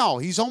 Gar? How?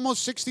 He's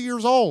almost 60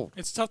 years old.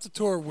 It's tough to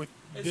tour with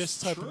this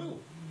type of,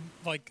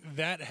 like,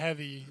 that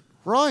heavy.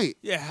 Right.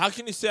 Yeah, how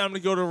can you say I'm gonna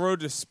go to the road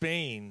to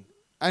Spain?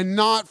 And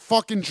not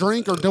fucking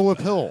drink or do a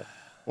pill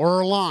or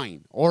a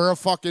line or a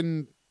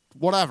fucking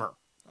whatever.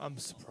 I'm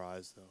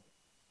surprised though.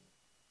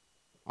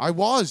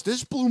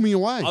 This blew me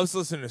away. I was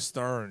listening to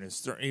Stern,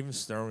 and even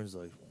Stern was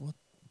like, "What?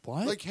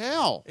 What? Like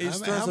how?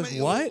 Stern's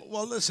like, what?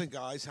 Well, listen,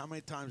 guys. How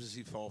many times has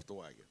he fall off the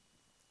wagon?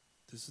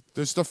 This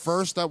is the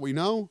first that we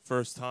know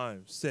First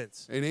time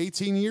since. in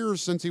 18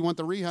 years since he went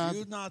to rehab. Do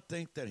you not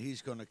think that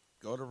he's going to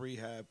go to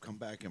rehab, come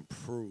back, and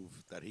prove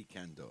that he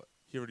can do it?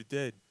 He already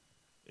did,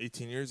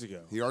 18 years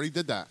ago. He already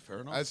did that. Fair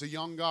enough. As a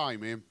young guy,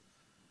 man.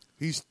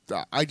 He's.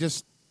 Yeah,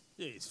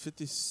 he's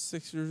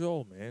 56 years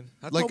old, man.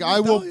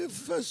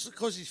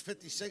 Because he's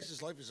 56,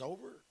 his life is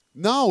over.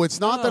 No,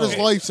 it's not that his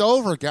life's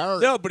over,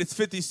 Garrett. No, but it's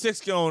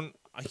 56 going,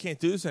 I can't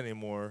do this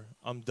anymore.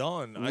 I'm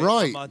done.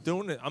 Right. I'm not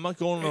doing it. I'm not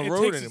going on the It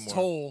road takes its anymore.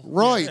 toll.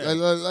 Right, Yeah.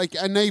 like,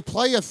 and they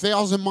play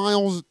 1,000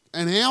 miles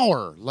an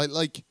hour.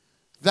 Like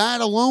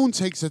that alone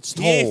takes its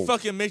toll. He ain't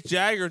fucking Mick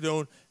Jagger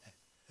doing,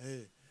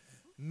 hey,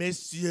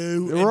 miss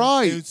you. And,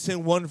 Right. and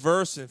sing one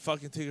verse and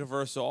fucking take a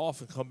verse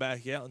off and come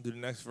back out and do the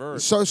next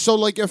verse. So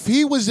like if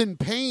he was in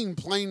pain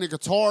playing the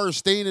guitar,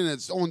 standing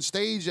on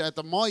stage at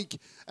the mic,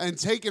 and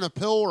taking a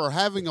pill or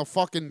having a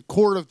fucking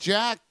quart of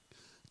Jack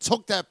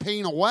took that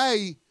pain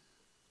away,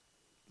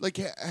 like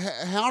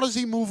how does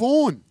he move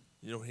on?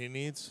 You know what he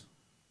needs?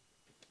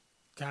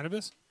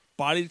 Cannabis?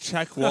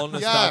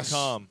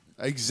 BodyCheckWellness.com.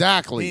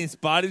 Exactly. Means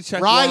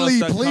BodyCheckWellness.com. Riley,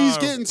 please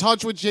get in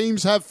touch with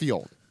James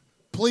Hetfield.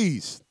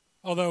 Please.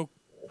 Although,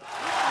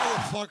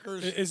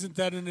 Fuckers. isn't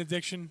that an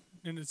addiction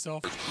in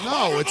itself?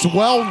 No, it's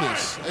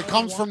wellness. It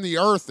comes from the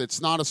earth. It's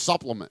not a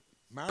supplement.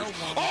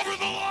 Marijuana. Over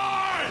the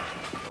line.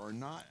 Or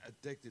not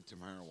addicted to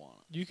marijuana.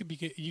 You can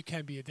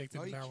be addicted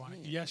to marijuana.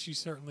 Yes, you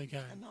certainly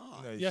can.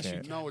 No, you Yes,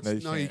 can't. you No, can.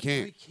 it's no, you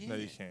can't. No,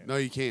 you can't. No,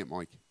 you can't,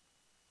 Mike.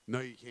 No,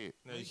 you can't.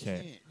 No, you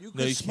can't. You No,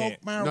 can you smoke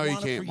can't. marijuana No, you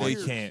can't, for No, you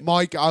years. can't.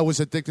 Mike, I was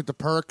addicted to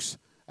perks,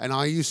 and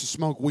I used to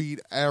smoke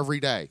weed every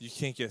day. You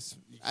can't get.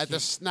 At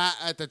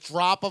the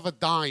drop of a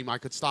dime, I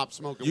could stop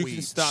smoking You weed.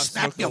 can stop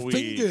Snap smoking your weed.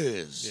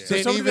 fingers. Yeah. So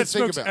Didn't somebody even that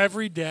think smokes about it.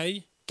 every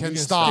day Can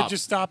stop. can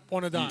just stop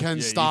on a dime. Can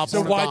you stop. So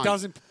on a why dime.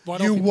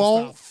 don't you people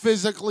won't stop?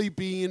 physically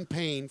be in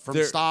pain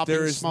from stopping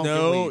there is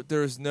smoking weed?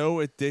 There is no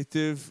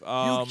addictive.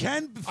 You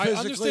can I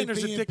physically understand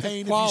there's be in addictive pain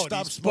if you qualities,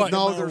 stop but- smoking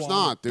No, marijuana. there's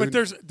not, dude.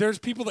 But there's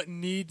people that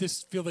need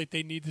this, feel like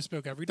they need to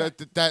smoke every day.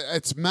 that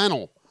it's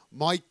mental,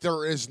 Mike.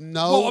 There is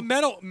no Well,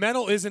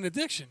 mental is an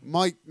addiction.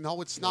 Mike.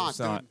 No, it's not. it's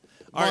not. Dude.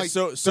 All right, Mike,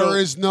 so there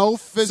is no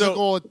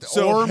physical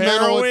or mental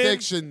heroin,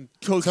 addiction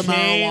cocaine, to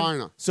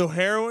marijuana. So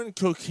heroin,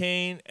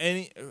 cocaine,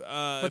 any.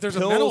 But there's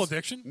pills, a mental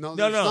addiction. No, No,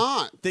 there's no,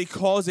 not. They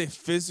cause a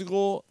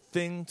physical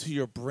thing to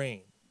your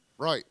brain.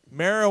 Right.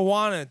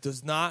 Marijuana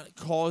does not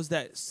cause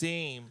that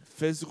same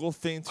physical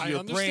thing to I your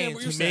understand brain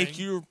what to you're make saying.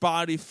 your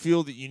body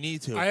feel that you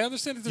need to. I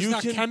understand that there's You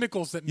not can-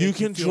 chemicals that make you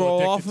can feel draw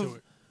addicted off to of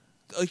it.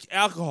 like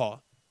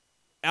alcohol.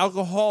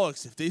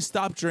 Alcoholics, if they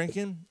stop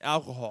drinking,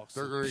 alcoholics,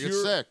 They're gonna get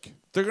pure- sick.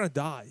 They're gonna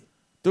die.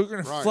 They're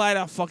gonna Right. flat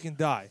out fucking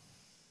die.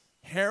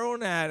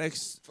 Heroin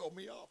addicts Fill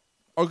me up.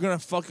 are gonna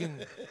fucking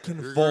You're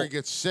convulse. gonna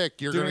get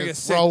sick. You're They're gonna get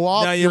throw sick.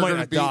 up. No, you you're might gonna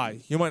not be, die.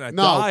 You might not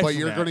no, die. but from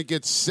you're that. gonna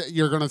get sick.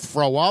 You're gonna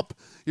throw up.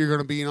 You're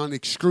gonna be in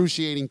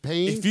excruciating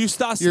pain. If you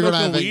stop you're gonna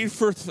smoking have weed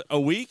for a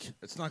week,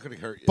 It's not going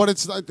to hurt you. but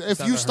it's not. If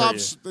not you gonna stop,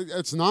 hurt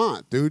it's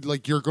not, dude.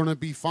 Like you're gonna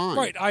be fine.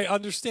 Right, I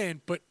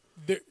understand, but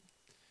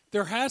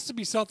there has to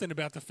be something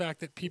about the fact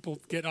that people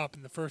get up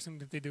and the first thing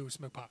that they do is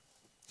smoke pot.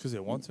 because they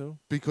want to.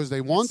 Because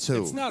they want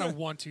to. It's not a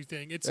 1-2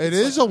 thing. It's It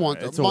is a one.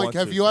 It's a Mike, one-two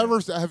have you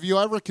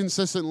thing. ever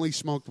consistently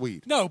smoked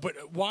weed? No, but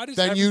why does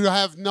Then you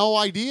have no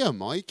idea,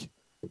 Mike.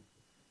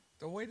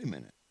 So wait a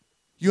minute.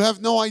 You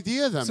have no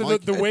idea then, So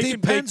Mike. the wake and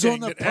bake depends on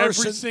thing the that every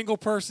person. single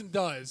person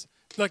does.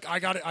 Like I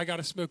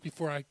gotta smoke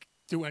before I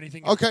do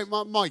anything. Okay,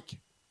 else. Mike.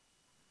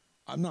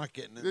 I'm not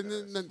getting it.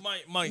 Mike,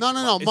 No, it's Mike.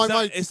 not,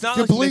 Mike, it's not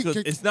complete- like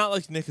it's not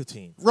like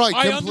nicotine. Right,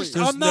 I complete-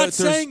 understand. I'm There's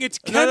not no- saying it's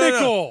no, no, no.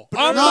 chemical. But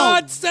I'm no.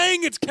 not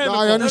saying it's chemical.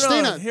 I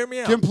understand No, that. hear me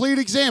out. Complete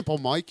example,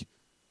 Mike.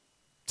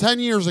 10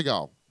 years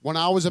ago, when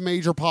I was a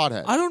major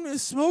pothead. I don't even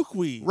smoke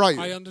weed. Right.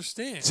 I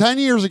understand. 10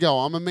 years ago,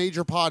 I'm a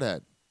major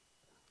pothead.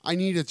 I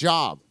need a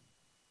job.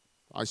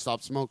 I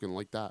stopped smoking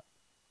like that.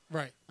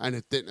 Right. And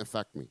it didn't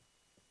affect me.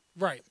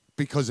 Right.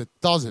 Because it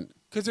doesn't.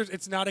 Because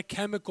it's not a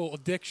chemical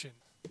addiction.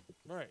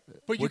 Right.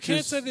 But you Which can't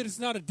is- say that it's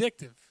not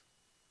addictive.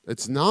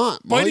 It's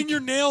not, Mike. Biting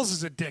your nails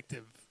is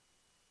addictive.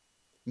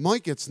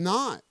 Mike, it's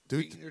not,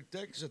 dude. Eating your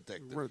dick's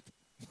addictive.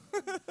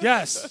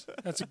 Yes,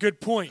 that's a good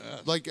point.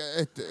 Like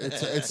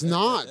it's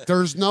not.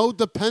 There's no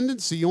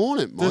dependency on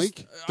it,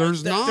 Mike.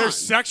 There's not. There's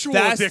sexual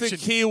That's addiction.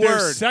 the key There's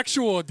word.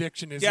 sexual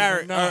addiction is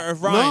Gary, not.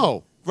 Ryan,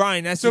 No.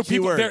 Ryan, that's So the key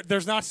people, word.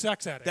 there's not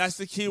sex addicts. That's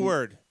the key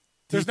word.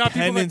 There's not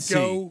people that Dependency.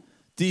 go.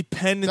 That's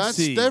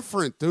Dependency.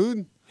 different,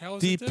 dude. How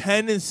is it different?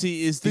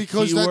 Dependency is the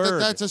Because key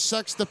word. that's a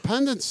sex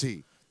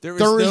dependency. There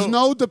There is is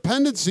no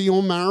dependency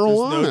on There's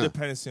marijuana. no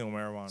dependency on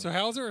marijuana. So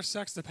how is there a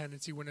sex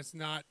dependency when it's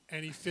not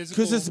any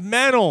physical? Because it's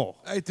mental.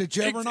 Hey, did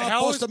you ever not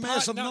how bust is a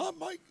massive pot- nut,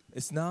 Mike?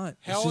 It's not.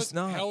 How It's is- just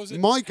not. how is it?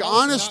 Mike, how is it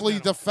not honestly,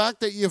 mental? the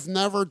fact that you've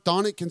never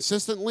done it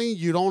consistently,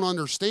 you don't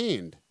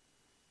understand.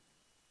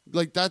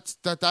 Like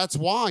that's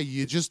why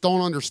you just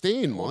don't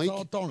understand, Mike.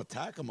 Don't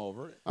attack him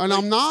over it. And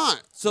I'm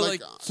not. So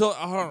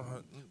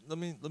let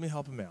me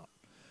help him out.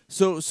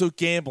 So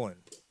gambling,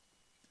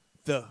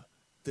 the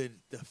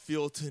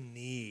feel to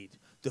need,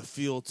 the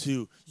feel to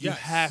you Yes.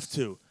 have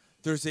to.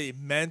 There's a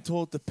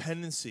mental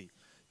dependency.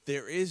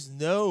 There is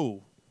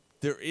no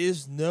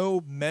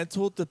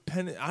mental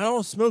dependent. I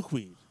don't smoke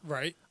weed.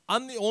 Right.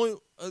 I'm the only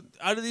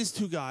out of these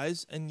two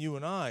guys and you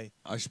and I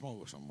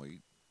smoke some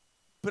weed.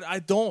 But I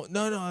don't.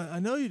 No, I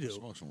know you do.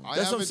 Smoke some weed.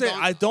 That's what I'm saying.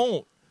 I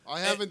don't. I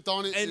haven't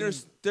done it.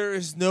 And there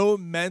is no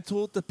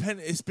mental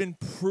dependent. It's been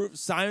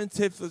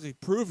scientifically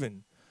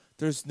proven.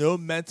 There's no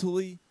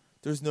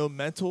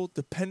mental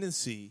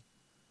dependency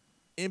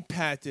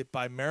impacted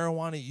by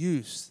marijuana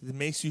use that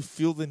makes you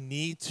feel the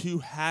need to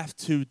have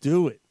to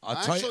do it.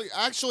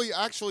 Actually,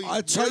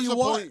 I'll tell here's you the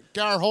what. point.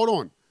 Garrett, hold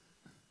on.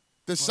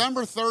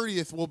 December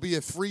 30th will be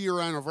a 3-year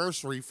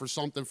anniversary for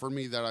something for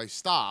me that I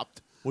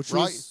stopped. Which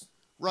right? was-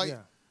 right.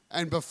 yeah.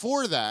 And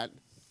before that,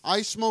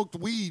 I smoked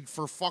weed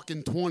for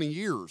fucking 20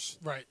 years.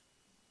 Right.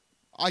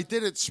 I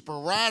did it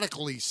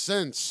sporadically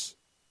since,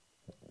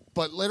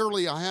 but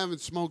literally I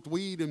haven't smoked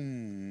weed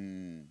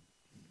in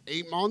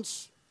 8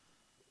 months.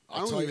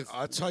 I'll tell you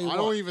I what.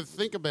 don't even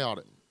think about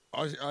it.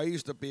 I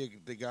used to be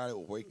the guy that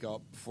would wake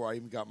up before I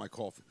even got my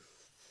coffee.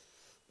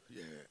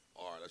 Yeah,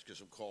 all right, let's get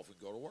some coffee,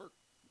 go to work.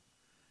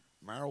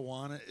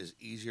 Marijuana is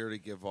easier to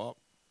give up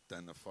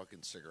than the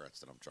fucking cigarettes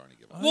that I'm trying to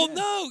give up. Well,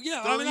 no,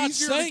 yeah, I'm They're not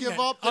easier saying to give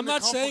that. up than I'm a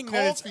not cup saying of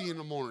that it's. coffee in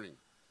the morning.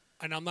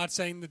 And I'm not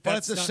saying that But at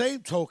that's the not, same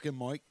token,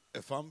 Mike,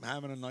 if I'm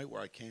having a night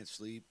where I can't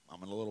sleep,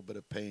 I'm in a little bit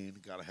of pain,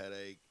 got a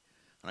headache,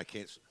 and I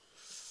can't.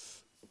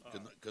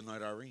 Good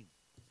night, Irene.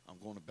 I'm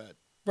going to bed.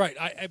 Right.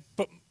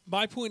 But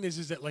my point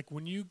is that like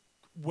when you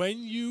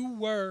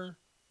were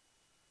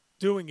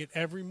doing it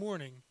every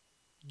morning,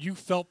 you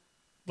felt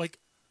like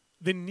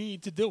the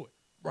need to do it.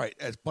 Right,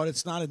 but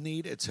it's not a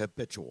need; it's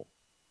habitual.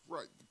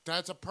 Right.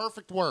 That's a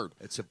perfect word.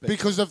 It's habitual.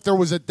 Because if there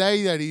was a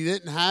day that he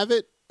didn't have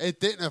it, it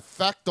didn't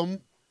affect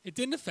him. It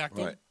didn't affect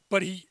him, Right.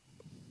 but he.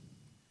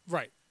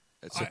 Right.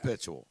 It's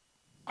habitual.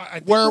 I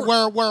think Where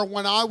we're-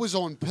 when I was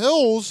on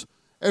pills,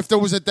 if there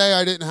was a day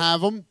I didn't have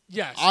them,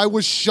 Yes. I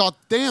was shut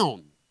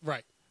down.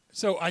 Right.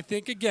 So I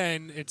think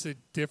again, it's a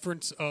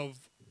difference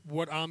of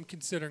what I'm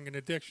considering an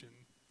addiction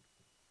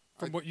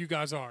from what you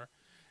guys are.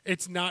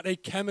 It's not a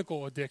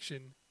chemical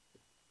addiction,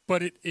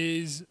 but it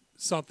is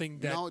something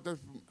that No,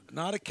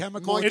 Not a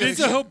chemical. it is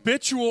a addiction.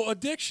 habitual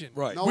addiction.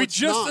 Right. No, we it's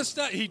just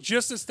not. he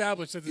just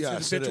established that it's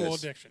Yes, a it habitual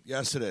is. addiction.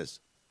 Yes, it is.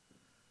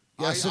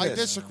 Yes, I it is.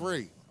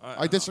 disagree.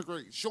 I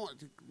disagree. Sean,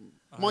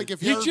 Mike,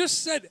 if He you're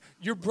just said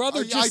your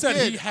brother I just said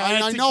did. he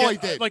had I to know get, I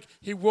did. like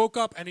he woke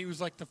up and he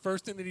was like the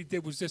first thing that he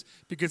did was this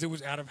because it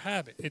was out of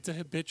habit. It's a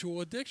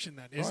habitual addiction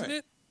then, isn't Right.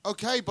 it?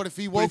 okay, but if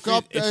he But woke if he-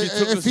 up, if he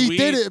took if his he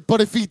did weed- it,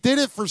 but if he did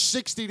it for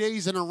 60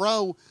 days in a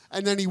row,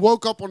 and then he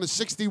woke up on the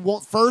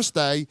 61st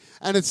day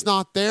and it's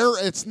not there,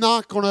 it's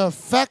not going to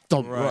affect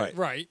him. Right.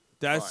 Right.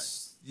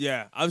 That's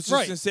yeah. I was just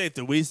Right. gonna say if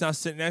the weed's not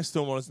sitting next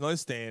to him on his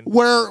nightstand,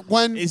 Where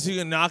when is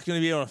he not gonna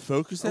be able to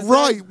focus? That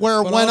right day?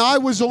 where But when I'll- I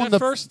was on That the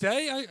first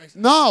day,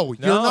 no,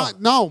 you're No.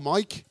 not. No,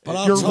 Mike, But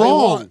I'll you're tell you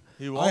wrong. what,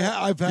 He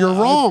won't. You're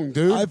wrong,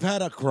 dude. I've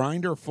had a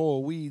grinder full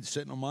of weed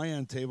sitting on my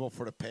end table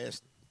for the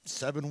past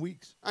 7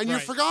 weeks. And you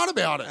Right. forgot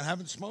about it. I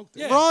haven't smoked it.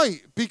 Yeah.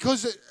 Right,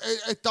 because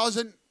it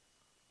doesn't,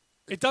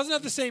 it doesn't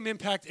have the same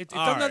impact. It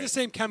All doesn't have the right.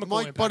 same chemical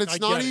Mike. impact. But it's I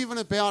not get it. even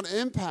about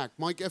impact,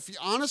 Mike. If you,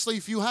 honestly,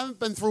 if you haven't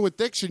been through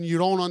addiction, you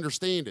don't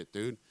understand it,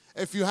 dude.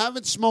 If you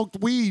haven't smoked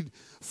weed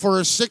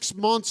for 6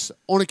 months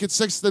on a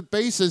consistent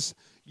basis,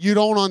 you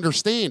don't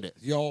understand it.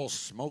 Y'all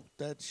smoke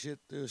that shit.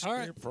 All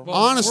right. From Well,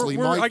 honestly,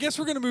 Mike, I guess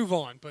we're going to move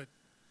on, but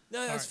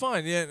No, that's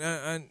fine.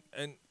 Yeah,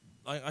 and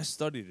I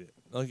studied it.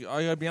 Like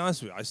I gotta be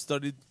honest with you, I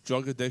studied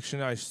drug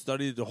addiction. I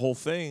studied the whole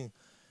thing.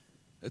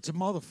 It's a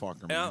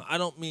motherfucker, man. And I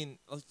don't mean,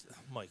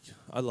 Mike.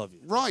 I love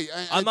you. Right.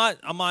 I'm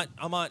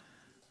not.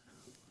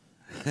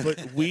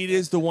 But weed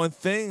is the one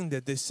thing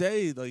that they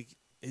say like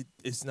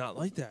it's not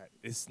like that.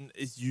 It's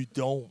you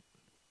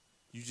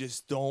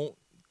just don't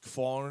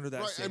fall under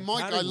that. Right, Same and Mike,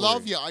 category. I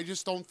love you. I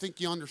just don't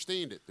think you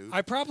understand it, dude.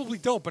 I probably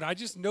don't, but I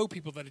just know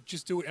people that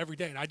just do it every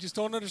day, and I just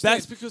don't understand.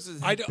 That's because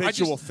it's a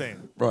habitual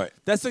thing. Right.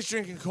 That's like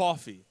drinking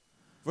coffee.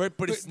 Right,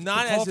 but it's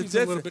not as coffee's a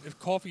little addictive. bit. If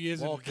coffee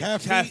is,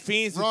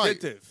 caffeine's right,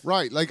 addictive.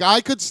 Right. Like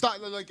I could stop.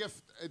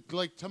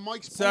 Like to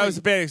Mike's point. So that was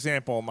a bad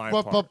example on my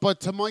part. But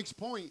to Mike's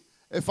point,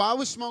 if I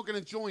was smoking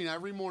a joint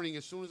every morning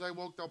as soon as I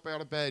woke up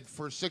out of bed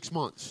for 6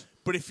 months.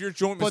 But if your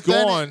joint was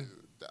then gone,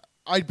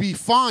 I'd be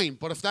fine.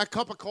 But if that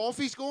cup of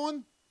coffee's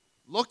gone,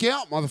 look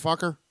out,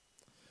 motherfucker.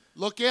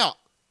 Look out.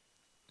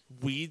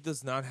 Weed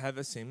does not have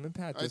the same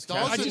impact as It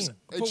doesn't. caffeine.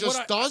 It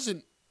just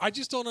doesn't. I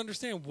just don't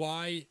understand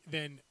why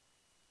then.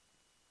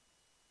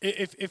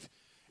 If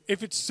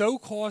it's so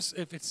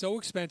if it's so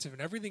expensive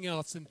and everything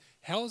else, then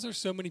how is there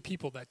so many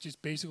people that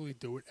just basically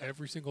do it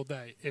every single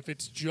day? If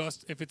it's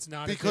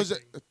not because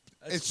addicting?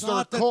 It's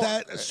not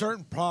that a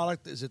certain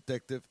product is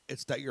addictive.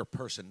 It's that your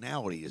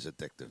personality is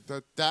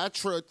addictive. That's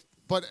true.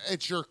 But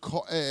it's your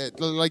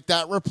like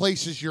that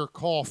replaces your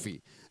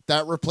coffee.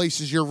 That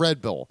replaces your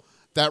Red Bull.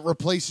 That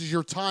replaces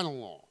your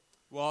Tylenol.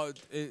 Well,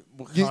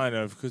 kind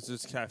of because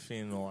there's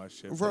caffeine and all that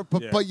shit.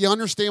 But you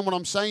understand what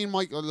I'm saying,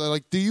 Mike?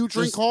 Like, do you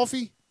drink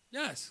coffee?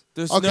 Yes.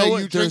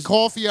 You drink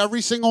coffee every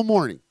single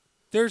morning.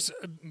 There's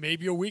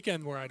maybe a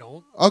weekend where I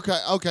don't.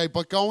 Okay,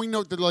 but going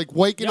to like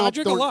waking up. I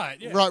drink a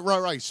lot. Yeah.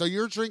 Right. So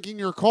you're drinking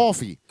your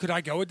coffee. Could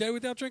I go a day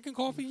without drinking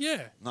coffee?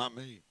 Yeah. Not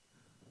me.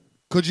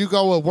 Could you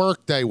go a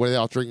work day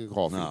without drinking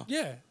coffee? No.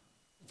 Yeah.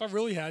 If I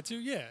really had to,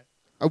 yeah.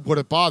 Would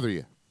it bother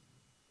you?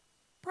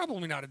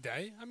 Probably not a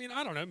day. I mean,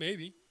 I don't know.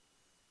 Maybe.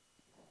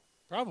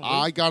 Probably.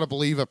 I gotta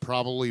believe it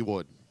probably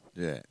would.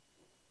 Yeah.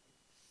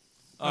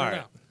 All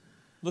right.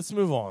 Let's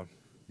move on.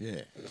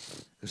 Yeah.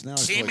 Because now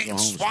it's Seeming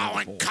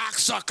swallowing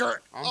cocksucker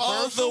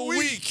of the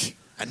week.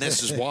 And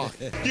this is why.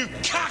 You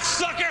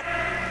cocksucker!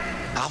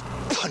 I'll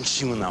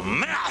punch you in the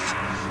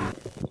mouth.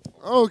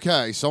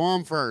 Okay, so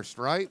I'm first,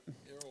 right?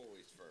 You're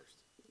always first.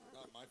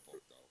 Not my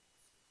fault,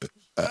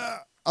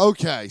 though.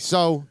 Okay,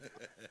 so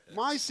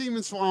my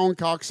semen swallowing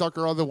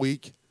cocksucker of the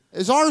week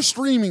is our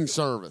streaming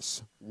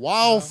service,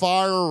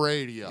 Wildfire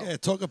Radio. Yeah,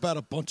 talk about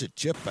a bunch of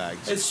chip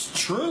bags. It's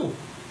true.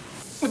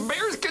 The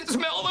bears can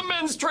smell the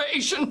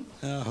menstruation.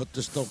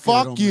 Just don't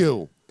Fuck get it on you.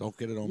 Me. Don't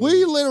get it on We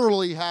me.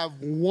 literally have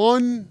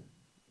one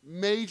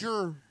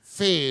major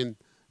fan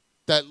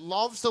that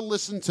loves to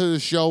listen to the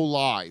show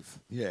live.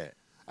 Yeah.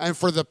 And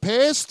for the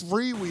past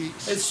 3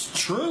 weeks... It's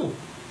true.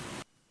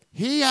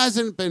 He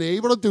hasn't been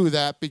able to do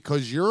that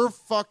because your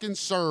fucking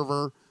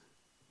server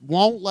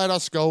won't let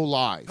us go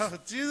live. Oh,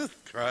 Jesus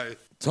Christ.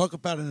 Talk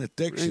about an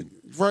addiction.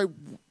 Right.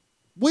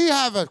 We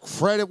have a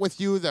credit with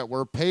you that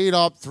we're paid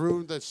up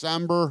through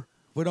December.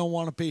 We don't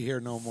want to be here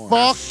no more.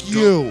 Fuck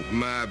you.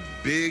 My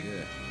big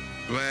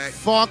black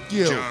Fuck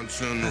you.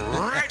 Johnson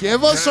right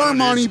Give us our down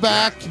money his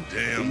back.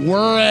 goddamn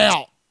We're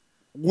out.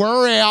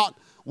 We're out.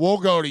 We'll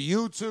go to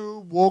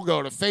YouTube. We'll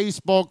go to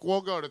Facebook.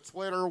 We'll go to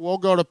Twitter. We'll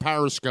go to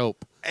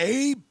Periscope.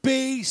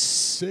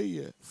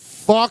 ABC.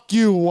 Fuck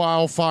you,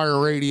 Wildfire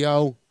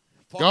Radio.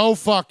 Go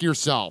fuck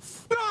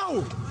yourself.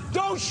 No!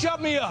 Don't shut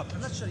me up!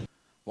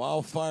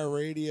 Wildfire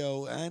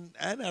Radio and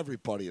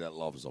everybody that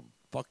loves them.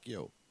 Fuck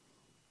you.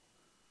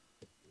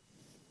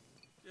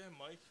 Yeah,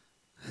 Mike.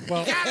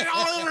 Well, Got it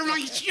all over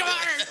my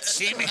shirt.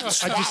 Seeming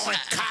swallowing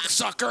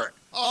cocksucker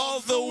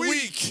of the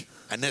week.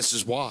 And this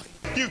is why.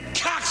 You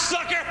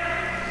cocksucker!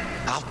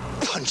 I'll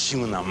punch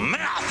you in the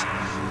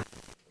mouth.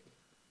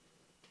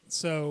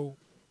 So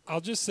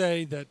I'll just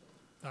say that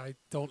I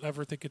don't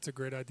ever think it's a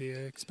great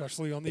idea,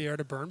 especially on the air,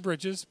 to burn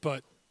bridges.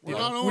 But We're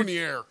not on the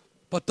air.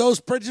 But those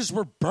bridges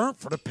were burnt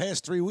for the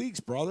past 3 weeks,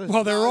 brother.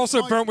 Well, they were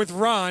also burnt with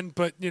Ron,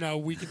 but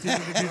we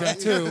continue to do that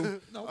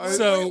too.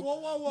 So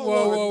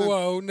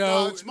whoa,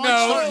 no, it's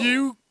Mike's turn.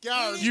 you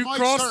Gar, it's you Mike's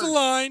crossed turn. the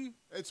line.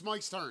 It's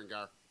Mike's turn,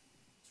 Gar.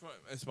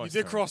 It's You Mike's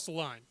did turn. cross the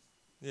line.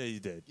 Yeah,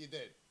 you did. You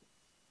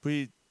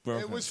did.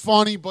 It was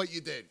funny, but you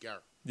did,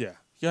 Gar. Yeah.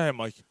 Go ahead,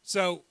 Mike.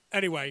 So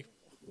anyway,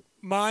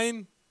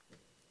 mine.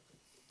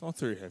 Don't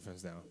throw your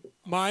headphones down.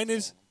 Mine,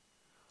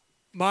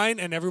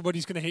 and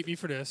everybody's gonna hate me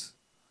for this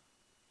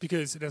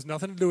because it has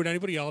nothing to do with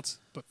anybody else.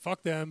 But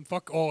fuck them,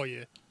 fuck all of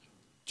you.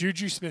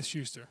 Juju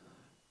Smith-Schuster.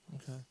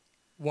 Okay.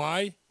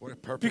 Why? What a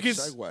perfect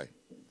segue.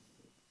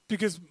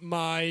 Because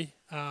my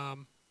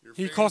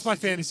he cost my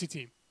fantasy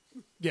team.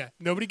 Yeah,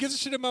 nobody gives a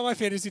shit about my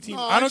fantasy team.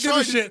 No, I don't give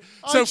a shit.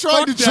 So I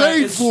tried to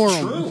trade for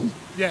him.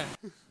 Yeah,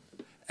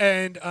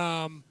 and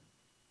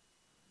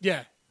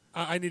yeah,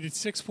 I needed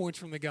 6 points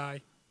from the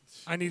guy.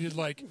 I needed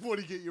like what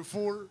did he get you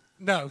 4?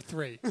 No,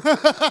 3.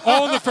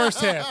 All in the first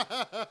half.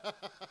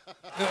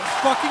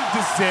 Fucking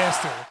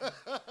disaster.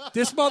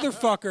 This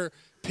motherfucker,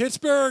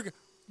 Pittsburgh,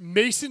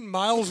 Mason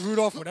Miles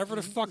Rudolph, whatever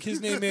the fuck his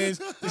name is,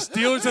 the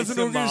Steelers as an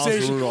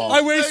organization.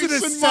 I wasted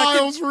Mason a second.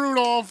 Miles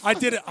Rudolph. I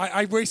did it.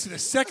 I wasted a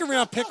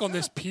second-round pick on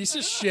this piece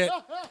of shit.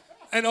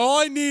 And all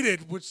I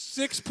needed was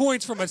 6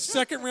 points from a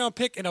second-round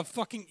pick in a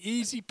fucking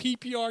easy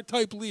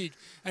PPR-type league.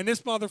 And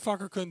this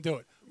motherfucker couldn't do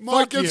it.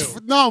 Mike, Fuck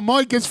you.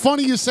 Mike, it's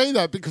funny you say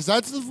that because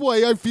that's the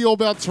way I feel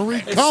about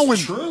Tariq Cohen.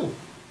 It's true.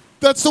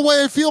 That's the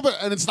way I feel about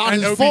and it's not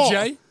And his OBJ?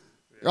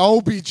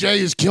 fault. OBJ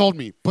has killed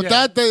me. But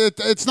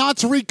it's not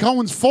Tariq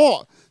Cohen's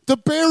fault. The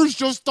Bears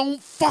just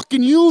don't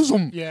fucking use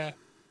him. Yeah.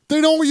 They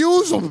don't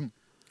use him.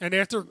 And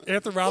after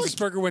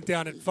Roethlisberger went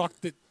down, it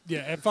fucked it.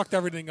 Yeah, it fucked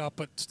everything up,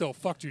 but still,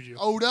 fuck Juju.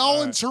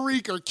 Odell and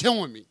Tariq are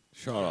killing me.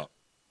 Shut up.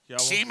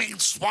 Seeming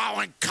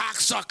swallowing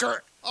cocksucker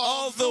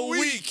of the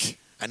week.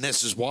 And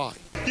this is why.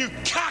 You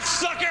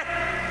cocksucker!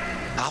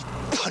 I'll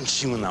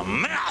punch you in the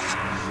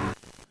mouth.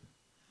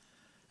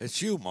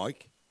 It's you,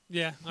 Mike.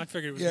 Yeah, I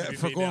figured it was Yeah, going to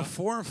for be me going now.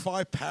 4 and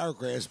 5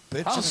 paragraphs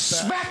bitching I'll about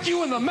smack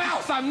you in the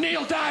mouth. I'm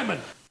Neil Diamond.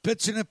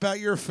 bitching about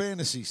your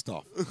fantasy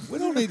stuff. We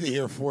don't need to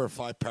hear 4 or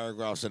 5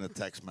 paragraphs in a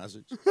text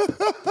message.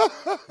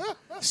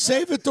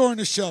 Save it during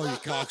the show, you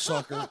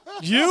cocksucker.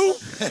 You?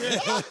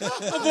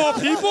 Of all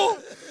people?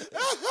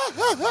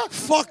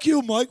 Fuck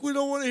you, Mike. We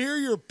don't want to hear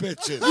your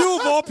bitching. You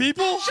of all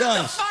people?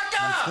 Yes.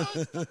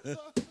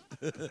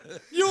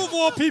 You of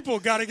all people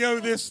got to go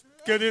this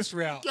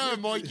route. Yeah,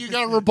 Mike, you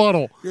got a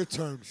rebuttal. Your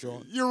turn,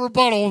 Sean. Your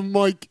rebuttal,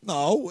 Mike.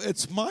 No,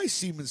 it's my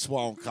semen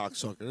swallowing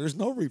cocksucker. There's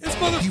no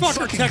rebuttal. This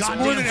motherfucker texts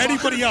more than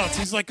anybody else.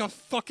 He's like a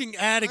fucking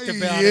addict about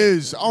He it.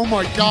 is. Oh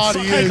my God,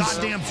 he is.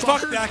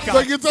 Fuck that guy.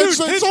 Like, it's Dude, it's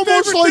his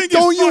almost favorite like, thing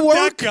don't is you fuck work?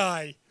 that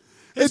guy.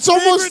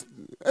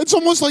 It's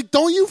almost like,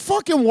 don't you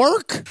fucking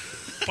work?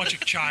 Bunch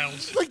of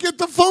childs. Like,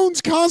 the phone's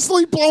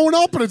constantly blowing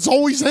up, and it's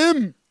always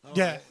him.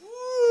 Yeah.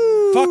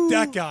 Fuck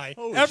that guy.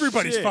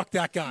 Everybody's shit. fuck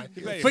that guy.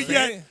 bet But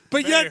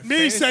your yet me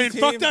fantasy saying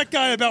team- fuck that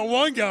guy about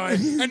one guy,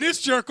 and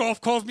this jerk off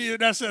calls me an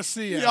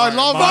SSC. Yeah, I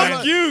love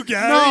Fuck it. you,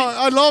 Gary. No,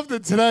 I loved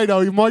it today,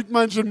 though. Mike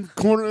mentioned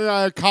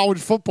college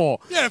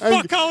football. Yeah, And-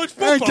 fuck college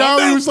And football.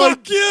 Gary No, was fuck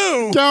like,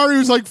 you. Gary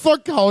was like,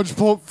 fuck college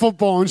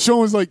football. And Sean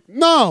was like,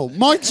 no,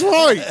 Mike's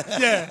right.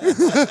 Yeah.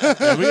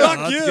 Yeah, we got Fuck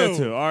a lot to you. get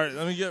to. All right,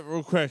 let me get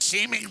real quick.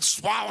 Seeming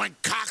swallowing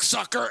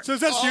cocksucker. So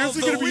is that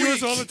seriously going to be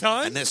yours all the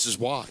time? And this is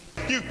why.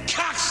 You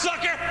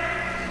cocksucker!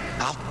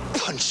 I'll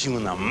punch you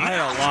in the I had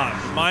a mouth.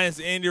 lot. Mine is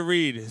Andy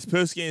Reid. His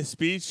post-game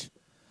speech.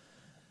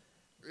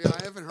 Yeah,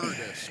 I haven't heard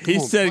this. He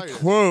Come on, said, play it.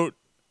 quote,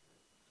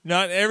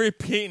 not every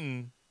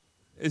Peyton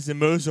is a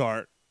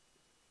Mozart.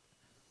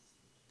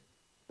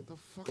 What the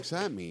fuck's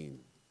that mean?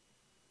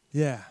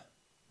 Yeah.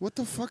 What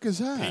the fuck is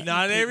that?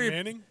 Not Peyton every.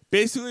 Manning?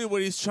 Basically,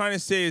 what he's trying to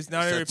say is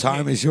not every The time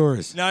Peyton, is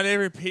yours. Not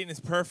every Peyton is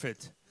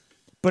perfect,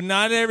 but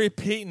not every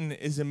Peyton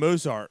is a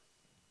Mozart.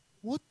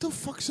 What the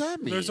fuck's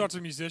that mean? Mozart's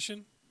a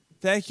musician?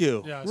 Thank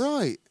you. Yes.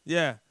 Right.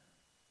 Yeah.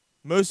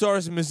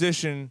 Mozart's a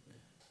musician,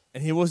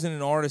 and he wasn't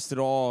an artist at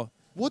all.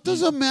 What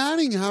does a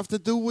Manning have to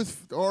do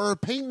with, or a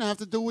Peyton have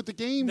to do with the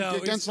game No,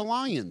 against the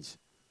Lions?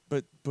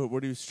 But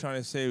what he was trying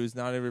to say was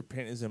not every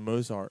Peyton is a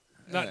Mozart.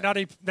 Not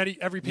every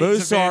Peyton's a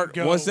Mozart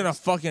Van Gogh. wasn't a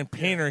fucking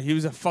painter. He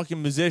was a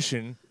fucking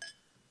musician.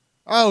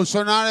 Oh,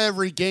 so not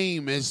every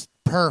game is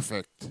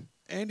perfect.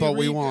 Andy But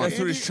we Reid- want. That's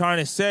what he's trying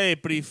to say,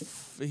 but he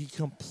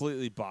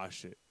completely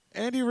boshed it.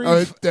 Andy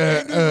Reid,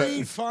 Andy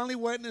Reid finally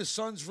went in his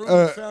son's room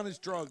and found his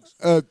drugs.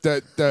 Good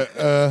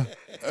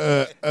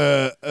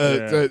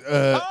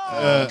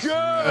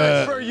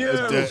for you. All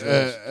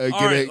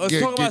right, let's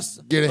talk about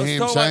get a let's ham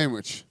talk about-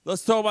 sandwich.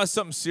 Let's talk about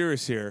something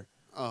serious here.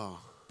 Oh,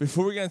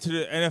 Before we get into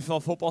the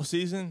NFL football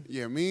season,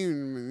 yeah, me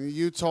and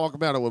you talk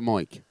about it with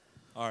Mike.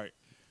 all right.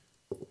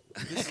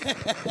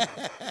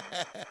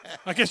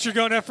 I guess you're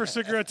going out for a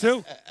cigarette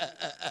too.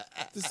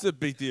 This is a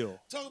big deal.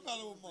 Talk about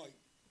it with Mike.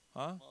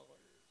 Huh?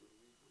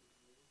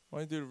 Why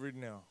don't you do the read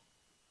now?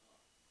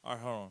 All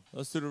right, hold on.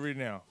 Let's do the read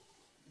now.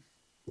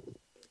 We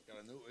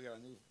got a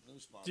new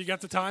spot. Do you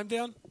got the time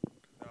down?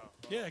 No.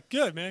 Yeah,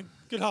 good, man.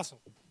 Good hustle.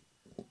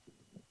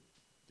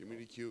 Give me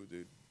the cue,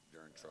 dude.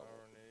 You're in trouble.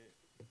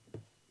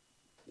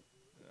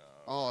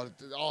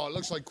 Oh, it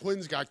looks like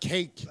Quinn's got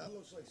cake. That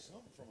looks like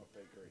something from a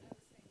bakery.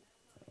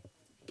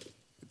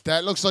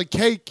 That looks like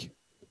cake.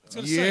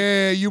 gonna Yeah,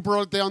 say. you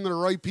brought it down to the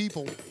right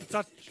people.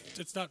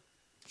 It's not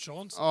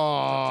Sean's.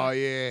 Oh,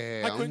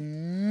 yeah. Hi,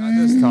 Quinn.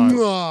 Not this time.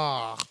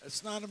 Mwah.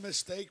 It's not a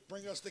mistake.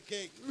 Bring us the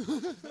cake.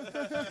 What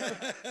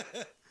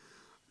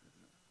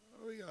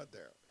do we got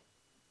there?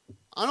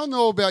 I don't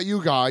know about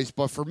you guys,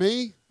 but for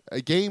me,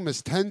 a game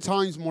is 10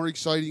 times more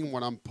exciting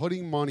when I'm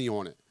putting money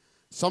on it.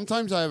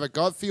 Sometimes I have a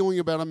gut feeling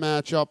about a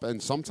matchup,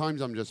 and sometimes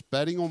I'm just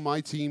betting on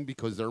my team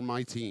because they're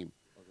my team.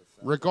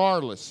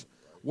 Regardless,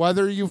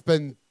 whether you've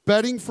been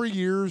betting for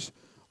years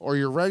or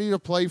you're ready to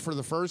play for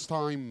the first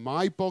time,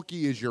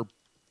 MyBookie is your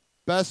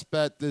best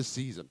bet this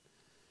season.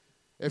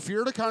 If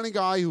you're the kind of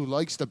guy who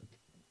likes to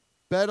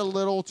bet a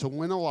little to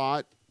win a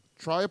lot,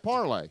 try a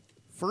parlay.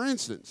 For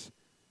instance,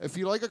 if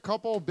you like a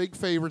couple of big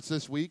favorites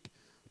this week,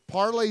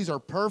 Parlays are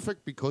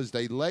perfect because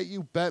they let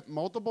you bet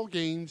multiple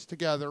games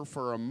together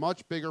for a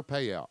much bigger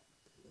payout.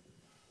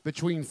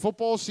 Between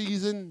football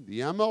season, the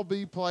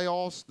MLB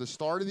playoffs, the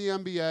start of the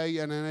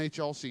NBA and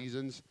NHL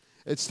seasons,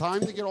 it's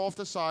time to get off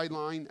the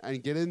sideline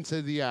and get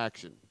into the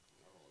action.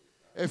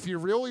 If you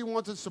really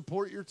want to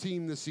support your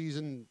team this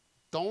season,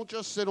 don't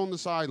just sit on the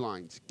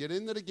sidelines. Get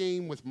into the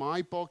game with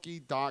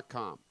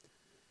MyBookie.com.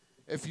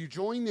 If you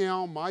join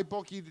now,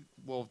 MyBookie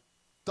will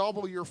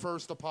double your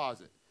first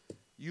deposit.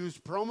 Use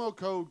promo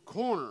code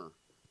CORNER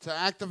to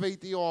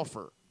activate the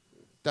offer.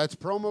 That's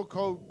promo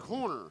code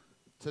CORNER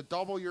to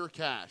double your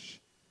cash.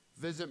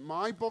 Visit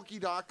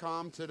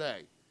MyBookie.com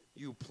today.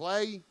 You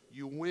play,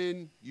 you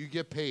win, you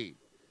get paid.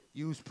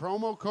 Use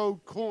promo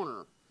code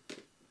CORNER,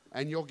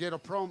 and you'll get a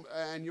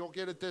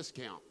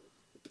discount.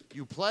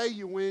 You play,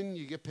 you win,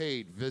 you get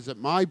paid.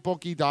 Visit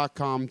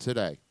MyBookie.com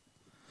today.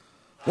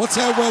 What's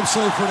that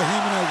website for the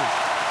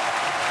Heyman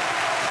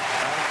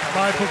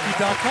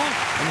MyBookie.com.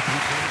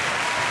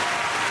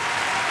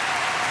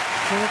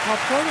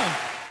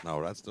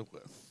 No, that's the.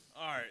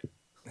 All right.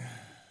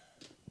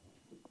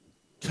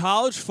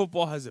 College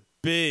football has a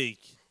big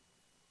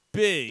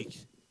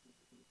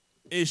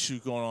issue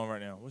going on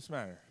right now. What's the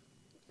matter?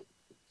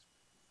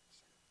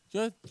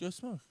 Go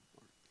smoke.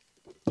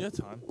 You have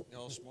time.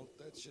 Y'all smoke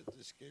that shit to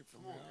escape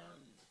from here.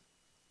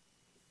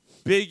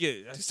 Big.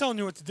 He's telling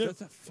you what to do. You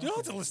don't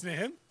have to listen to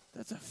him.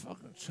 That's a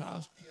fucking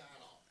chocolate.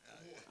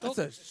 That's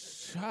a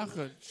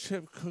chocolate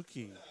chip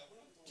cookie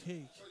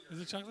cake. Is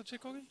it chocolate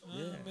chip cookie?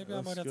 Yeah, maybe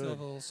I might have to good. have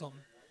a little something.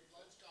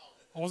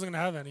 I wasn't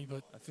gonna have any,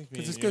 but I think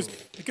because me and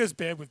it goes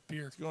bad with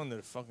beer. It's going to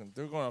the fucking.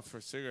 They're going up for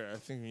a cigarette. I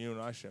think you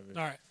and I should have it.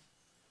 All right.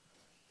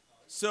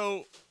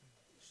 So.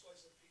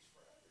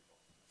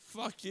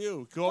 Fuck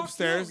you. Go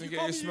upstairs and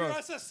get your smoke.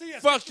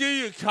 SSCS. Fuck you,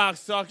 you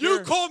cocksucker. You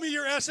call me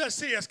your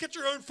SSCS. Get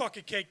your own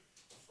fucking cake,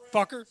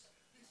 fucker.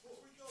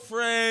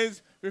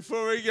 Friends,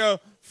 before we go,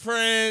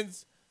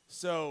 friends.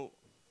 So,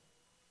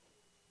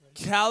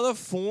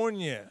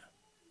 California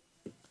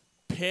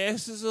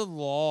passes a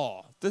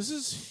law. This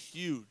is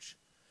huge.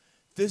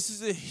 This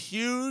is a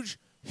huge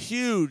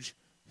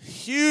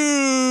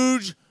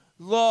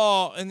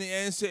law in the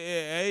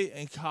NCAA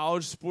and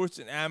college sports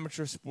and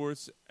amateur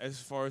sports as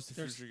far as the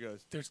future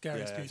goes. There's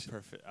Gary's that's piece.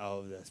 perfect.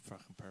 Oh, that's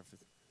fucking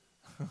perfect.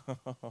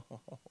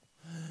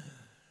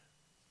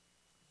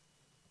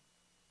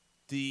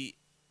 The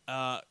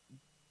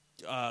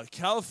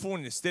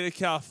California, the state of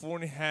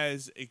California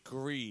has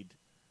agreed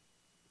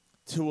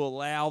to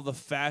allow the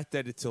fact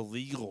that it's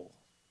illegal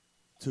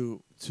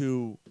to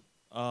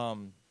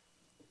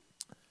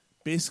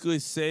basically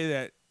say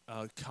that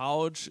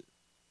college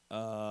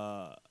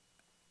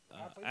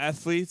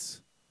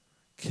athletes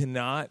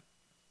cannot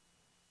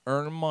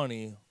earn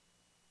money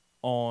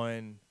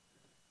on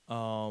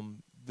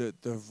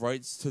the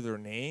rights to their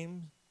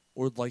name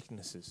or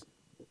likenesses.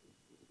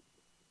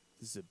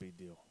 This is a big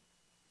deal.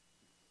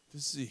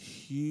 This is a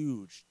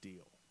huge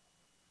deal.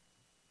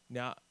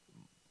 Now,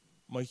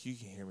 Mike, you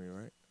can hear me,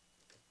 right?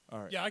 All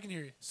right. Yeah, I can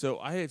hear you. So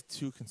I have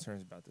two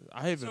concerns about this.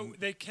 I have So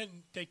they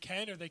can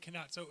or they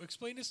cannot. So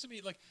explain this to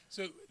me. Like,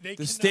 so they.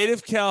 The state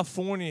of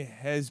California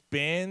has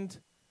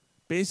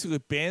basically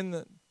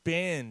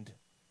banned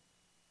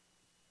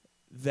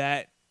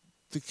that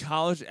the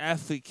college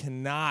athlete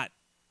cannot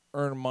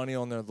earn money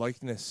on their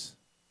likeness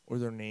or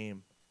their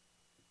name.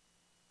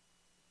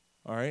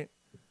 All right?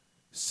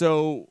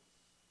 So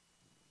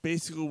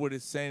basically what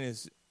it's saying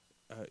is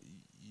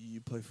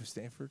you play for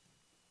Stanford,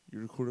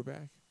 you're the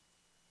quarterback,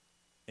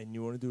 and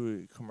you want to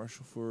do a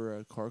commercial for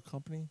a car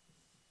company,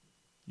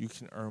 you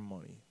can earn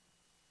money.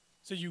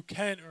 So you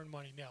can earn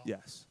money now.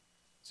 Yes.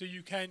 So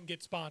you can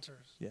get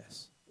sponsors.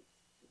 Yes.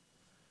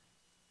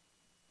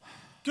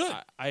 Good.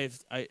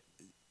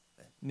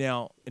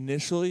 Now,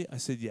 initially, I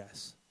said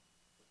yes.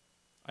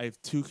 I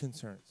have two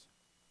concerns.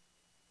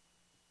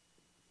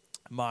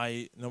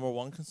 My number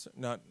one concern,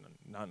 not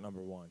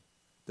number one.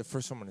 The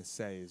first one I'm going to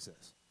say is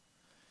this.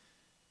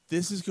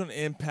 This is going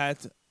to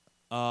impact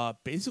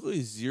basically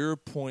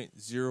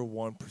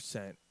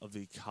 0.01% of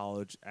the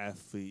college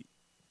athlete.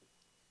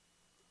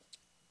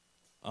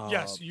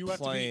 Yes, you have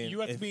to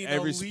be an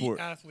every elite sport.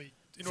 athlete.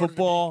 In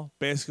Football,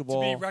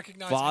 basketball, to be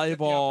recognized and get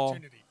the volleyball,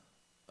 opportunity.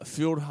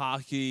 field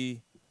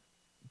hockey,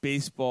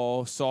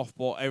 baseball,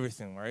 softball,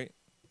 everything, right?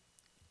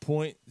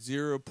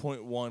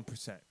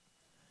 0.1%.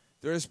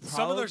 There's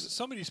probably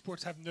some of these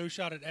sports have no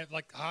shot at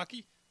like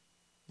hockey.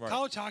 Right.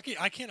 College hockey,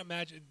 I can't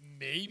imagine.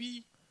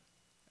 Maybe.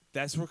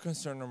 That's where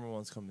concern number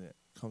one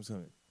comes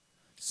in.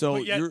 So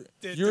But yet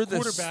you're the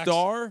quarterbacks-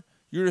 star.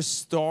 You're the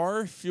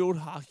star field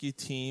hockey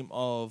team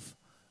of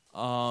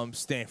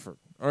Stanford.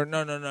 Or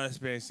no, that's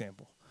a bad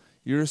example.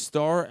 You're a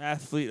star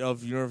athlete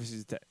of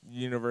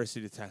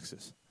University of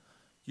Texas.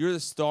 You're the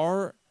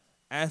star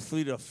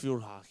athlete of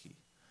field hockey.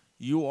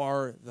 You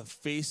are the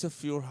face of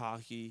field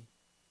hockey,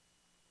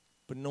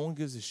 but no one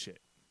gives a shit.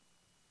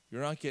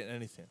 You're not getting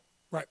anything.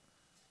 Right.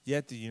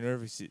 Yet the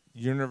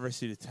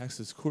University of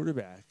Texas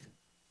quarterback,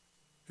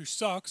 who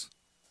sucks,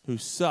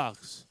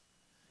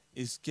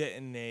 is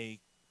getting a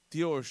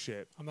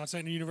dealership. I'm not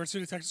saying the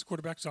University of Texas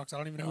quarterback sucks. I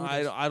don't even know who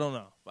it is. I don't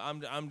know.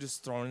 I'm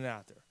just throwing it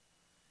out there.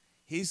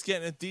 He's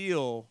getting a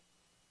deal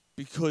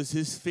because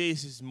his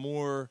face is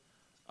more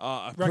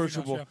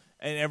approachable,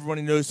 and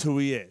everybody knows who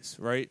he is,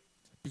 right?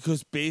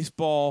 Because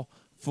baseball,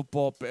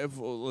 football,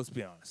 let's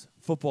be honest,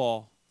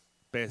 football,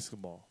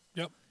 basketball.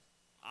 Yep.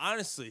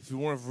 Honestly, if you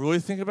want to really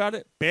think about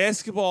it,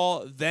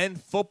 basketball then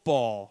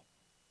football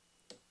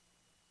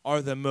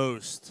are the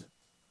most,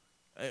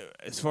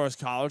 as far as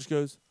college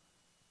goes,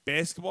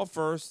 basketball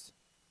first,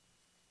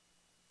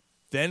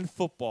 then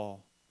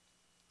football.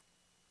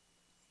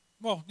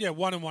 Well, yeah,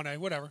 1 and 1A,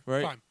 whatever.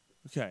 Right? Fine.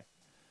 Okay.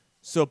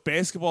 So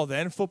basketball,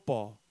 then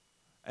football,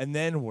 and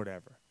then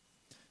whatever.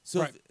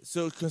 So, Right.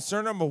 so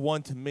concern number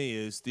one to me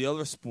is the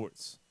other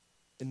sports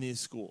in these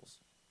schools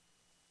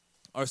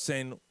are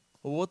saying,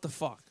 well, what the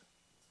fuck?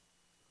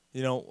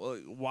 You know,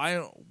 why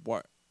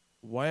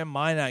am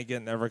I not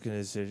getting that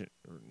recognition?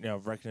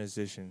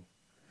 Recognition.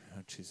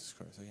 Oh, Jesus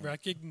Christ.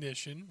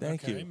 Recognition.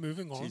 Thank okay, you.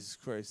 Moving on. Jesus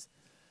Christ.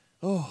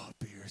 Oh,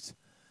 beards.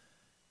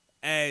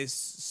 As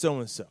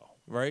so-and-so,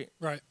 right?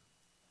 Right.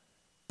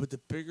 But the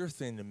bigger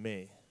thing to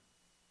me,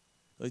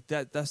 like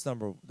that's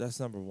number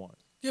one.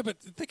 Yeah,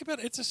 but think about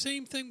it. It's the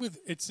same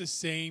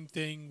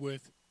thing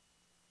with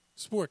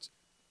sports.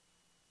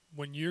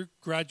 When you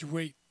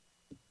graduate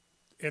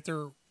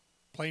after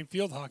playing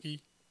field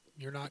hockey,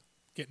 you're not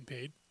getting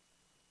paid.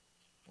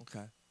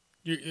 Okay.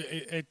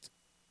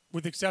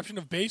 With the exception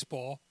of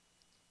baseball,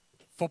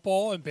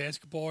 football and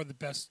basketball are the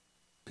best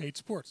paid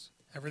sports.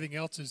 Everything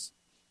else is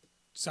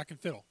second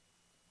fiddle.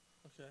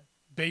 Okay.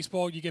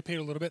 Baseball, you get paid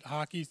a little bit.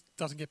 Hockey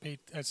doesn't get paid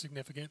as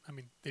significant. I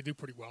mean, they do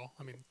pretty well.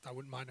 I mean, I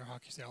wouldn't mind their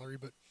hockey salary,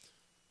 but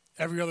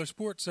every other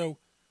sport. So,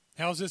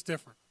 how's this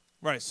different?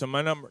 Right. So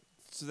my number.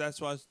 So that's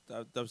why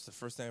that was the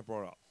first thing I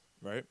brought up.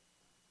 Right.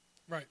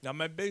 Right. Now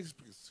my biggest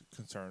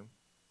concern,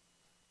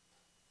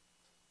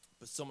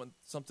 but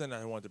something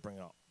I wanted to bring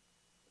up,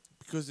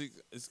 because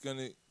it's going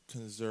to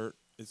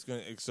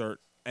exert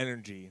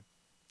energy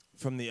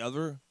from the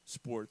other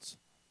sports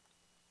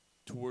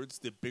towards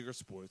the bigger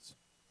sports.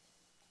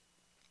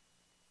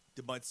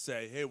 They might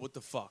say, "Hey, what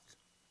the fuck?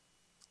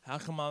 How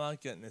come I'm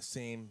not getting the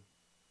same,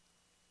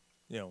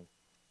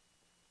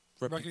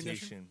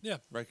 reputation,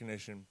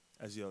 recognition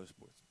as the other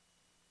sports?"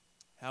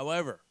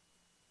 However,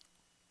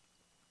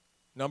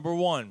 number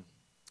one,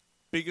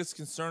 biggest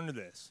concern to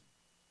this,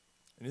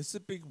 and this is a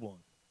big one.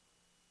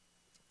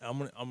 I'm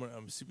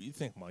gonna see what you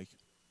think, Mike.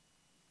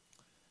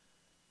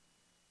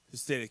 The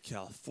state of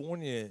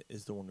California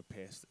is the one who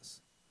passed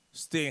this.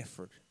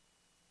 Stanford,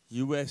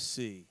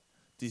 USC,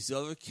 these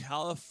other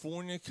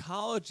California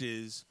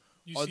colleges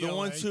are the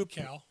ones who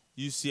Cal.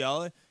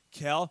 UCLA,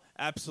 Cal,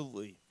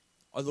 absolutely,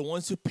 are the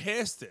ones who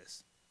passed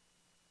this.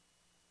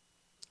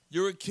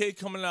 You're a kid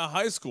coming out of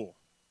high school.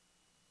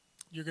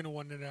 You're going to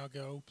want to now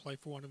go play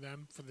for one of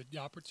them for the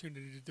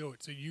opportunity to do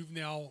it. So you've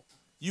now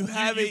you've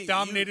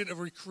dominated a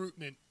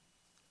recruitment.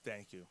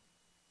 Thank you.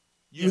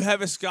 You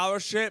have a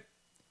scholarship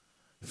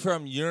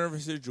from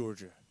University of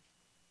Georgia.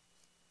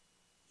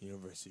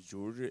 University of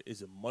Georgia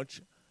is a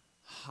much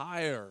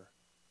higher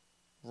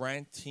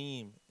ranked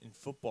team in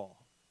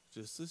football.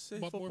 Just to say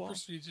football. More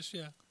prestigious,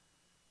 yeah.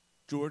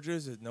 Georgia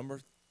is a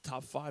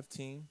top 5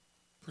 team.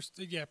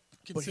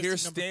 But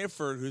here's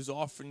Stanford, who's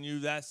offering you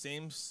that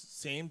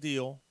same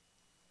deal.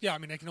 Yeah, I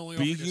mean, they can only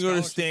but offer you can go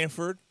to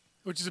Stanford.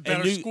 Which is a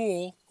better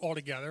school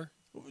altogether.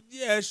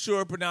 Yeah,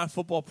 sure, but not a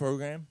football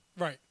program.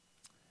 Right.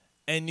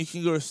 And you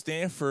can go to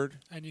Stanford.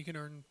 And you can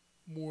earn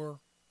more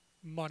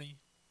money.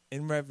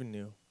 In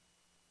revenue.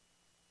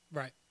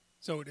 Right.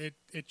 So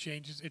it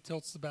changes. It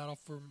tilts the battle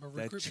from a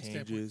recruitment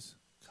standpoint. That changes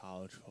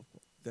college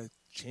football. That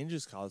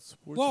changes college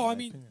sports. Well, I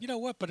mean, you know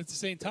what? But at the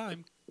same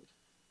time,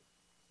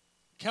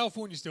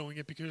 California's doing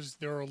it because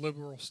they're a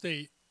liberal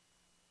state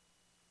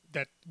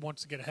that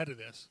wants to get ahead of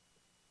this.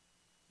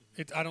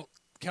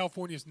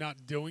 California's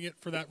not doing it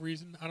for that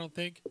reason, I don't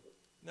think.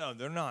 No,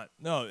 they're not.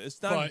 No,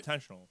 it's not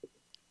intentional.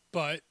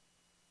 But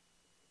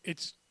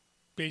it's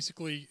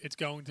basically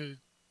going to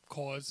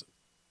cause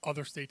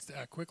other states to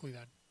act quickly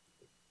then.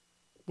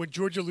 When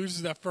Georgia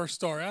loses that first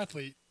star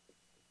athlete,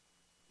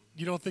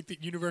 you don't think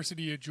that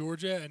University of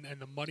Georgia and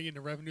the money and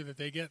the revenue that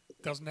they get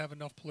doesn't have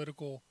enough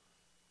political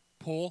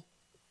pull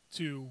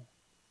to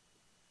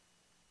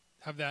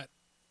have that?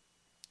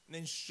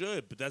 They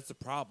should, but that's the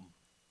problem.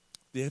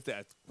 They have to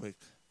act quick,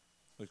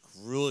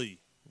 really.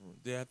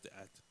 They have to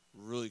act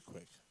really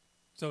quick.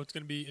 So it's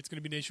gonna be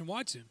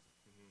nationwide soon.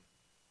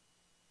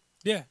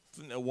 Mm-hmm. Yeah,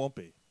 it won't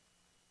be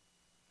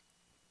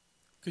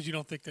because you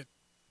don't think that.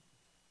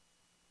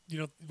 You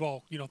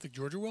don't think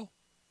Georgia will?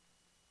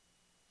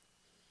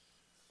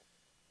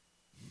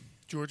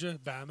 Georgia,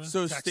 Bama,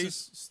 so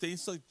Texas?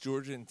 states like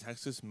Georgia and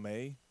Texas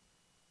may,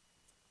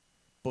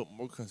 but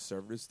more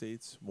conservative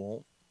states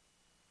won't.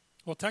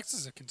 Well,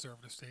 Texas is a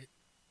conservative state.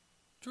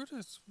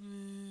 Georgia's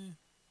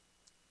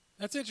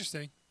that's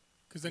interesting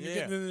because then you're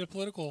getting into the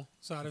political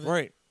side of it,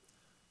 right?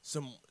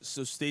 So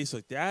states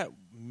like that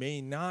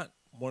may not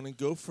want to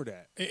go for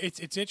that.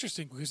 It's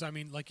interesting because I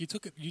mean, like you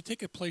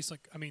take a place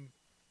like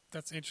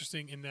that's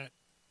interesting in that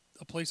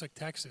a place like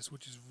Texas,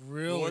 which is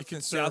really North and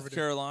conservative. South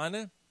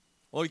Carolina.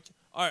 Like,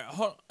 all right,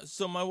 hold on.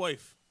 So my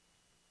wife,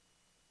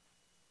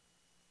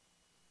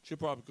 she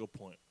brought up a good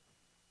point.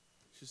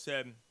 She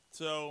said,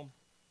 so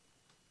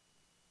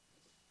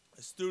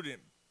a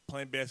student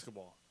playing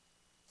basketball.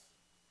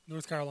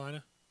 North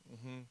Carolina.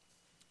 Mm-hmm.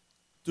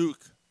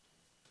 Duke.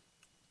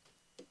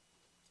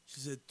 She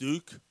said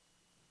Duke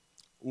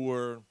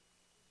or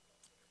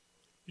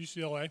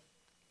UCLA.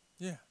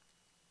 Yeah.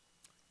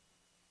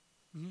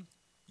 Mm-hmm.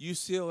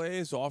 UCLA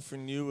is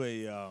offering you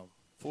a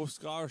full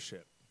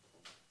scholarship.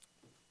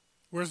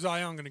 Where's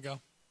Zion going to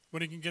go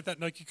when he can get that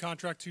Nike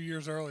contract 2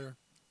 years earlier?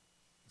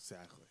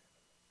 Exactly.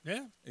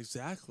 Yeah.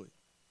 Exactly.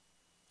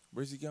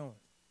 Where's he going?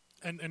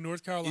 And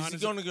North Carolina. Is he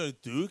going to go to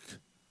Duke?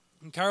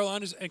 And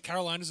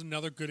Carolina's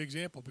another good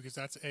example because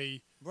that's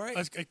a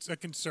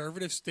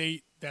conservative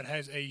state that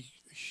has a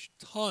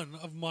ton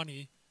of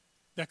money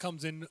that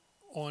comes in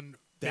on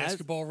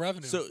basketball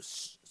revenue.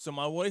 So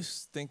my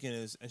wife's thinking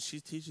is, and she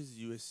teaches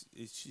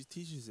she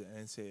teaches an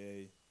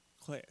NCAA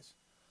class.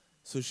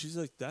 So she's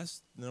like,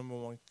 that's the number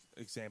one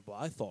example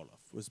I thought of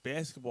was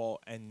basketball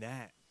and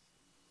that.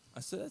 I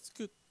said, that's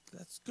good.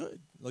 That's good.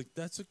 Like,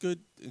 that's a good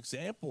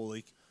example.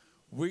 Like,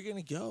 where are you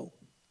going to go?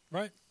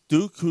 Right.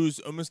 Duke, who's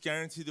almost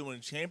guaranteed to win a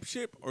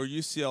championship, or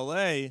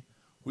UCLA,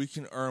 we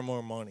can earn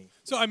more money.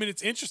 So, I mean,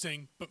 it's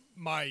interesting, but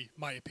my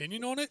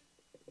opinion on it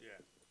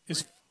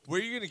is... Where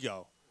are you going to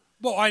go?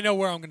 Well, I know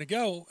where I'm going to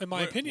go, and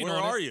my opinion on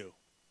it... Where are you?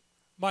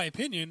 My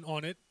opinion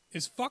on it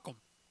is fuck them.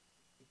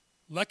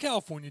 Let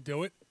California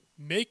do it.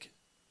 Make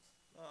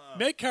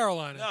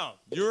Carolina. No,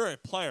 you're a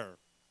player.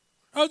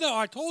 Oh, no,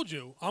 I told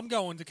you. I'm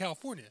going to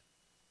California.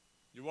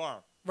 You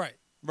are. Right.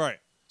 Right.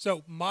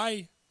 So,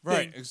 my...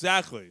 Right,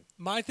 exactly.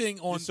 My thing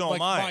on So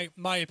am I.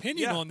 my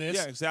opinion on this.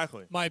 Yeah,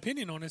 exactly. My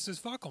opinion on this is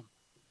fuck them.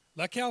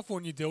 Let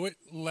California do it.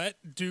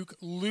 Let Duke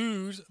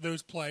lose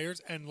those players,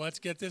 and let's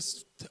get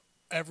this to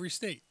every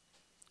state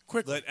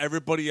quickly. Let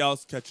everybody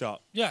else catch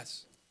up.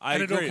 Yes, I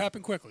and agree. it'll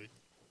happen quickly.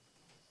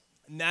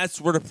 And that's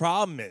where the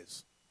problem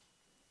is.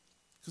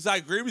 Because I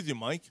agree with you,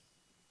 Mike.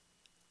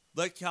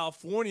 Let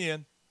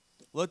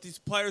let these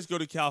players go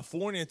to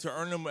California to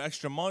earn them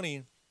extra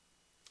money.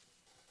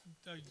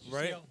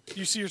 Right?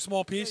 You see your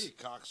small piece? Hey,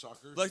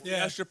 cocksucker. Like the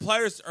extra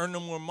players earn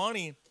them more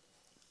money,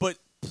 but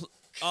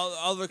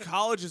other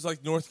colleges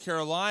like North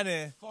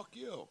Carolina, fuck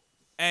you,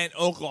 and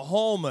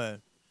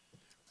Oklahoma.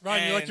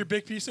 Ryan, you like your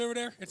big piece over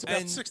there? It's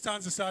about 6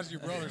 times the size of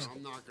your brother's.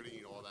 I'm not going to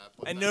eat all that.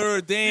 But And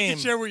Notre Dame. You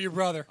can share with your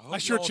brother. I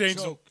sure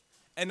changed them.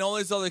 And all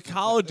these other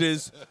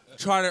colleges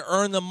try to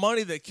earn the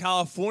money that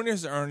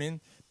California's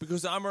earning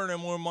because I'm earning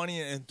more money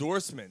in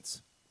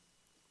endorsements.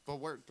 But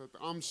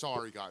I'm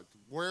sorry, guys.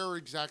 Where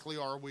exactly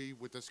are we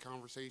with this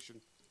conversation?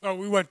 Oh,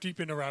 we went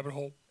deep in the rabbit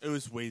hole. It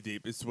was way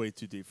deep. It's way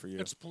too deep for you.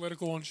 It's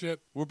political and shit.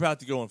 We're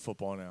about to go in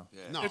football now. Yeah.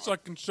 No. It's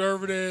like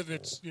conservative.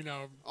 It's,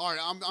 All right,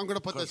 I'm going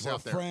to put this we're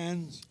out there.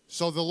 friends.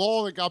 So the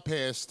law that got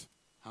passed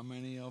How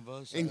many of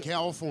us? in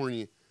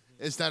California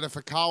is that if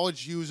a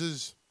college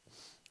uses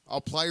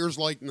a player's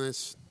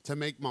likeness to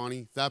make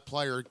money, that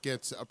player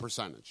gets a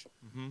percentage.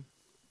 Mm-hmm.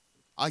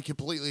 I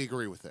completely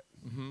agree with it.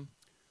 Mm-hmm.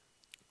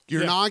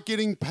 You're not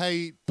getting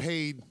paid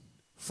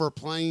for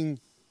playing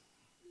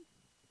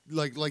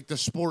like the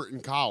sport in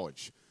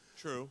college.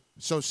 True.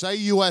 So say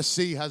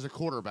USC has a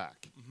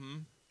quarterback, Mm-hmm.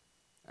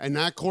 and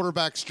that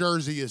quarterback's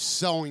jersey is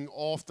selling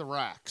off the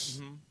racks.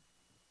 Mm-hmm.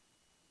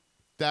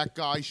 That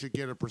guy should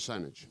get a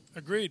percentage.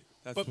 Agreed.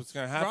 That's But what's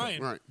going to happen.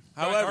 Ryan, Right.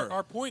 However,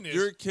 our point is...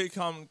 you're a kid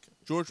come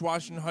George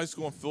Washington High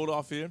School in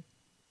Philadelphia.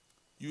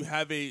 You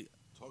have a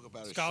Talk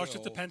about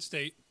scholarship a to shithole. Penn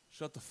State.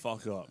 Shut the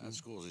fuck up. That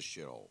school's a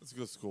shithole. It's a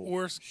good school.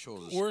 Or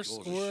school's a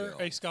shithole.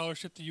 a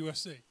scholarship to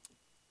USC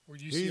or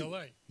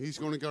UCLA. He's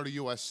going to go to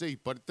USC,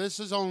 but this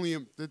is only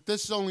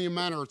a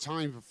matter of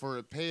time before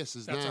it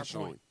passes That's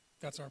nationally. our point.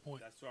 That's our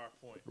point. That's our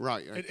point.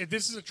 Right.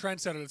 This is a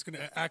trendsetter that's going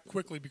to act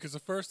quickly because the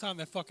first time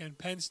that fucking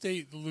Penn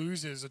State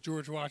loses a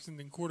George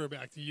Washington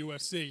quarterback to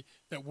USC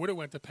that would have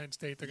went to Penn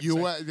State, they're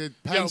going to say,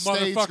 Penn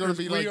State's going to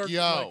be like,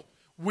 yo.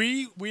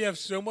 We have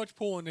so much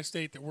pull in this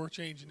state that we're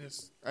changing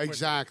this.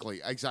 Exactly.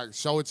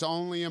 So it's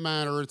only a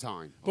matter of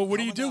time. But what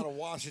do you Coming do? out of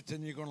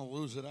Washington, you're going to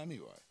lose it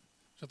anyway.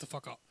 Shut the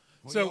fuck up.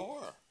 Well, so, you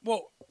are.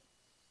 well,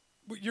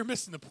 you're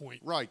missing the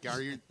point. Right,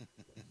 Gary.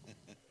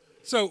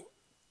 So,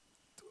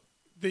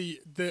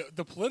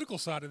 the political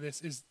side of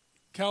this is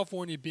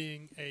California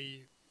being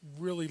a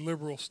really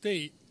liberal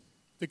state.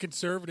 The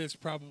conservatives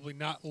probably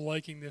not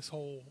liking this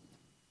whole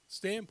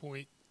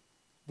standpoint.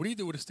 What do you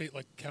do with a state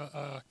like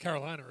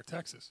Carolina or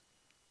Texas?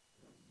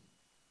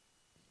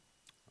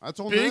 That's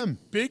on them.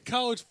 Big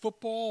college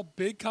football,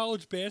 big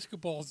college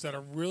basketballs that are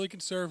really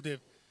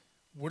conservative.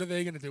 What are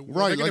they going to do?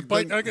 Right,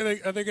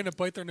 Are they going to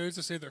bite their nose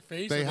to save their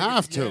face? They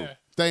have to. Yeah.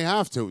 They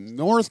have to.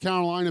 North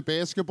Carolina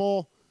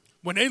basketball.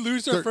 When they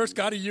lose their first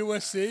guy to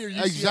USC or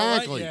UCLA,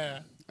 Exactly. yeah.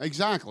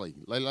 Exactly.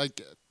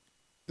 Like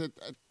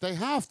they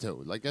have to.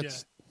 Like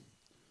it's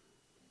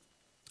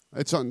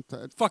it's on.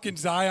 Fucking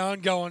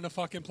Zion going to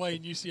fucking play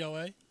in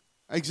UCLA.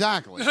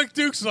 Exactly. Like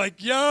Duke's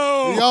like,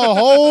 yo. Yo,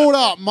 hold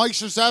up. Mike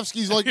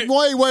Krzyzewski's like, wait,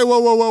 whoa.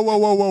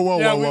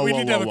 Yeah, whoa, we whoa,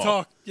 need to have whoa. a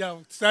talk. Yeah,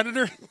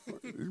 Senator.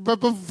 But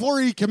before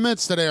he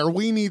commits to there,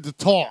 we need to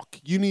talk.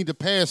 You need to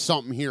pass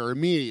something here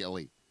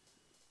immediately.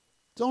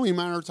 It's only a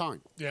matter of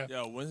time. Yeah.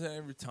 Yo, when's that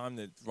every time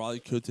that Riley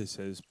Cote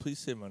says, please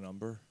say my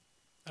number?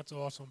 That's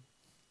awesome.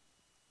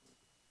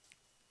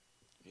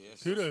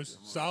 Kudos.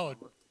 Solid.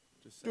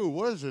 Dude,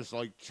 what is this?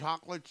 Like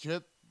chocolate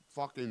chip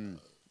fucking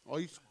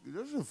ice?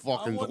 This is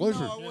fucking I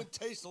delicious. wouldn't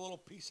taste the little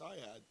piece I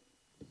had.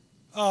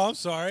 Oh, I'm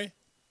sorry.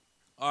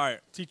 All right.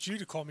 Teach you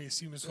to call me a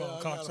semen swallow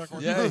I gotta cocksucker.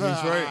 fucking- Yeah, he's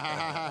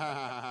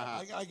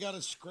right. I got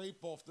to scrape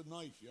off the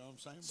knife. You know what I'm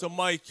saying? So,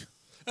 Mike.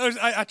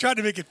 I tried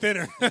to make it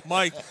thinner.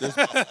 Mike,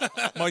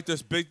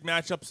 there's big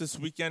matchups this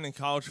weekend in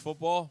college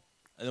football,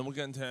 and then we'll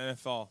get into the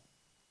NFL.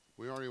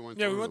 We already went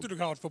Yeah, through we went them. through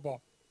the college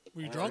football.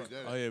 Were you drunk?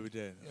 Oh, yeah, we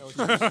did.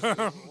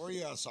 Yeah, were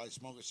you outside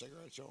smoking a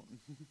cigarette, Joe?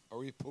 Or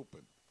were you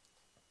pooping?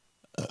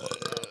 Are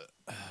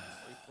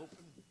you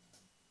pooping?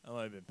 I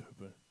might have been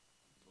pooping.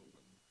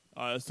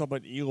 All right, let's talk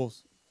about the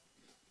Eagles.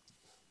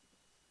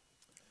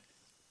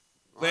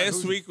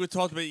 Last week we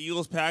talked about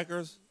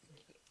Eagles-Packers.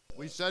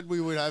 We said we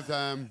would have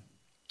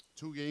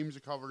 2 games to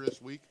cover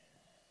this week.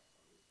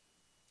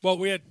 Well,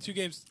 we had 2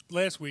 games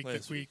last week.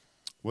 This week.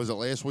 Was it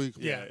last week?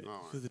 Yeah.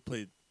 Because they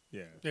played.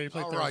 Yeah. Yeah, you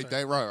played Oh,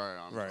 Thursday.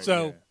 right.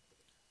 So,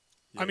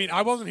 I mean,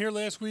 I wasn't here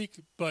last week,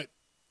 but,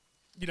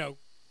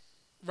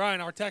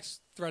 Ryan, our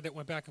text thread that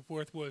went back and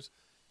forth was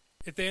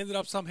if they ended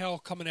up somehow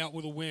coming out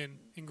with a win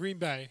in Green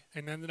Bay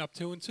and ended up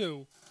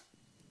 2-2,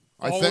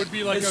 all would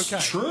be like, okay.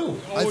 True.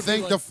 All I would be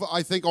think like-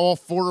 I think all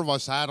 4 of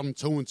us had them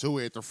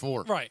 2-2 after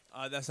 4. Right.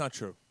 That's not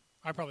true.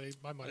 I might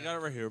I got it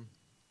right here.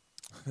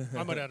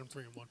 I might add them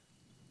 3-1.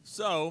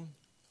 So,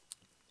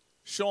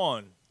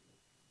 Sean.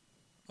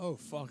 Oh,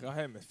 fuck. I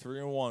had him at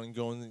 3-1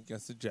 going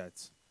against the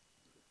Jets.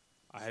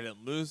 I had him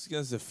lose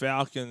against the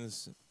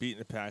Falcons, beating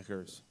the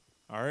Packers.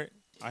 All right?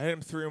 I had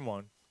him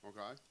 3-1. Okay.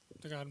 I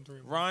think I had him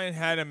 3-1. Ryan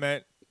had him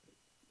at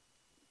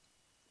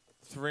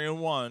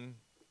 3-1.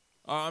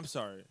 Oh, I'm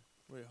sorry.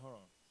 Wait, hold on.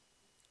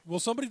 Will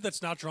somebody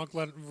that's not drunk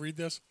read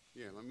this?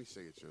 Yeah, let me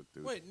see it,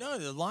 dude. Wait, no,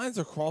 the lines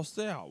are crossed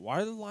out.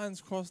 Why are the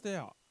lines crossed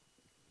out?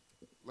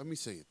 Let me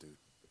see it, dude.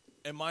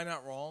 Am I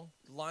not wrong?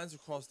 The lines are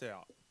crossed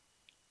out.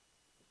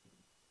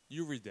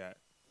 You read that.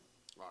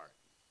 All right.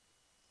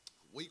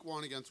 Week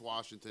 1 against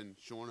Washington,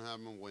 Sean had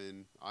him a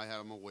win. I had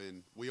him a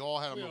win. We all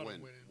had him a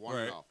win.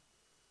 1-0.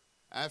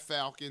 At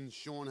Falcons,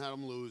 Sean had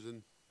him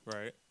losing.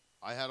 Right.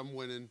 I had him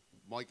winning.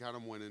 Mike had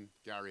him winning.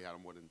 Gary had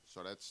him winning.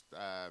 So that's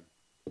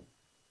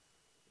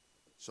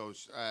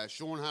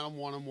Sean had him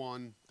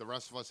 1-1. The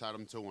rest of us had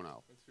him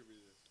 2-0.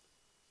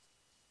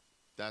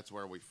 That's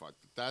where we fucked.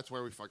 That's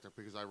where we fucked up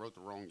because I wrote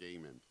the wrong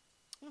game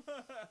in.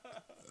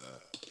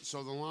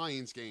 So the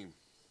Lions game,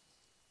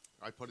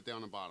 I put it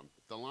down the bottom.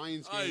 The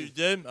Lions game. Oh, you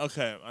did?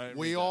 Okay.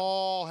 We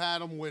all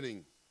had them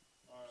winning.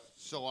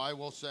 So I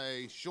will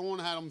say Sean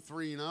had them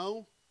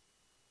 3-0.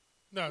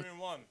 No.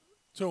 3-1.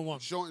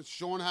 2-1.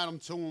 Sean had them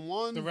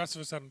 2-1. The rest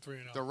of us had them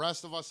 3-0. The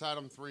rest of us had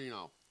them 3-0.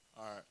 All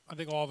right. I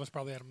think all of us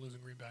probably had them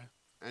losing Green Bay.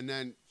 And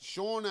then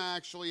Sean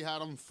actually had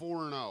them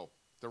 4-0.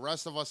 The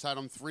rest of us had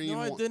them 3-1. No,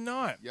 I did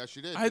not. Yes,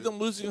 you did. I had them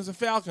losing against the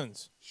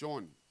Falcons.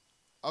 Sean.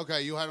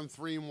 Okay, you had them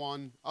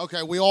 3-1.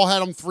 Okay, we all had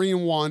them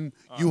 3-1.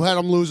 You had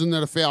them losing to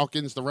the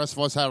Falcons. The rest of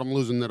us had them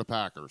losing to the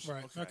Packers.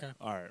 Right. Okay.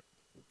 All right.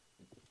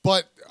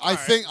 But I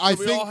think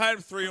we all had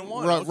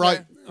 3-1. Right, Okay.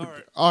 right. All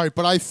right. All right,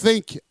 but I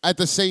think at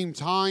the same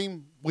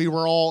time we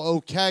were all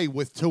okay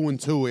with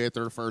 2-2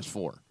 after the first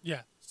 4.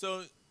 Yeah.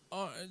 So,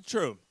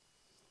 true.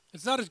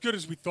 It's not as good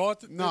as we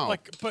thought. No.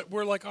 But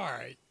we're like, all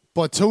right.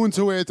 But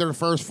 2-2 after the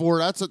first 4,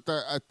 that's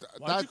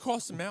Why'd you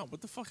cross them out?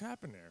 What the fuck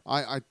happened there?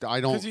 I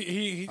don't. 'Cause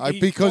he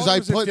because thought I it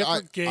was a put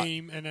different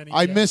game, and then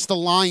I missed the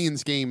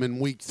Lions game in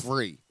week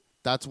 3.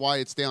 That's why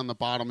it's down the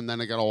bottom, and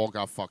then it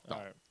got fucked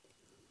up.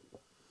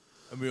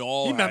 And we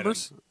all He had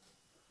remembers. him.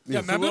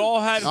 Yeah, So remember? we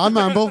all had him.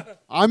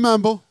 I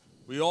remember.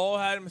 We all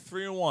had him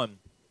 3-1,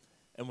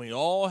 and we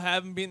all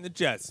have him beating the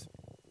Jets.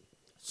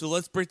 So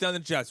let's break down the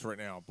Jets right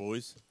now,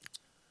 boys.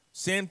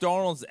 Sam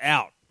Darnold's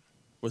out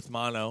with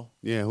mono.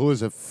 Yeah, who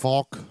is it?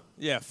 Falk.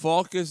 Yeah,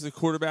 Falk is the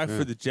quarterback Yeah.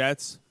 for the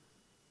Jets.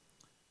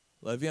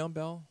 Le'Veon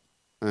Bell.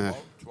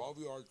 12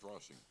 yards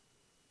rushing.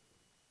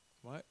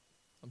 What?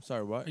 I'm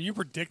sorry, what? Are you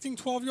predicting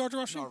 12 yards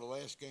rushing? No, the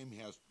last game he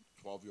has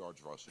 12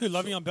 yards rushing. Who,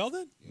 Le'Veon Bell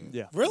did?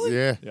 Yeah. Really?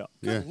 Yeah. Yeah.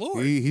 Good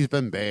Lord. He's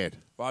been bad.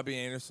 Bobby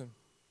Anderson.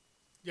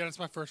 Yeah, that's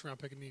my first round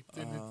pick in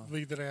the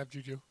league that I have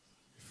Juju.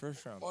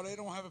 First round. Well, they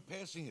don't have a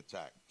passing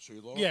attack, so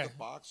you load Yeah. up the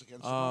box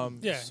against them.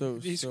 Yeah, So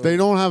They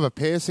don't have a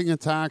passing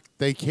attack.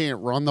 They can't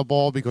run the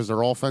ball because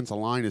their offensive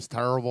line is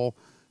terrible.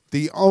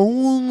 The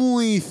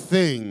only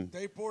thing,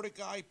 They brought a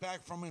guy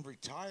back from in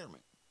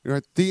retirement.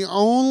 the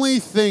only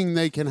thing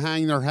they can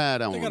hang their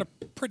hat on, They got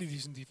a pretty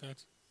decent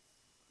defense.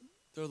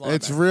 They're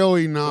it's linebackers.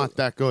 really not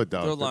that good,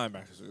 They're though.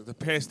 linebackers. The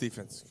pass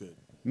defense is good.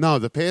 No,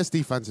 the pass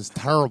defense is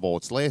terrible.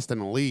 It's last in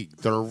the league.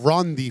 Their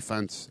run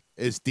defense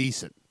is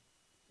decent.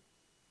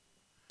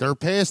 Their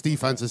pass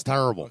defense is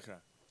terrible. Okay.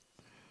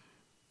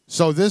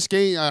 So this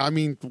game, I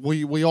mean,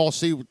 we all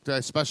see,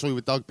 especially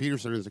with Doug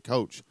Peterson as a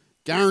coach,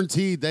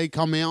 guaranteed they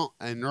come out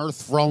and they're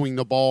throwing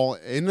the ball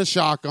in the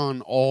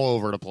shotgun all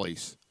over the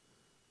place.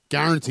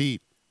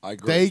 Guaranteed. I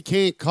agree. They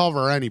can't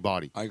cover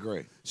anybody. I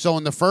agree. So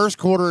in the first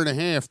quarter and a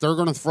half, they're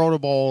going to throw the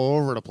ball all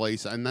over the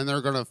place, and then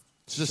they're going to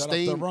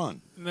sustain the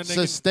run.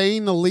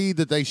 Sustain the lead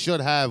that they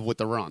should have with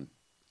the run.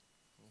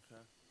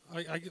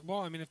 Well,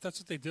 I mean, if that's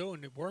what they do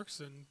and it works,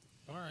 then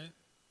all right.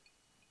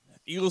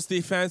 Eagles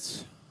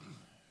defense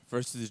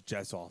versus the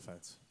Jets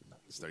offense.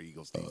 It's their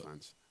Eagles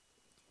defense.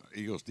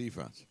 Eagles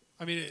defense.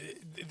 I mean,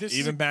 this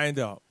even banged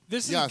up.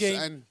 This is a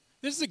game.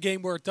 This is a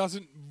game where it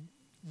doesn't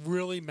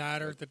really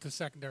matter that the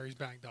secondary's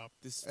banged up.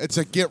 It's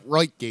a get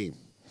right game.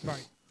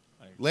 Right.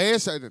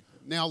 Last I Thursday.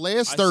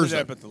 said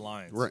that about the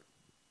Lions. Right.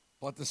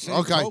 But the same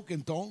Okay.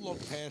 token, don't look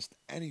past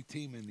any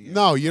team in the NFL.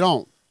 No, you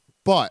don't.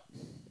 But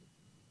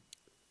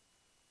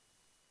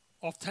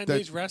Off 10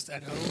 days rest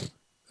at home,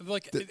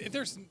 like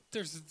there's,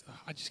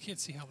 I just can't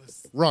see how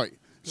this. right.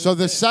 So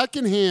the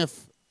second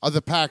half of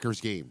the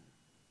Packers game,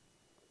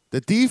 the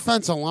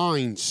defensive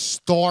line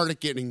started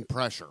getting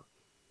pressure.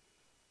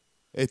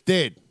 It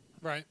did.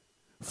 Right.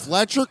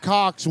 Fletcher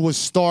Cox was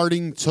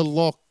starting to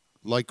look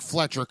like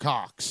Fletcher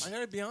Cox. I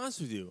got to be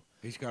honest with you.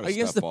 He's got to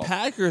Against step the up.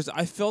 Packers,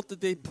 I felt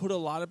that they put a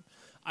lot of.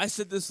 I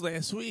said this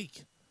last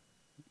week.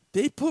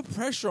 They put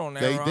pressure on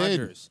Aaron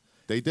Rodgers.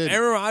 They did.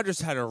 Aaron Rodgers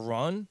had a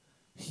run.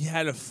 He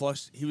had a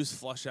flush. He was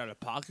flushed out of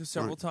pocket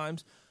several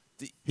times.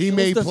 He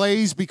made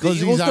plays because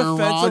the he's Eagles' Aaron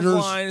defensive Rodgers.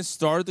 line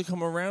started to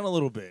come around a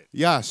little bit.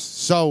 Yes.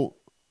 So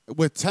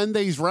with 10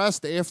 days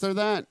rest after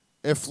that,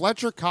 if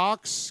Fletcher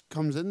Cox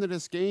comes into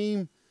this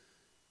game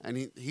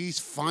and he's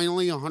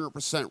finally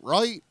 100%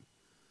 right,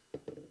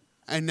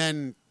 and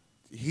then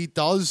he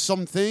does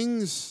some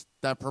things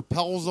that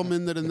propels him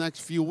into the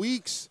next few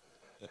weeks,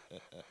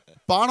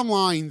 bottom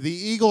line, the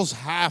Eagles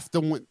have to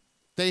win.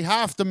 They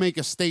have to make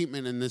a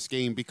statement in this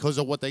game because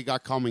of what they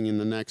got coming in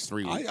the next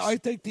 3 weeks. I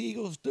think the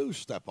Eagles do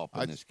step up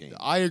in this game.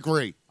 I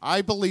agree.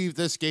 I believe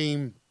this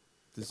game.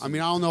 I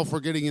mean, I don't know if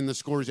we're getting in the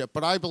scores yet,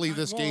 but I believe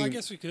this game. I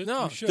guess we could.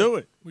 No, we should. do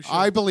it. We should.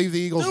 I believe the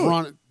Eagles Do it.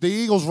 run. The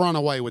Eagles run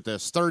away with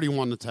this,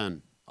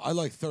 31-10. I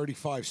like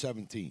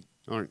 35-17.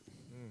 All right.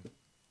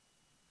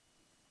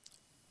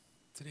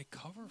 Did they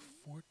cover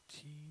 14?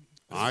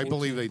 I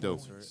believe they do.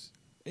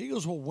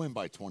 Eagles will win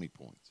by 20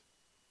 points.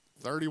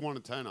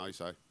 31-10, I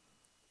say.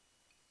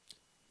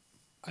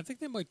 I think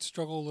they might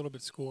struggle a little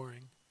bit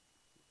scoring.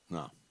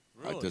 No,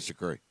 Really? I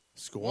disagree.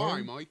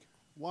 Why, Mike?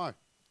 Why?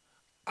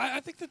 I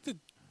think that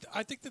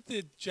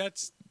the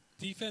Jets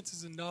defense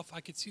is enough.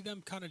 I could see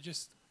them kind of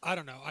just. I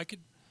don't know.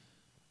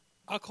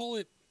 I'll call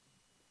it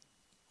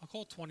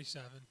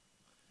 27,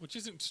 which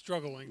isn't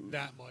struggling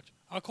that much.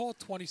 I'll call it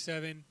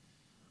 27.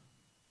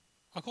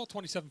 I'll call it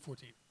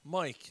 27-14.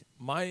 Mike,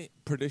 my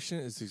prediction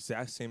is the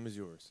exact same as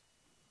yours.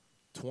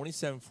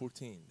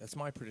 27-14. That's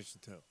my prediction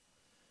too.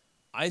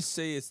 I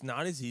say it's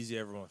not as easy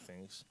as everyone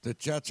thinks. The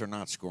Jets are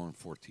not scoring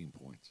 14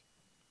 points.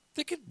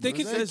 They could.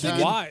 Says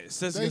can. why? It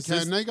says They against can.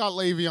 this, They got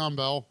Le'Veon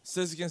Bell.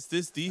 says against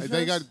this defense.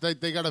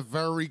 They got a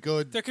very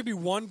good. There could be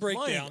one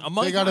breakdown.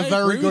 Mike, They got a I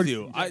very agree with good-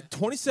 you.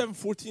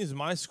 27-14 is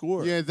my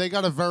score. Yeah, they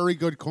got a very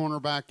good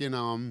cornerback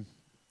in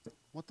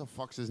what the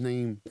fuck's his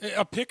name?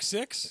 A pick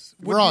six.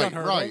 Wouldn't be Right,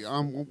 unheard right.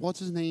 of. What's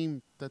his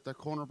name? That the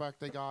cornerback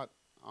they got.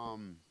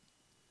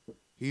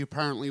 He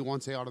apparently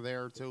wants out of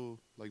there too,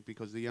 like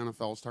because the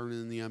NFL's turning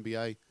in the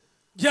NBA.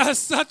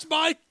 Yes, that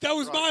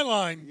was my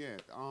line. Yeah.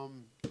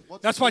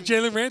 That's why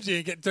Jalen Ramsey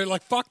ain't get. They're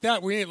like, fuck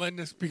that. We ain't letting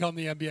this become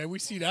the NBA. We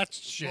see that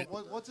shit.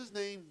 What's his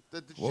name?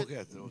 We'll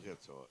get to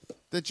it.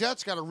 The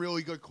Jets got a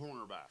really good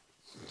cornerback.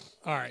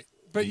 All right,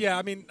 but yeah,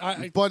 I mean,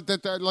 But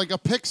that like a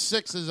pick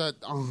six is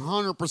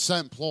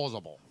 100%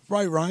 plausible.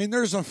 Right, Ryan.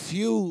 There's a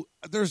few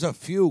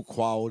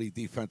quality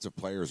defensive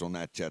players on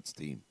that Jets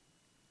team.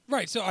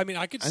 right. So I mean,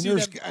 I could And see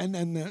there's them.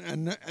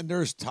 and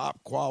there's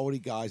top quality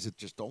guys that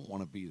just don't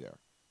want to be there.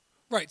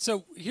 Right.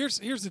 So here's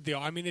the deal.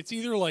 I mean, it's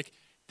either like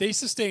they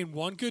sustain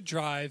one good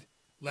drive,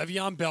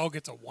 Le'Veon Bell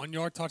gets a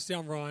 1-yard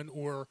touchdown run,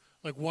 or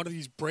like one of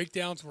these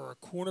breakdowns where a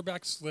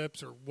cornerback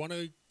slips, or one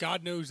of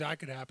God knows that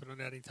could happen at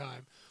any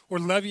time, or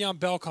Le'Veon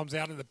Bell comes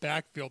out in the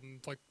backfield and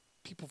like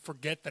people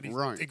forget that he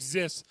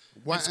exists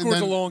and scores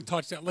a long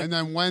touchdown. Like, and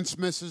then Wentz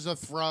misses a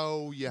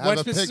throw. You have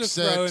Wentz a pick misses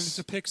a throw and it's six.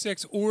 a pick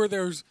six, or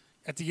there's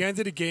at the end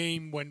of the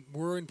game when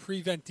we're in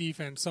prevent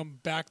defense, some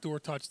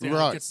backdoor touchdown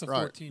Right, gets the right.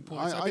 14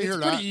 points. I I mean, hear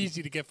it's pretty that.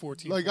 easy to get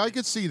 14. Like points. I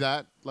could see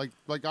that. Like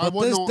I But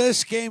wouldn't.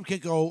 this game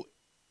could go,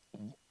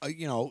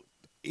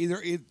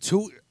 either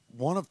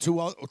one of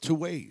two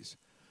ways.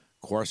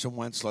 Carson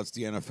Wentz lets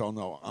the NFL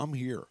know I'm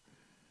here.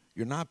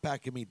 You're not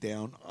backing me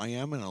down. I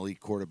am an elite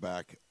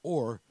quarterback.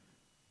 Or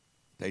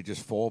they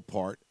just fall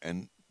apart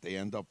and they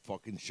end up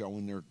fucking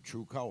showing their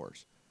true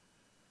colors.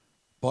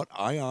 But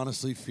I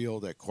honestly feel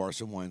that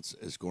Carson Wentz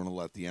is going to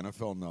let the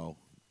NFL know,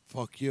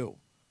 fuck you.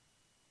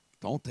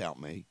 Don't doubt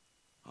me.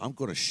 I'm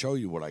going to show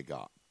you what I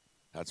got.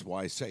 That's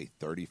why I say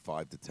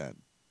 35-10.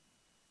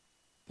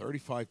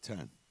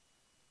 35-10.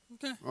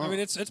 Okay. I mean,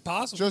 it's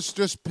possible.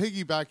 Just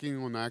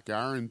piggybacking on that,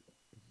 Garen.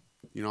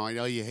 You know, I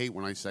know you hate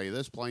when I say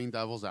this, playing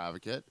devil's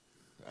advocate.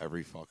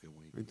 Every fucking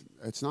week.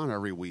 It's not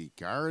every week,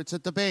 Gar. It's a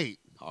debate.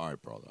 All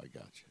right, brother, I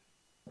got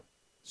you.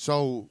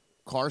 So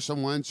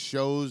Carson Wentz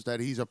shows that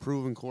he's a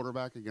proven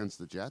quarterback against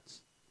the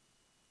Jets?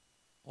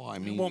 Well, I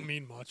mean, it won't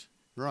mean much.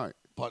 Right.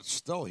 But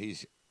still,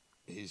 he's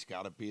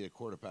got to be the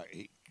quarterback.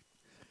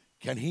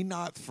 Can he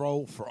not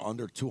throw for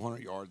under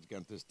 200 yards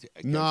against this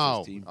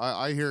team?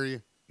 I hear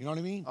you. You know what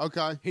I mean?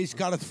 Okay. He's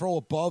got to throw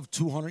above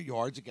 200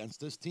 yards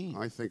against this team.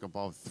 I think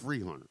above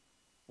 300.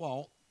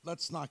 Well,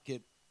 let's not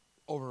get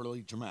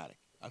overly dramatic.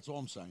 That's all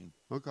I'm saying.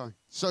 Okay.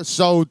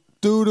 So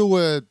due to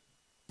a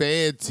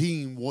bad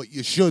team, what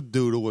you should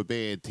do to a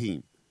bad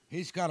team.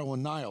 He's got to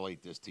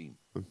annihilate this team.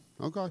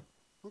 Okay.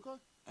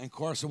 And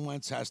Carson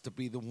Wentz has to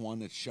be the one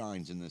that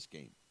shines in this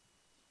game.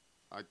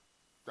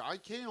 I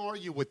can't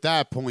argue with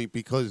that point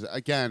because,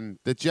 again,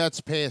 the Jets'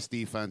 pass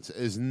defense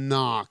is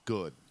not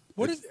good.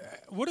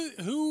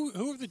 Who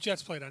have the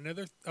Jets played? I know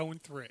they're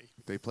 0-3.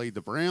 They played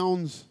the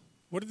Browns.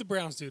 What did the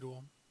Browns do to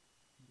them?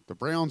 The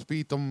Browns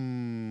beat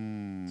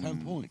them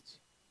 10 points.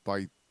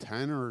 By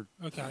 10 or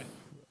okay.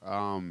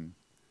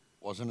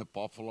 Wasn't it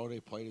Buffalo they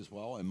played as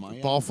well? In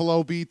Miami?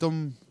 Buffalo beat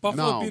them.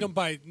 Buffalo beat them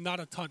by not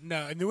a ton.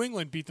 No, and New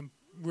England beat them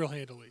real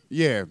handily.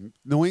 Yeah,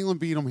 New England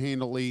beat them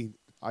handily.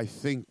 I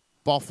think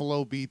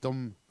Buffalo beat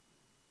them.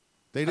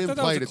 They didn't I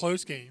thought play that was a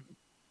close game.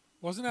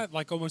 Wasn't that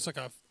like almost like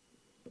a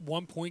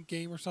 1-point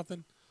game or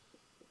something?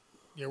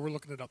 Yeah, we're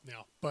looking it up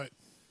now. But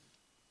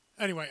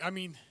anyway, I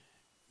mean,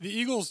 the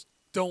Eagles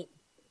don't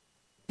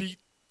beat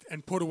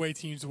and put away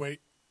teams the way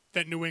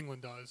that New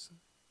England does.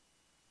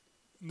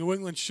 New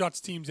England shuts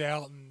teams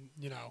out and,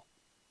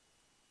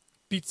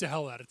 beats the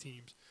hell out of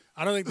teams.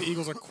 I don't think the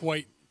Eagles are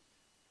quite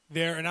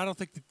there, and I don't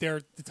think that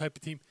they're the type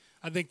of team.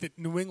 I think that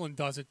New England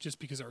does it just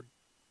because they're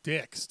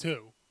dicks,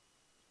 too.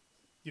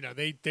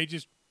 They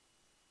just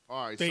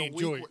all right. They so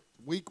enjoy it.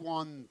 Week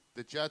 1,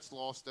 the Jets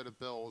lost to the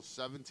Bills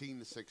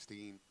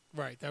 17-16.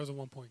 Right, that was a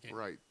 1-point game.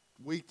 Right.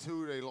 Week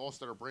 2, they lost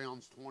to the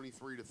Browns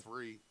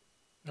 23-3.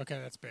 Okay,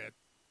 that's bad.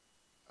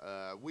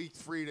 Week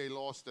 3, they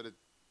lost to the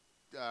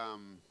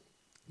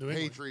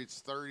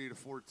Patriots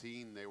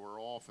 30-14. They were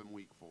off in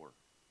week 4.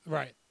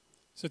 Right.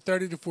 So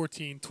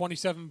 30-14,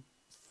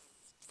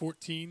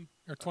 27-14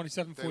 or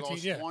 27-14. They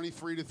lost yeah.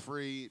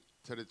 23-3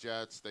 to the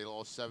Jets. They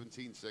lost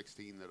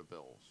 17-16 to the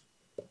Bills.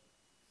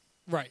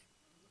 Right.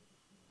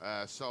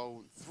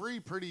 So 3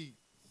 pretty.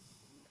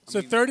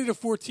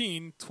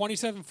 30-14,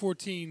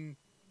 27-14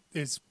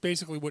 is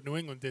basically what New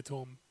England did to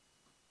them,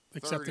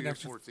 except an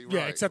extra. 14, yeah,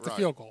 right, except the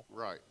field goal.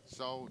 Right.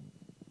 So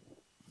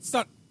it's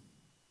not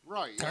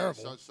right.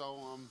 terrible. Yeah,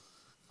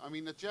 I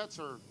mean, the Jets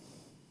are.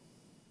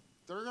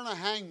 They're going to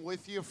hang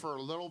with you for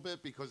a little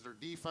bit because their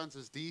defense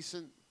is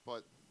decent,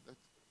 but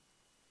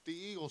the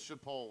Eagles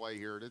should pull away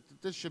here.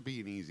 This should be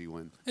an easy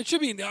win. It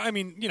should be. I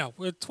mean,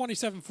 with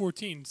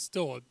 27-14,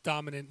 still a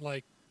dominant,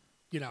 right?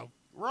 Yeah,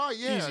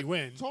 easy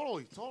win.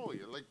 Totally.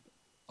 Like,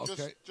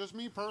 okay. Just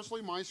me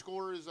personally, my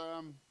score is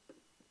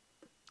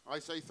I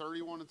say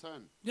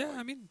 31-10. Yeah,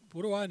 I mean,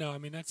 what do I know? I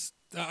mean, that's.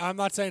 I'm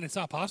not saying it's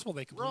not possible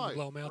they completely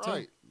blow them out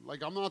right. too.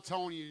 Like, I'm not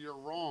telling you you're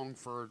wrong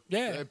for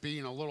it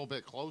being a little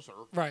bit closer.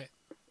 Right.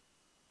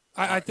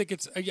 I think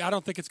it's. I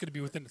don't think it's going to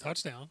be within the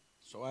touchdown.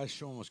 So as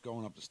Sean was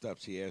going up the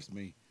steps, he asked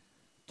me,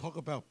 "Talk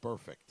about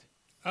Perfect."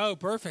 Oh,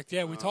 perfect.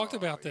 Yeah, we talked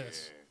about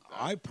this.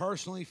 I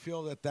personally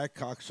feel that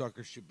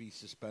cocksucker should be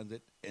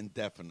suspended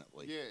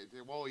indefinitely.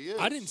 Yeah, well, he is.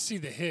 I didn't see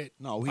the hit.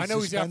 No, I know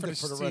he's out suspended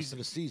for the rest of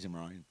the season,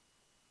 Ryan.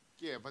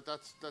 Yeah, but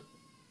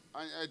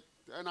I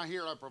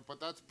hear that, but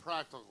that's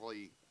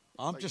practically.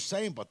 I'm just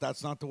saying, but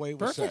that's not the way it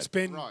was Perfect's said.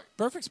 been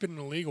Perfect's been in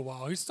the league a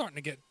while. He's starting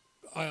to get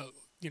a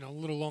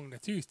little long in the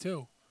tooth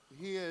too.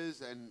 He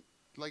is, and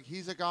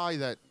he's a guy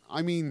that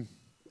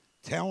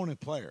talented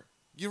player.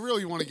 You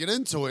really want to get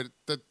into it.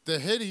 The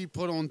hit he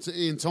put on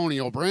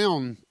Antonio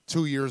Brown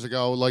 2 years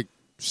ago,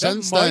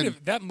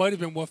 that might have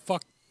been what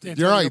fucked.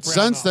 Antonio you're right. Brown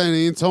Since up. then,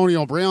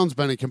 Antonio Brown's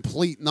been a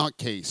complete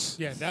nutcase.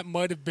 Yeah, that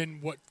might have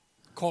been what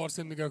caused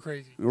him to go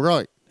crazy.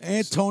 Right.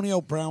 Antonio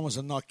Brown was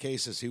a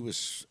nutcase as he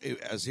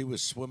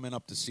was swimming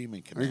up the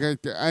Seaman Canal.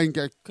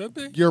 Could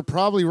be. You're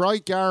probably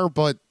right, Gar,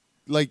 but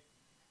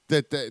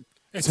to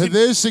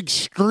this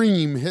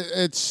extreme,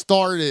 it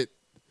started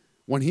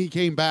when he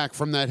came back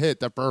from that hit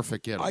that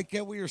Perfect hit him. I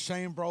get what you're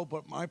saying, bro,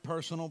 but my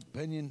personal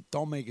opinion,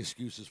 don't make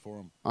excuses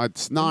for him.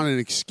 It's not an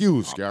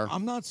excuse, Gar.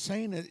 I'm not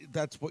saying that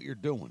that's what you're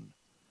doing.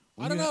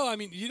 I don't know. I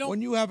mean,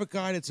 when you have a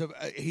guy that's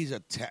he's a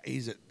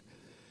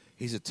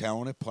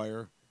talented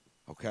player.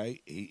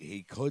 Okay,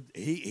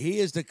 he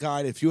is the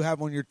guy that if you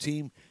have on your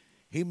team,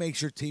 he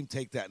makes your team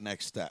take that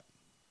next step.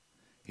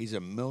 He's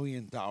 $1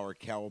 million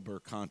caliber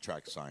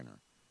contract signer.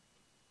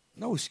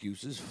 No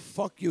excuses.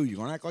 Fuck you. You're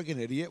going to act like an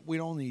idiot. We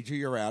don't need you.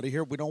 You're out of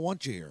here. We don't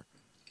want you here.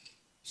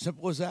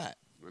 Simple as that.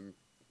 And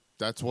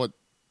that's what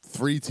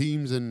 3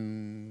 teams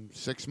in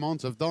 6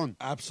 months have done.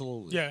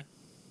 Absolutely. Yeah.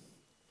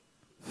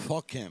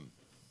 Fuck him.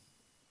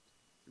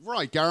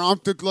 Right, Gary.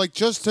 I'm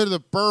just to the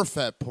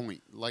Burfett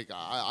point.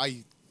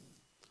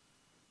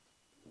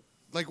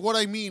 What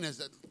I mean is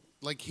that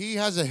like he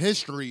has a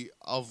history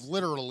of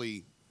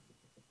literally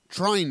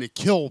trying to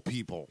kill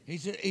people.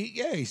 He's a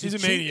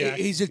cheap, maniac.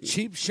 He's a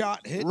cheap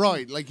shot hit.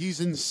 Right, like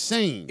he's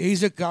insane.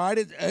 He's a guy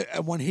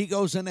that when he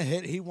goes in a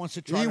hit, he wants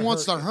to try. He to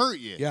wants hurt to hurt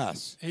you.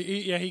 Yes.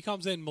 He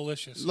comes in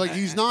malicious. Like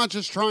he's not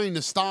just trying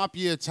to stop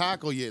you,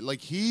 tackle you.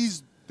 Like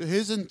his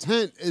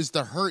intent is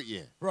to hurt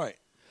you. Right.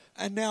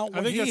 And now I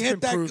when think he that's hit been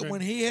that proven.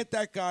 when he hit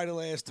that guy the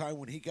last time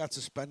when he got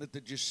suspended,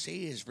 did you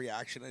see his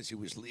reaction as he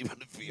was leaving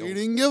the field? He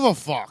didn't give a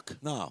fuck.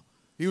 No.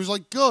 He was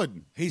like,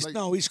 good. He's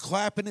like, he's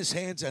clapping his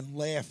hands and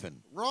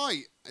laughing.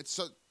 Right. It's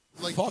so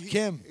like Fuck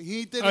him.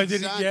 He did. I did.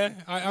 exactly. Yeah.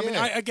 I mean,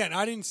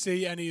 I didn't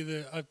see any of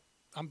the.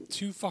 I'm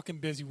too fucking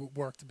busy with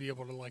work to be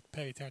able to like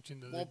pay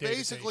attention to the. Well, day-to-day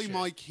basically, shit.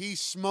 Mike, he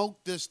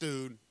smoked this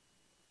dude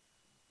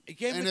He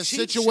gave him in a a cheap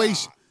situation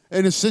shot.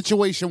 in a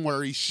situation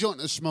where he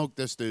shouldn't have smoked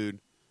this dude.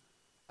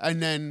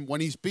 And then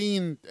when he's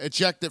being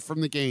ejected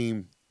from the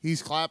game,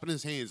 he's clapping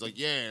his hands like,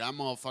 "Yeah, that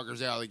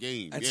motherfucker's out of the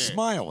game." And yeah.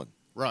 smiling.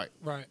 Right.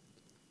 Right.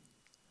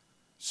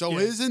 So Yeah.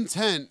 his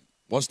intent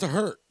was to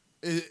hurt.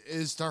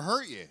 Is to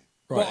hurt you.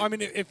 Well, I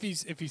mean, if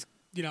he's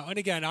and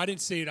again, I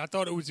didn't see it. I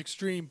thought it was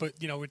extreme, but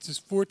it's his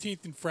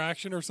 14th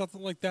infraction or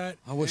something like that.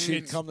 I wish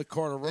he'd come to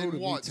Carter Road In and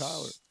what? meet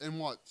Tyler. In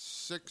what?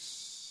 6,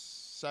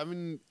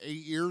 7,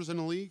 8 years in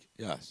the league?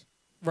 Yes.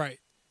 Right.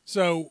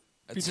 So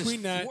That's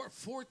between that,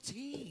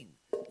 14.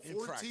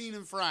 14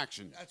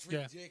 infractions. That's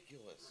Yeah.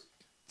 ridiculous.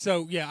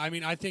 So yeah, I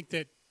mean, I think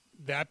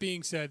that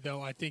being said,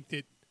 though, I think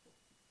that,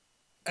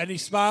 and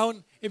he's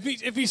smiling. If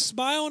he's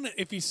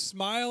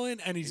smiling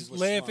and he's was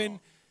laughing, smiling.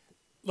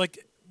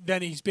 like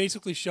then he's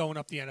basically showing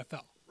up the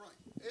NFL.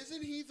 Right.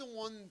 Isn't he the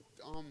one?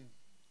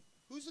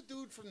 Who's the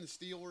dude from the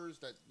Steelers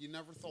that you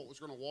never thought was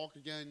going to walk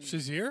again?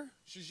 Shazier?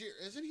 Shazier.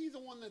 Isn't he the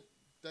one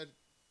that?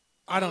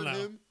 I don't hurt know.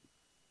 him?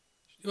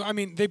 I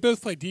mean, they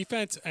both play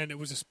defense, and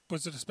was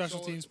it a special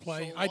So- teams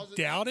play? so I was it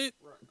doubt that? it.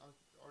 Right.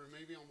 Or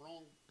maybe I'm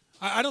wrong.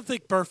 I don't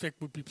think Burfict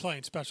would be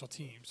playing special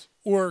teams,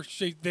 or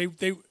they.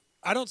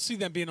 I don't see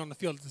them being on the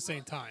field at the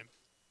same time.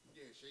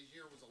 Yeah,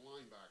 Shazier was a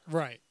linebacker.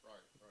 Right. Right.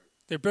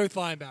 They're both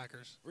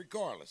linebackers.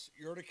 Regardless,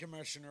 you're the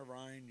commissioner,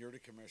 Ryan. You're the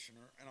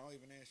commissioner, and I'll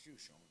even ask you,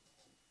 Sean.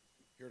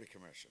 You're the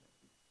commissioner.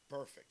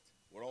 Perfect.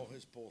 With all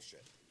his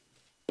bullshit,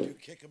 you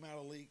kick him out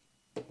of the league?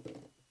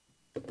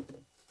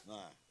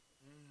 Nah.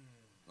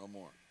 No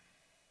more.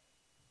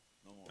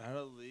 No more. Out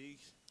of the league.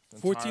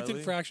 14th entirely?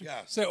 infraction.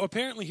 Yes. So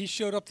apparently he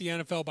showed up the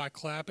NFL by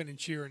clapping and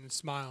cheering and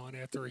smiling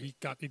after he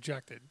got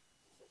ejected.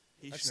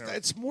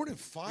 That's more than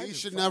 5. He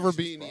should never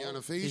be in the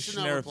NFL. He should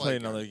never play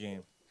another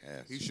game.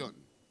 Yes. He shouldn't.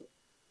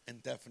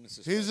 Indefinite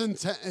His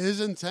suspension.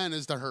 his intent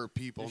is to hurt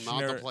people, He should not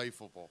never- to play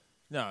football.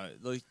 No,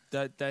 like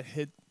that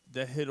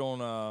hit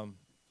on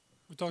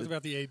We talked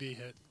about the AB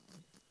hit.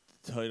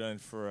 tight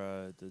end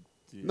for the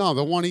No,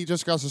 the one he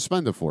just got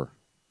suspended for.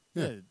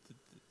 yeah, Yeah.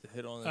 the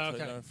hit on the Okay.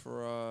 tight end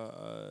for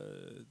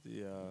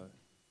the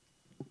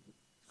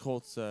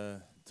Colts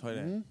tight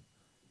end.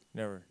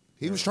 Never.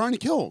 He was trying to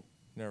kill him.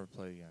 Never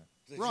play again.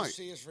 Did Right. you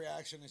see his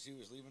reaction as he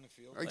was leaving the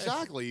field?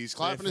 Exactly. He's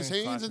clapping his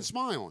Laughing, hands and clapping.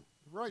 smiling.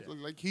 Right.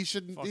 Like he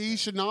should Fuck he that.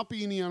 should not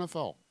be in the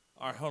NFL.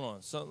 All right, hold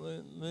on. So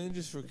let me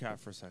just recap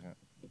for a second.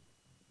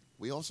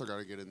 We also got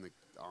to get in the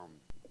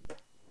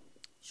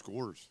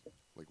scores.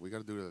 Like we got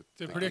to do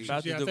The the predictions. I'm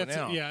about to Yeah, do it that's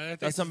now. it. Yeah, I think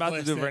That's what I'm it's about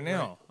to the do last right thing,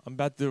 now. I'm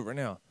about to do it right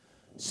now.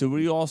 So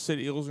we all said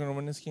Eagles are going to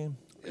win this game.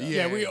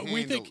 Yeah, we handle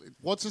think it.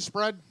 What's the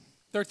spread?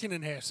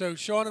 13.5. So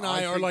Sean and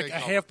I are think like they a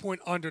cover. half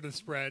point under the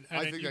spread, I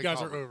and then think you they guys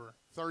cover. are over.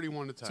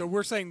 31-10. So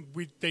we're saying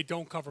they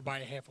don't cover by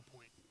a half a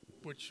point,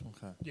 which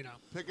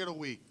Pick it a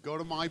week. Go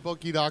to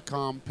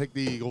mybookie.com. Pick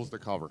the Eagles to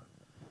cover.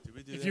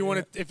 if you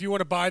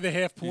want to buy the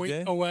half point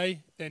did?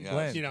 away, then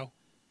Yes.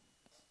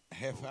 A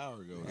half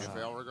hour ago. Half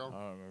hour ago. I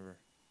don't remember.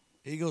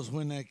 Eagles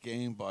win that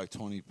game by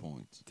 20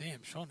 points.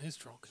 Damn, Sean is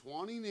drunk.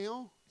 20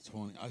 now?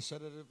 20. I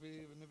said it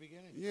in the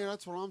beginning. Yeah,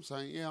 that's what I'm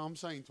saying. Yeah, I'm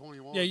saying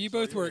 21. Yeah, you So,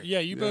 both were. Yeah,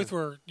 you Yeah. both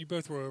were. You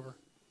both were over.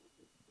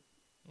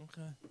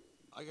 Okay.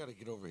 I got to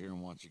get over here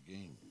and watch a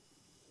game.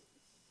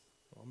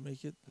 I'll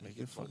make it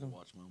fucking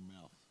watch my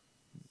mouth.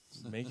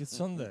 make it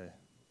Sunday.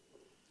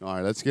 All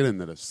right, let's get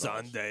into this.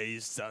 Sunday.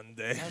 That's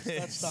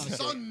not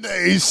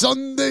a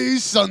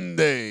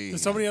Sunday.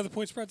 Does somebody have the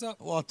point spreads up?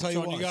 Well, I'll tell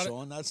Sean, you what, got it?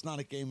 Sean. That's not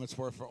a game that's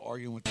worth for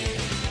arguing with you.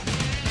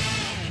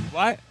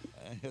 What?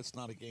 It's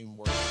not a game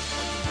worth.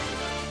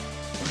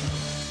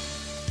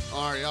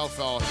 All right, y'all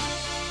fellas.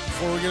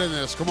 Before we get into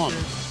this, come on.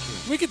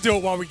 We can do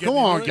it while we get. Come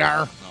into on, it.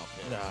 Gar.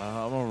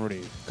 Nah, I'm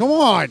already. Come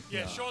on.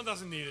 Yeah, Sean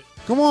doesn't need it.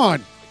 Come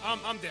on.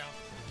 I'm down.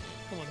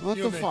 Come on. What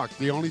you the and me. fuck?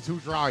 The only two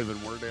driving.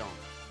 We're down.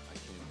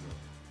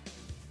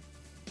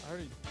 I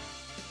already.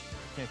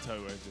 I can't tell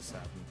you what just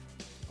happened.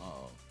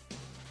 Oh,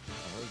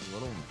 I heard the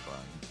little one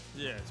crying.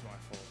 Yeah, it's my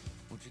fault.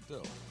 What'd you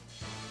do?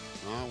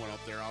 I went up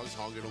there. I was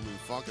hugging him and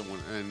fucking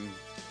and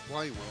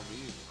playing with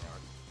him.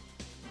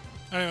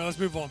 Anyway, let's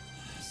move on.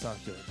 It's not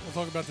good. We'll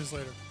talk about this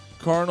later.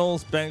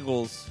 Cardinals,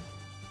 Bengals.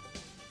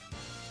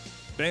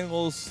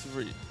 Bengals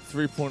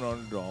 3-point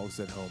underdogs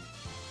at home.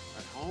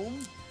 At home?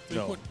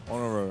 No,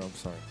 on the road. I'm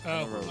sorry.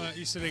 On the road.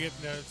 You said they get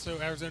so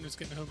Arizona's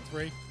getting home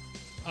 3.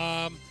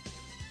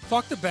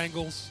 Fuck the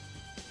Bengals.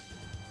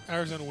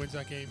 Arizona wins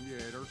that game. Yeah,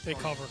 they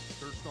cover.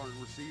 They're starting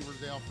receivers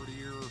out for the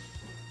year.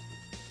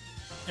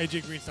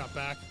 AJ Green's not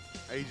back.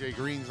 AJ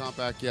Green's not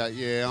back yet.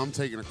 Yeah, I'm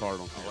taking the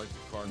Cardinals. I like the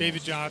Cardinals.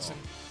 David Johnson.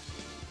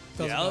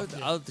 Doesn't I'll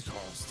know. have the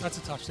Cardinals. That's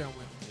a touchdown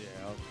win. Yeah,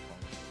 I'll have the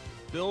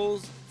Cardinals.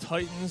 Bills,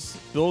 Titans.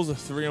 Bills are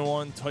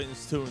 3-1.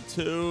 Titans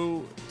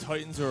 2-2.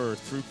 Titans are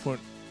 3-point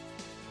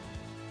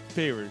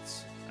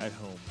favorites at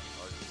home.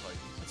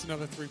 That's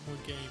another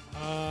 3-point game.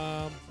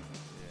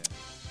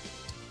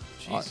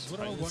 Jesus, what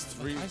do I want?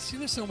 I see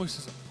this almost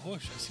as a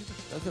push. I see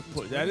That's a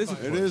push.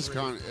 It is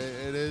kind of.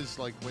 It is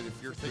like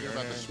if you're thinking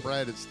about the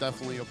spread, it's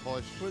definitely a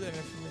push. Put that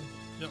in for me.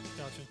 Yep,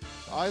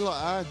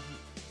 gotcha.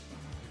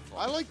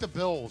 I like the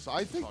Bills.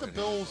 I think the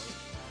Bills.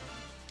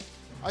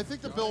 I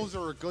think the Bills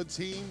are a good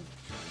team.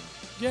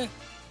 Yeah.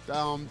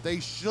 They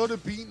should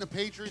have beaten the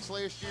Patriots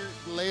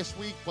last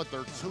week, but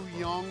they're too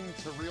young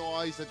to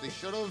realize that they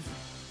should have.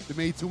 They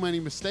made too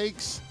many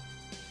mistakes.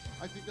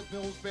 I think the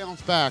Bills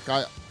bounce back.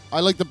 I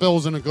like the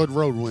Bills in a good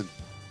road win.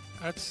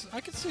 I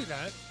can see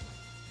that.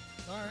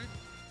 All right.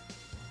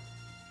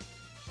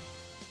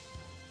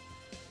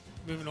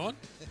 Moving on.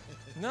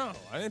 No,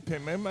 I didn't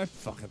pick my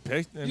fucking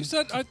pick.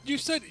 You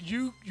said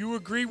you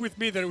agree with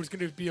me that it was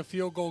going to be a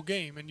field goal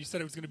game, and you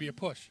said it was going to be a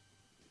push.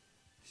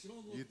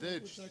 You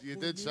did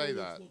say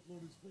that.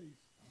 You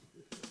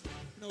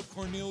know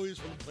Cornelius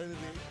from Planet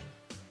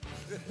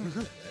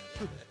Ape.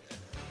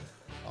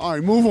 All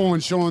right, move on,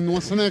 Sean.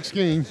 What's the next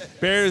game?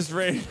 Bears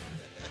Raiders.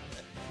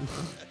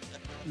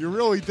 You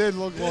really did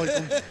look like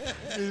him.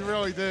 You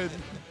really did.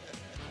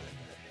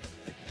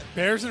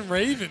 Bears and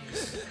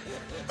Ravens.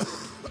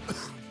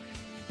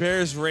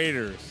 Bears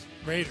Raiders.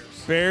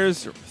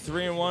 Bears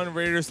 3-1.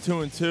 Raiders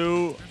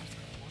 2-2.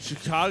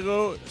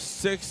 Chicago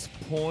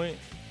 5-point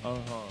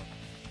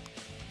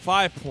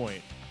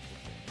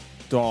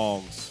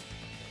dogs.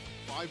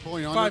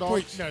 5-point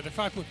underdogs. No, they're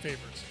 5-point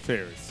favorites.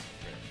 Favorites.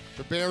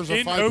 The Bears are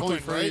In 5-point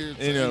Oakland, right? favorites.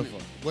 In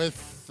Oakland.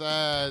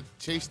 With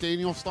Chase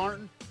Daniel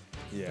starting?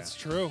 Yeah. That's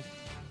true.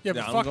 Yeah,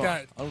 but I'm fuck going-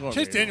 that. I'm going Chase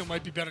Raiders. Daniel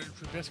might be better than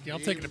Trubisky.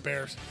 I'm taking the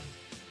Bears.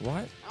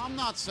 What? I'm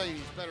not saying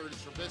he's better than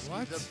Trubisky.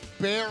 What? The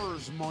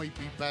Bears might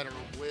be better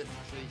with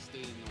Chase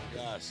Daniel.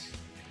 Yes.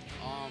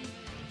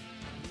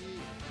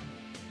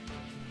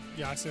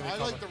 Yeah, I say they I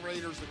cover. like the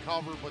Raiders to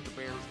cover, but the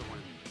Bears to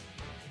win.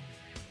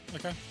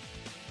 Okay.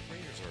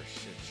 Raiders are a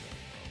shit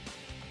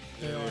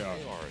show. They are.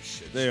 They are a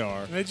shit They show.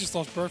 are. And they just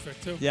lost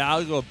perfect, too. Yeah,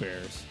 I'll go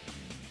Bears.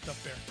 The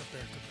Bears.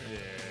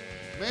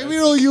 Maybe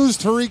they'll use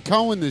Tariq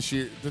Cohen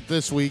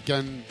this week,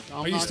 and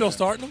Are you still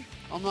starting them?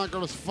 I'm not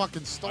going to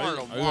fucking start Are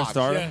you him. gonna Watch.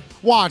 start Yeah. him?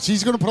 Watch,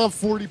 he's going to put up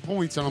 40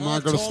 points, and I'm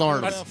not going to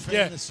start him.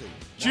 Yeah.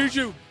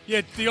 Juju.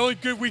 Yeah, the only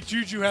good week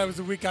Juju had was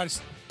the week I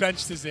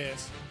benched his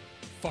ass.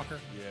 Fucker.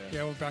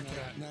 Yeah, we're back to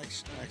that.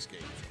 Next game.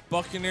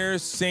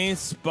 Buccaneers,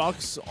 Saints,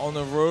 Bucks on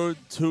the road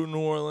to New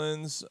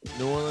Orleans.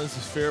 New Orleans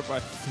is favored by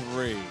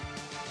 3.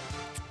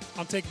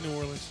 I'm taking New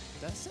Orleans.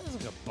 That sounds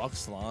like a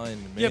Bucks line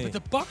to me. Yeah, but the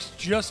Bucks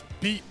just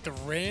beat the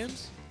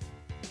Rams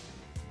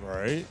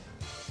right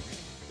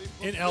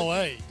in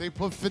L.A. They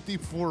put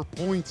 54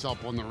 points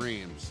up on the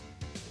Rams.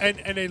 And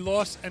they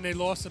lost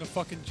to the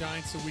fucking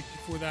Giants the week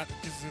before that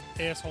because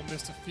the asshole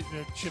missed the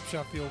chip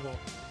shot field goal.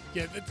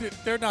 Yeah,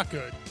 they're not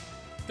good.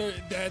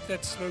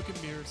 That's smoke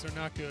and mirrors. They're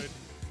not good.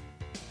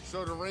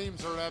 So the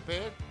Rams are that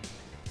bad?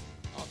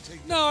 I'll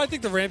take No, I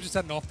think the Rams just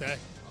had an off day.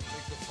 I'll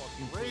take the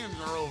fucking Rams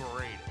are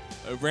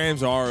overrated.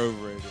 Rams are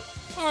overrated.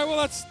 All right, well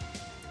that's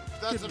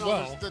That's good. another.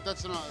 Well.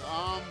 That's another.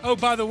 Oh,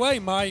 by the way,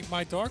 my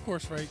dark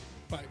horse right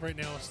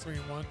now is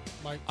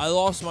 3-1. I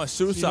lost my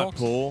suicide Seahawks?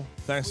 pool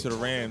thanks to the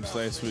Rams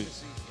last week.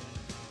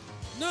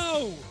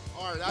 No,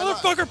 All right,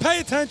 motherfucker, pay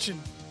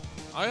attention.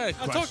 I got a I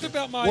question. talked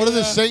about my. What are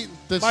the Saints?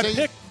 my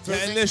pick. To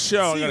end this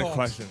show, I got a Seahawks.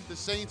 question. The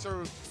Saints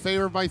are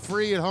favored by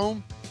 3 at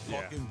home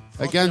Yeah.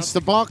 against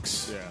the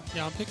Bucks. Yeah.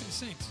 Yeah, I'm picking the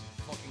Saints.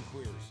 fucking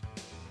queers.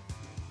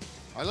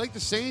 I like the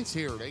Saints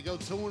here. They go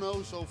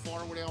 2-0 so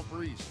far without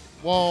Breeze.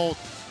 Well,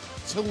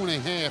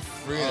 2.5.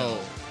 Oh.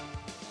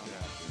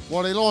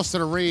 Well, they lost to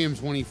the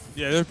Rams when he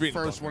Yeah, they're beating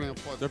first the one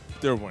Buccaneers. in the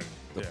They're winning.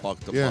 The Yeah.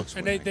 Bucks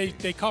And win that they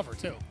game. cover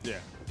too. Yeah.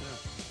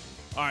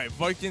 All right,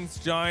 Vikings,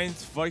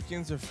 Giants.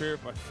 Vikings are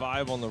favored by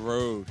 5 on the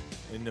road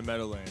in the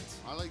Meadowlands.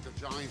 I like the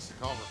Giants to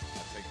cover.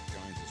 I'll take the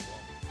Giants as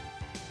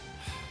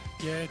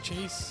well. Yeah,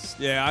 Chase.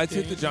 Yeah, I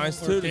take the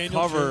Giants or too to Daniel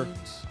cover.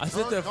 Jones. I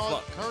think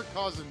Kirk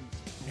Cousins.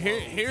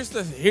 here's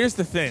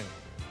the thing.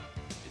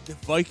 If the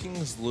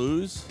Vikings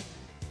lose,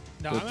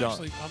 No, they're I'm done.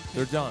 actually.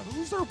 They're done.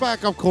 Who's their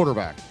backup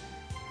quarterback?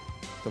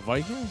 The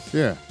Vikings?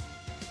 Yeah,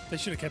 They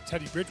should have kept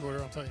Teddy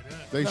Bridgewater. I'll tell you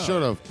that. they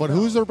should have. But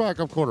who's their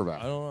backup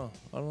quarterback? I don't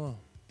know.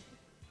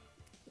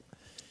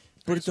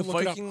 But if the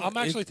Look it up. Vikings, I'm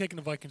actually taking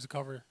the Vikings to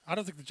cover. I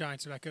don't think the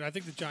Giants are that good. I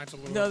think the Giants are a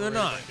little. No, they're overrated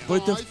not. right now.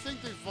 But No, the I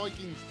think the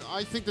Vikings.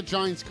 I think the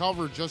Giants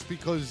cover just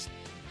because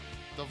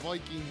the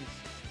Vikings.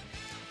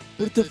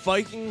 But if the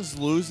Vikings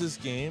lose this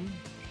game,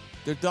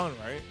 they're done,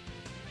 right?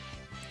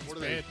 What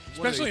are bad. they?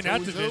 Especially in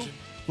that division.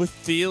 With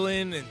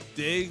Thielen and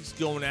Diggs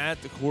going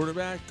at the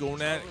quarterback,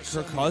 going at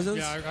Kirk Cousins,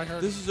 Yeah, I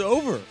heard. this is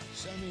over.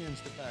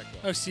 Simeon's the backup.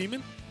 Oh,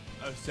 Seaman.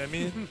 Oh,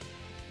 Semien?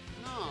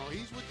 No,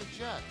 he's with the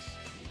Jets.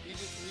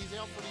 He's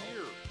out for the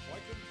year.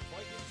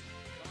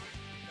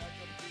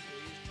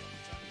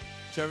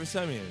 Trevor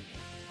Semien.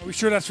 Are we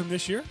sure that's from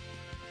this year?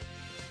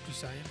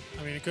 Just saying.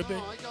 I mean, it could be.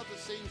 I got the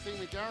same thing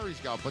that Gary's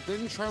got, but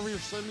didn't Trevor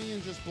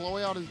Semien just blow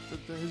out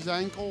his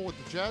ankle with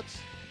the Jets?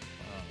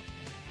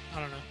 I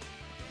don't know.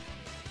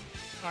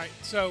 All right,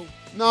 so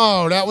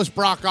No, that was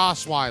Brock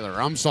Osweiler.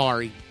 I'm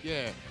sorry.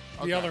 Yeah.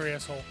 the other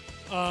asshole.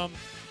 I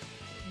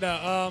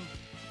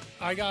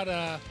got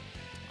I'm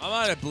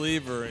not a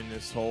believer in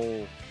this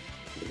whole.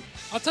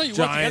 I'll tell you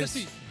Giants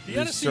what. The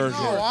NFC.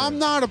 No, I'm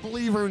not a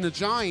believer in the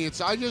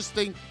Giants. I just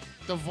think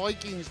the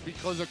Vikings,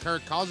 because of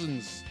Kirk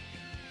Cousins,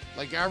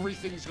 like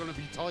everything's going to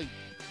be tight.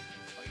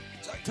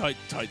 Tight.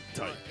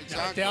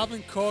 Exactly.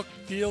 Dalvin Cook,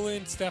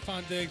 Thielen,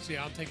 Stephon Diggs.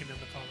 Yeah, I'm taking them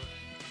to cover.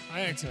 I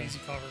think it's an easy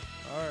cover.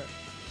 All right.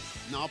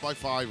 Not by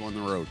 5 on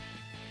the road.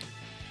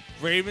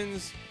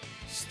 Ravens,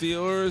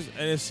 Steelers,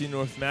 NFC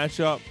North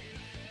matchup.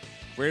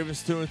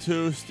 Ravens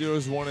 2-2,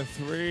 Steelers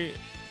 1-3.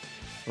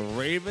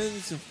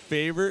 Ravens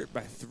favorite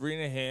by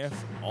 3.5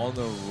 on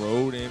the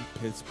road in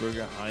Pittsburgh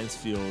at Heinz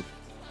Field.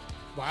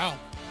 Wow.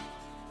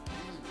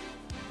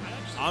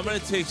 I'm gonna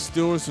take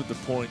Steelers with the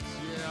points.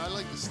 Yeah, I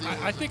like the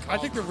Steelers. I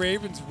think the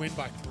Ravens win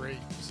by 3.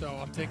 So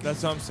I'm taking.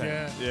 That's what I'm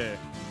saying. Yeah.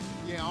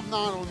 Yeah, I'm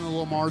not on the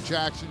Lamar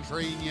Jackson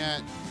train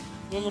yet.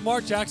 Well,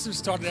 Lamar Jackson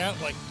started out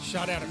like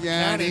shot out of a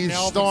Yeah, and cannon. he's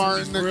Now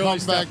starting to really come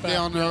stepped back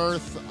down to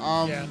earth.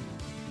 Yeah.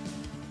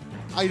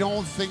 I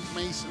don't think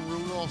Mason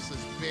Rudolph's as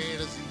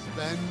bad as he's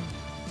been.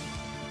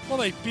 Well,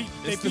 they beat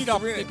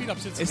up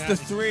Cincinnati.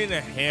 It's the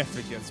 3.5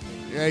 that gets me.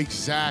 Yeah,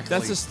 exactly.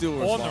 That's a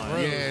Steelers On the line.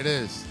 road. Yeah, it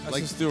is. That's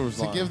like a Steelers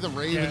to line. give the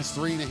Ravens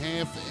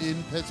 3.5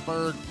 in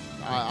Pittsburgh,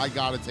 I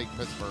got to take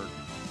Pittsburgh.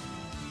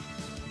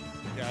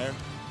 Okay.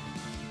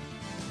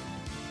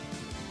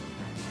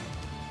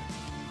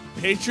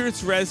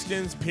 Patriots,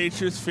 Redskins.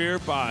 Patriots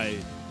favored by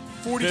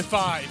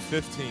 45.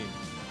 15.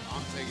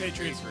 I'm taking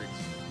Patriots. Patriots.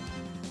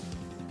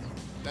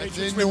 That's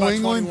Patriots in win New by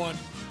England. 21.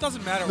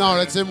 Doesn't matter. No, where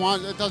that's it in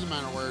one. It doesn't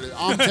matter where it is.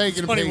 I'm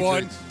taking the 21.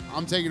 Patriots.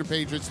 I'm taking the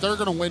Patriots. They're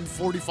going to win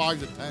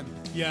 45-10.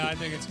 is. Yeah, I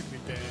think it's gonna be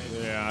bad.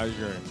 Yeah, I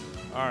agree.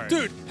 All right.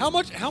 Dude, how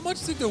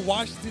much did the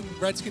Washington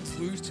Redskins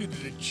lose to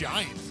the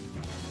Giants?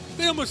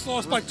 They almost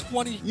lost by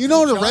 20. You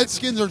know to the Giants.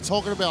 Redskins are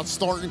talking about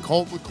starting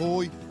Colt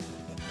McCoy.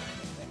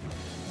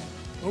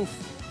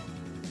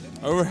 Oof.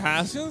 Over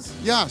Haskins?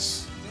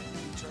 Yes.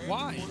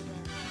 Why?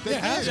 They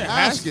Yeah, did.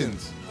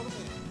 Haskins.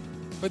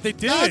 But they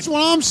did. That's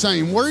what I'm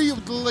saying. Where are you?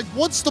 Like,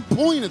 what's the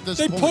point at this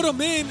They point? put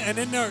him in, and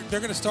then they're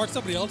going to start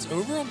somebody else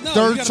over him. No, you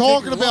They're gotta talking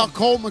take your about lump.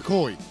 Colt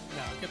McCoy.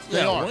 They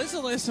Yeah, are. when's the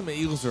last time the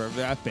Eagles were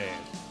that bad?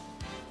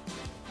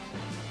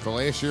 The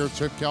last year of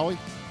Chip Kelly?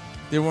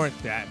 They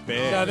weren't that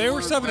bad. Yeah, they were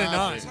weren't 7-9. that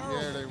bad.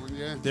 Yeah, they were.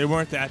 Yeah. They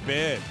weren't that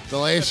bad. The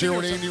last year I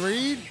with think it Andy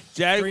Reid?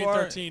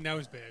 Jaguar. 3-13. That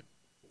was bad.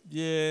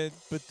 Yeah,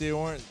 but they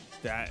weren't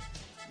that.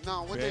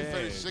 No, what they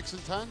finished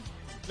 6-10?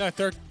 No,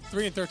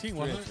 3-13,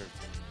 wasn't it? 3-13.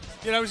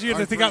 Yeah, that was the year Or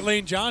that they got three.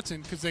 Lane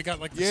Johnson because they got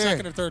like the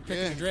second or third pick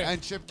in the draft.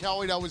 And Chip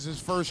Kelly, that was his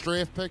first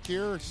draft pick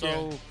here. So,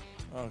 Yeah.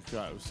 Oh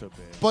god, it was so bad.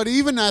 but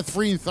even that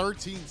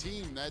 3-13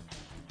 team,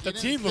 The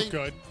team looked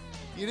good.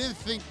 You didn't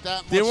think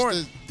that much. They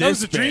weren't That was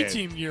the this dream bad.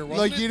 team year, wasn't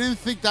Like it? you didn't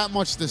think that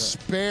much to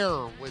spare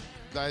with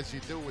as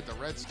you do with the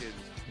Redskins.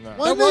 No.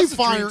 When That they was the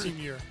dream fire, team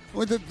year.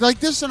 like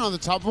this is another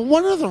top. But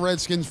when are the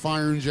Redskins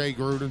firing Jay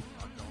Gruden?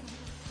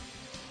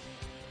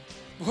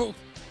 Whoa.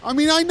 I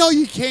mean, I know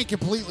you can't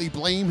completely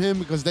blame him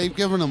because they've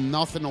given him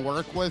nothing to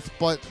work with,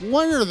 but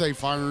when are they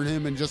firing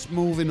him and just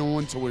moving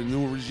on to a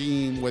new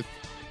regime with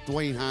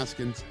Dwayne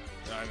Haskins?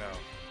 I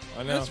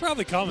know. That's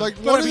probably coming. Like,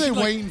 But what I are mean, they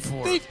like, waiting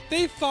for?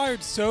 They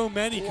fired so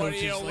many What are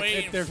coaches. you like,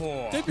 waiting they're-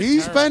 for? they've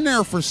He's terrible. been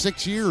there for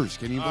 6 years.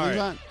 Can you All believe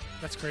right.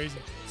 that? That's crazy.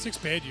 6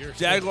 bad years.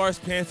 Jaguars,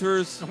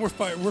 Panthers. And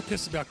we're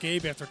pissed about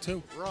Gabe after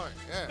 2. Right,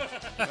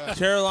 yeah.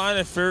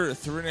 Carolina favorite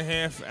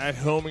 3.5 at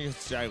home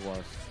against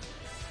Jaguars.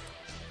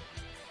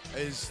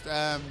 Is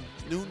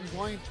Newton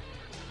playing?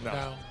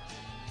 No.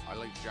 I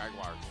like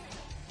Jaguars.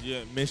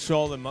 Yeah,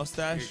 Mitchell the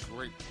mustache. He's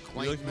great. You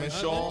like Clayton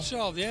Mitchell?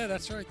 Mitchell, yeah,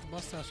 that's right. The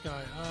mustache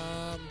guy.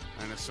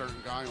 And a certain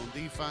guy on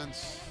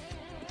defense.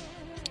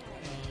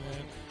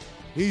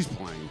 He's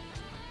playing.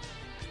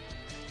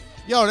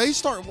 Yo, they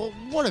start. Well,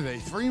 what are they?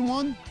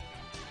 3-1?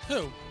 Who?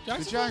 The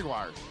Jacksonville?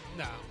 Jaguars.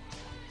 No,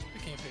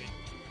 it can't be.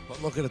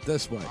 But look at it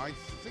this way. I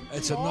think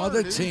It's they another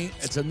are, dude. team.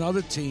 It's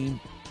another team.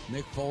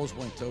 Nick Foles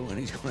went to, and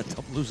he's going to end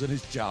up losing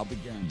his job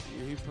again.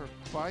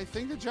 But I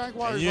think the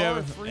Jaguars And you are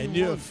have 3-1. and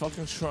you have a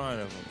fucking shrine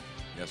of them.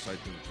 Yes, I do,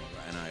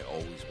 brother, and I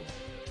always will.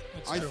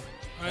 That's I- true.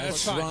 That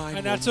That's fine. shrine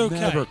And that's will okay.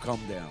 never come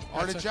down.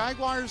 Are the That's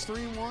Jaguars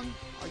 3-1?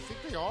 I think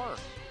they are.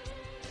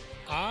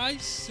 I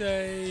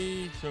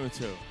say 2-2.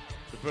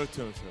 They're both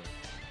 2-2.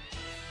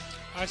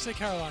 I say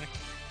Carolina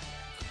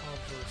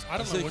covers. I I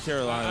don't know say what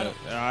Carolina.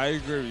 I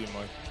agree with you,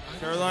 Mike.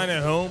 Carolina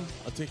at home.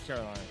 I'll take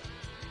Carolina.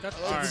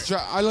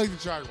 I like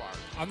the Jaguars.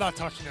 I'm not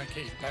touching that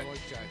Cape. I like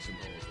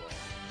Jacksonville as well.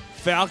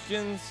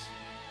 Falcons,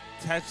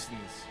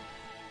 Texans.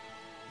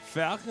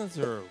 Falcons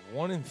are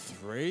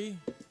 1-3.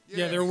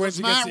 Yeah, their wins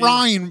against Matt the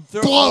Ryan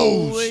Their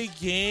blows. only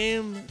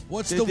game.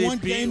 What's that the they one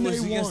beat game was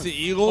they against won? the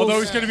Eagles. Although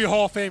he's going to be a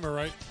Hall of Famer,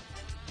 right?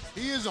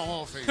 He is a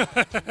Hall of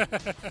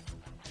Famer.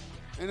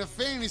 In a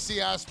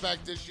fantasy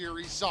aspect this year,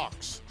 he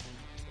sucks.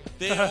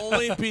 They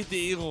only beat the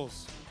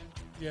Eagles.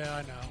 Yeah,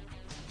 I know.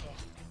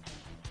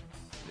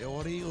 Yeah, well,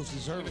 the Eagles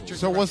deserve it.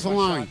 So what's the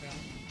line?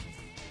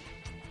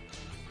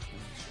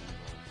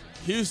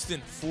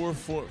 Houston,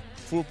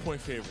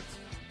 4-point favorites.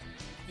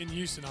 In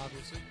Houston,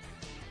 obviously.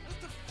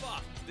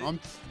 I'm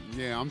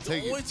The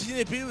taking. only team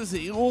they beat was the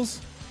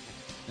Eagles.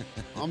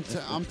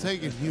 I'm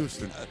taking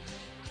Houston.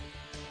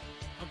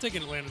 I'm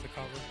taking Atlanta to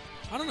cover.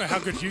 I don't know how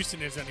good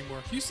Houston is anymore.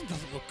 Houston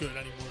doesn't look good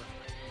anymore.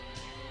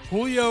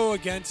 Julio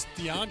against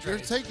DeAndre. They're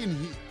taking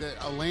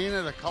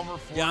Atlanta to cover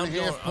 4.5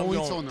 I'm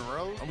points going- on the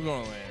road. I'm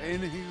going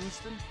Atlanta. In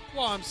Houston.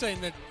 Well, I'm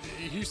saying that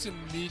Houston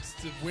needs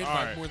to win All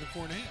by right. more than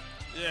 4.5.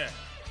 Yeah.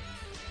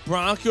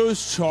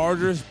 Broncos,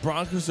 Chargers.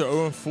 Broncos are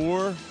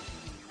 0-4,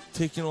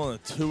 taking on a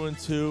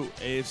 2-2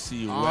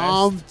 AFC West.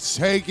 I'm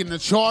taking the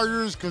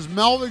Chargers because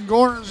Melvin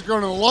Gordon's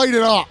going to light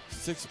it up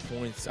 6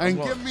 points.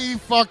 and give me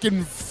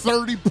fucking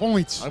 30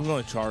 points. I'm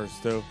going Chargers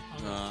too.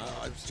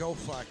 Joe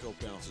Flacco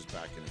bounces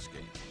back in this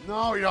game.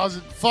 No, he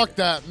doesn't. Fuck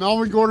that.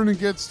 Melvin Gordon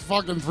gets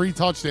fucking 3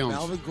 touchdowns.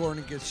 Melvin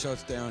Gordon gets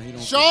shut down. He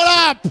don't. Shut get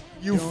up, shit.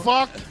 you He don't-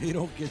 fuck. He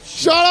don't get shit.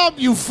 Shut up,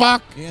 you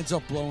fuck. He ends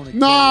up blowing a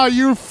Nah,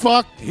 you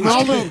fuck.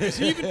 Melvin. Is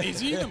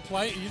he even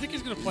playing? You think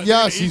he's going to play?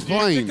 Yes, You he's think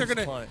playing. they're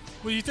gonna, He's playing.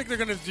 well, you think they're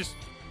going to just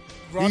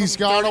run He's him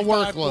got a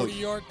 35, 40 workload.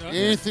 yard?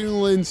 Okay. Anthony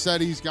Lynn said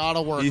he's got a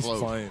workload. He's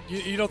playing.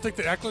 You don't think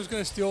that Eckler's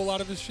going to steal a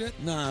lot of his shit?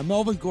 Nah,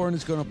 Melvin Gordon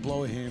is going to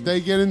blow a hammer.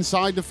 They get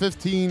inside the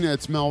 15,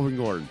 it's Melvin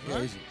Gordon.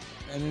 Yeah,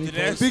 and then he The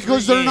blows, next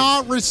Because three they're games.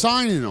 not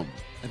resigning him.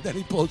 and then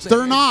he blows. a They're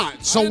hammer.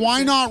 not. So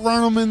why not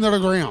run them into the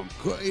ground?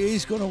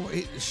 He's going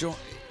to show.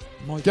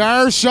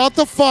 Garrett, shut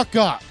the fuck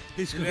up.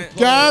 He's going to.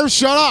 Garrett,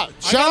 shut up. I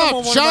Shut got him on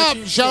up. one of Shut my up.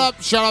 teams, Shut too.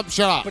 up. Shut up.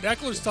 Shut up. But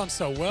Eckler's done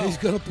so well. He's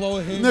going to blow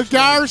a hammer. No,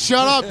 Garrett,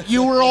 shut up.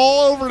 You were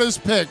all over this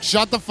pick.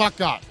 Shut the fuck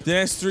up. The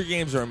next 3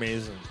 games are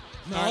amazing.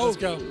 No, All right, let's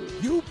go.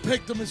 You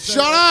picked him and said.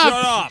 Shut up.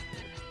 Shut up.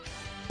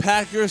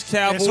 Packers,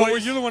 Yeah, Cowboys. so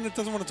you're the one that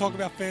doesn't want to talk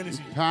about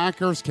fantasy.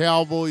 Packers,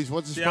 Cowboys.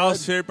 What's the spread?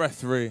 Dallas favored by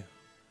 3.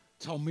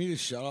 Tell me to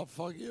shut up.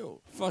 Fuck you.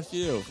 Fuck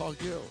you.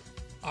 Fuck you.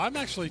 I'm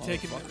actually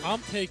taking.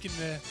 I'm taking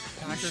the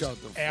Packers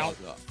shut the fuck out.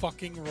 up.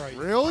 Fucking right.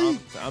 Really?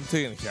 I'm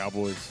taking the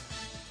Cowboys.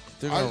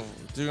 They're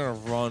gonna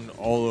run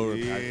all over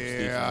the Packers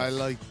defense. Yeah, I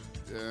like.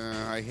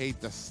 I hate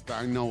this.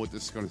 I know what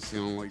this is going to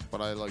sound like, but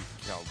I like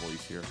the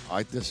Cowboys here.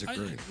 I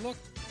disagree. Look,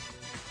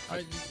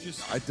 I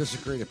just I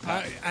disagree.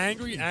 To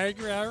angry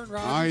Aaron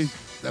Rodgers.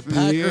 The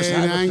Packers Yeah,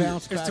 have angry. a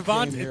bounce Is back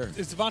Devontae, game here.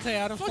 is Devontae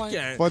Adams playing?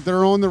 Yeah. But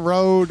they're on the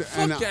road,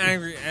 and Fuck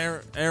angry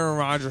Aaron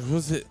Rodgers.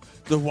 Was it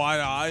the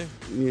wide eye?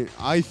 yeah,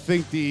 I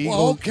think the Eagles.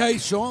 Well, okay,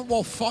 Sean.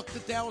 Well, fuck the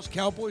Dallas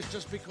Cowboys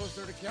just because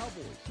they're the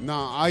Cowboys.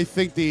 No, I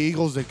think the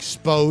Eagles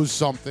expose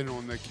something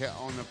on the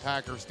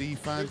Packers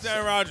defense. It's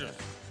Aaron Rodgers.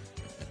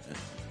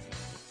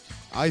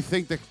 I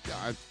think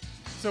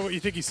So what,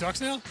 you think he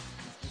sucks now?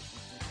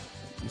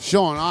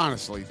 Sean,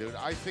 honestly, dude,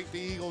 I think the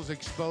Eagles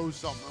expose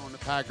something on the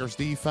Packers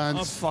I'm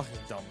defense, fucking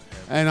done with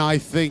him. and I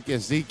think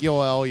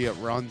Ezekiel Elliott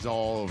runs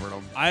all over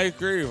them. I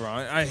agree,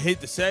 Ron. I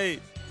hate to say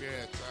it. Yeah,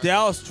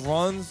 Dallas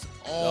runs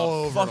all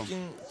over them.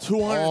 fucking All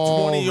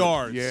 220 over-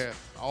 yards. Yeah,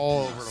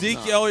 all over them.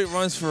 Zeke No. Elliott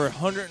runs for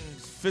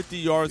 150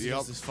 yards Yep.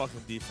 against this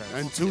fucking defense.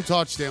 And 2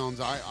 touchdowns.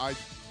 I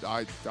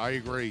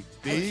agree.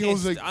 The I can't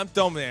Eagles. st- I'm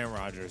done with Aaron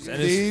Rodgers. And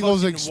The his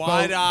Eagles fucking expo-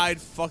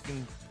 wide-eyed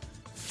fucking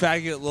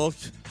faggot look.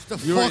 The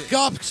You already-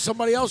 fuck up.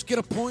 Somebody else get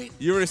a point.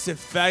 You already said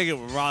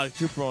faggot with Riley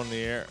Cooper on the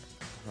air.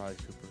 Riley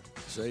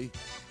Cooper. See?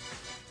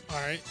 All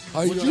right.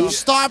 Would you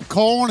stop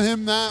calling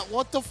him that?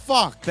 What the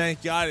fuck?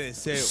 Thank God I didn't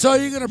say it. So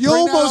you're gonna You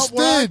bring almost out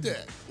what I did.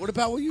 What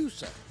about what you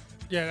said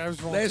Yeah, that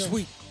was wrong. last too.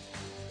 week?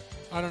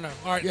 I don't know.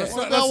 All right. Yeah. Let's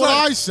What not- about let's what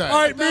not- I said? All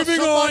right, About moving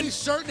on. somebody's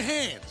certain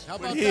hands. How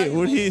about that?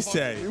 What'd he motherfucker?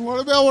 say? What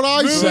about what I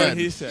What said?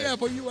 he said? Yeah,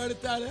 but you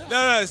edit that out.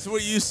 No, it's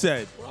what you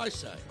said. What I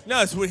say?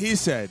 No, it's what he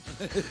said.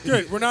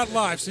 Good. We're not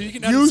live, so you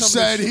can. edit You some of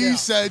said, this shit he out.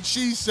 said,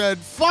 she said.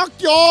 Fuck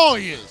y'all,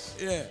 yes.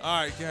 Yeah.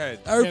 All right, go ahead.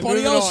 Everybody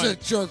moving else on.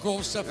 said jerk off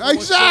except for what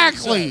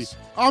Exactly. Sean says.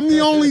 I'm the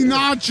only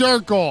not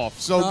jerk off.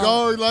 So No.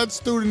 go. Let's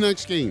do the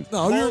next game.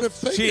 No, you're the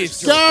biggest Chiefs.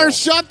 jerk Gar, off.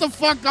 shut the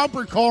fuck up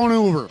or call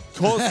an Uber.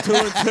 Colts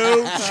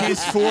 2-2.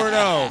 Chiefs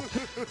 4-0.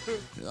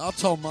 I'll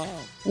tell Mom.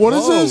 What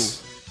is Whoa.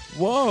 this?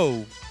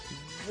 Whoa.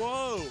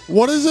 Whoa.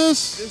 What is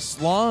this?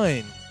 This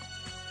line.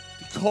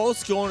 The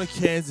Colts going to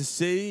Kansas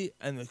City,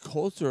 and the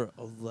Colts are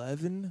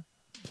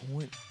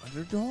 11-point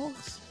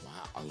underdogs.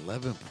 Wow,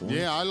 11 points.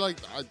 Yeah, I like.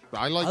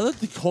 I like. I like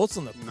the Colts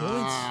on the points.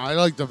 Nah, I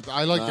like the.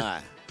 I like Nah.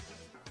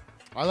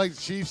 I like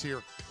the Chiefs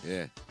here.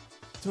 Yeah.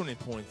 Too many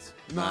points.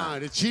 Nah,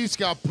 the Chiefs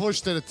got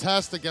pushed to the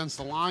test against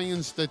the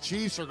Lions. The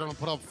Chiefs are going to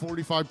put up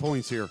 45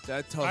 points here.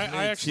 That tells I me the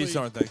actually- Chiefs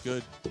aren't that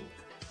good.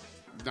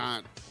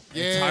 Not.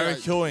 Yeah, Yeah,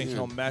 Tyreek Hill ain't yeah.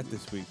 coming back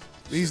this week.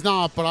 He's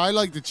not, but I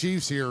like the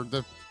Chiefs here.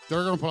 They're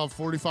going to put up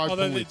 45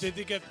 Although points. they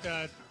did get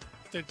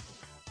the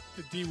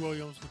D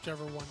Williams,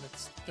 whichever one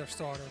that's their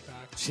starter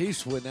back.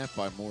 Chiefs win that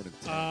by more than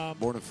 10,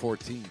 more than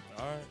 14.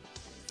 All right.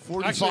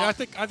 Actually, I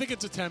think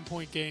it's a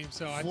 10-point game.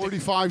 So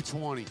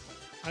 45-20.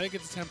 I think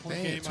it's a 10-point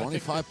Damn, game.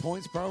 25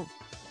 points, bro.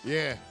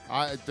 Yeah,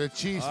 the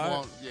Chiefs. All right.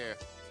 Well,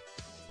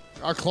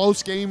 yeah. A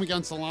close game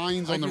against the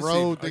Lions on the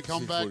road. They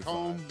come back 45.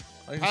 home.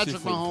 I can see Patrick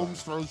 45. Mahomes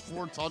throws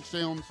 4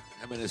 touchdowns.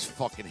 Him and his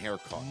fucking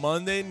haircut.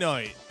 Monday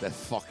night. That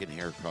fucking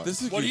haircut.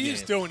 This is a What good he's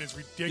game. doing is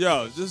ridiculous.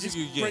 Yo, this is He's a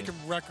good game.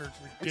 breaking records.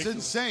 It's Ridiculous.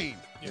 insane.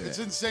 Yeah. It's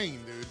insane,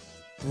 dude.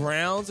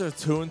 Browns are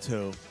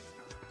 2-2,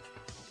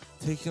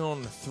 taking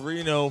on the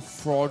 3-0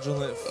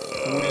 fraudulent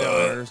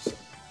 49ers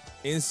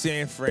in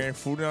San Fran.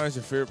 49ers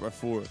are favored by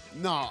 4.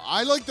 No,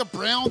 I like the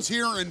Browns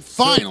here, and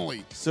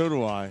finally, So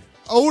do I.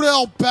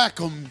 Odell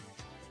Beckham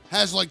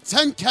has like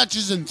 10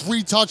 catches and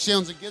 3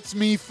 touchdowns and gets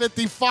me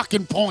 50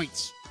 fucking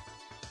points.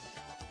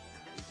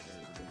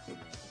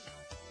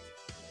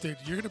 Dude,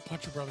 you're gonna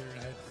punch your brother in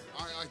the head.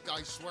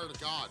 I swear to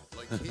God,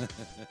 like,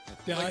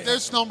 Yeah,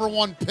 this number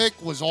 1 pick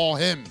was all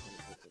him,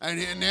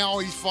 and now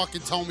he's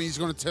fucking telling me he's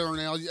going to tear an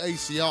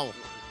ACL.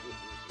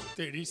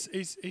 Dude, he's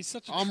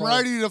such a I'm troll.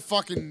 ready to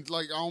fucking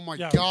oh my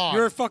Yeah, God.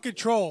 You're a fucking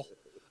troll.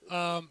 Who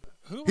am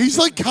I He's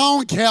like thinking?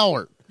 Colin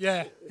Cowherd.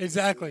 Yeah,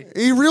 exactly.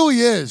 He really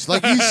is.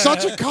 Like, he's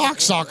such a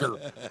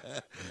cocksucker.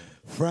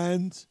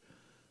 Friends,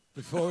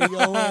 before we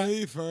go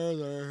any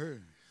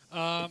further. Who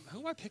am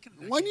I picking?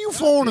 When you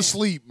falling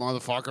asleep,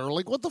 motherfucker?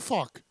 Like, what the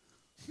fuck?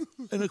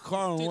 In the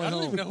car on the Dude, way I don't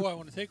home. even know who I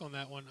want to take on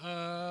that one.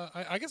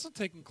 I guess I'm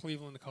taking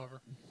Cleveland to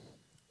cover.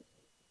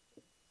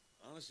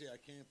 Honestly, I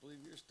can't believe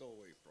you're still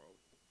awake, bro.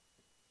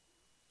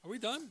 Are we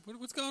done?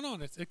 What's going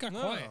on? It got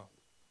quiet.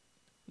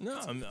 No,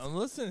 I'm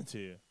listening to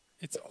you.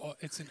 It's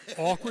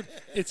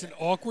an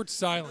awkward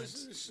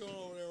silence. Sean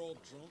over there all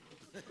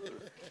drunk.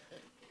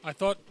 I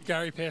thought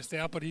Gary passed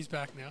out, but he's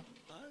back now.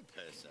 I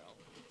pass out.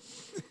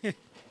 I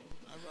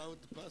ride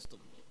with the best of them.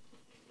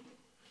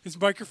 His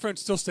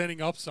microphone's still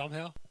standing up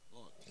somehow.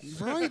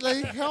 Right?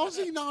 Like, how's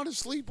he not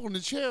asleep on the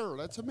chair?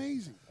 That's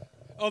amazing.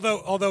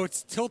 Although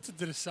it's tilted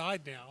to the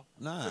side now.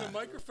 Nah. So the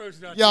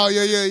microphone's not. Yeah.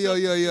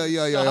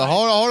 Side.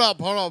 Hold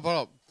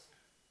up.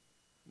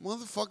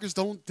 Motherfuckers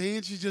don't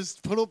dance. You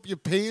just put up your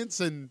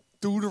pants and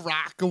do the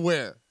rock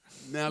away.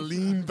 Now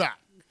lean back.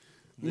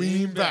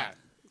 Lean back.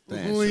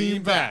 Dance.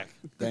 Lean back.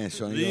 Dan,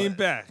 Sean, Lean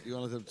back. You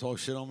want to let them talk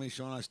shit on me,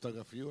 Sean? I stuck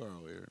up for you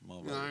earlier.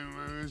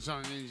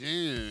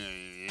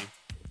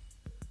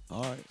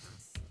 All right.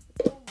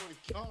 Oh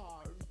my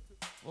God.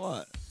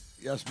 What?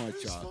 Yes, my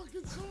child.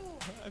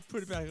 I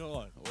put it back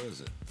on. What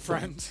is it?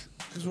 Friends.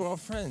 Because we're all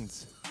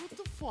friends. What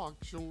the fuck,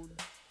 Sean?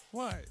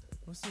 What?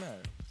 What's the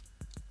matter?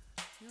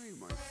 You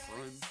ain't my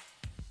friend.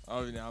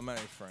 Oh, no, I'm not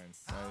your friend.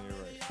 No, you're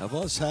right. Have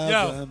us have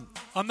Yo,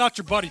 I'm not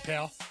your buddy,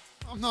 pal.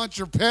 I'm not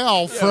your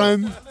pal,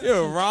 friend.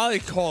 Yo, Raleigh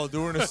called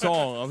during the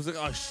song. I was like,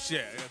 oh,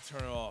 shit, I got to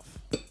turn it off.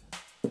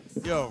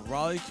 Yo,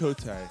 Raleigh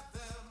Cote.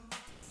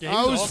 Yeah,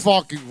 That was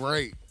fucking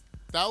great.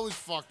 That was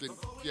fucking,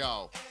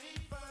 yo.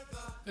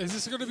 Is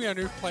this going to be our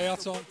new playout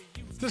song?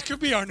 This could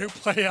be our new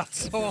playout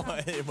song.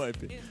 It might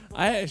be.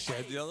 I actually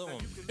had the other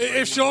one.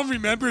 If Sean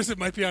remembers, it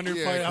might be our new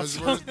playout 'cause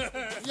song.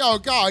 yo,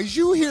 guys,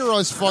 you hear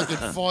us fucking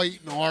fight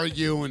and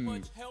argue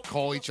and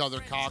call each other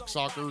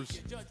cocksuckers.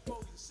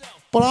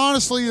 But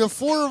honestly, the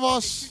 4 of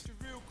us,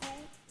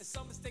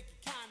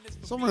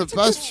 some of the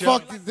best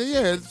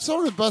some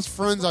of the best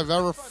friends I've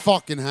ever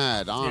fucking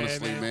had,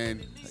 honestly,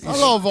 man. I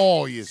love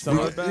all you. Some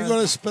of the You best.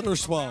 going to spit or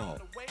swallow?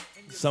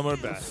 Some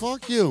of the best.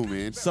 Fuck you,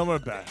 man. Some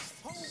of the best.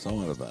 Some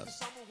of the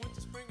best.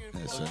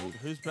 Yeah, see?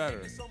 Who's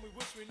better?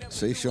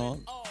 See,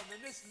 Sean?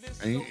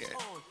 And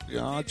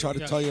I tried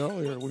to tell you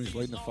earlier when he's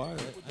lighting the fire.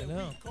 I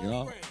know. You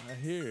know? I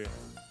hear you.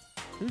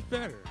 Who's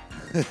better?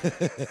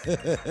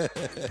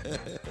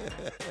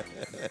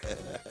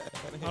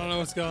 I don't know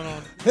what's going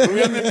on.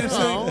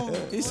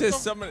 He says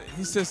some of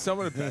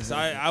the best.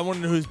 I want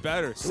to know who's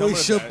better. Some We of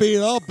the should best. be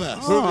the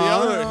best.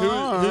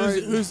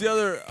 Who's the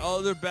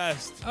other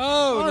best?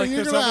 Oh, like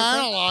you're there's gonna other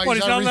analyze What,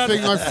 he's not allowed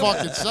everything to- I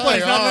fucking say. What,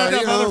 he's not All allowed to right,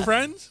 have you other know.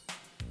 friends?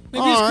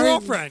 Maybe All his right.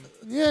 girlfriend.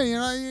 Yeah, you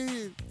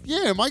know,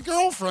 yeah, my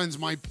girlfriend's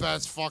my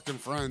best fucking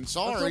friend.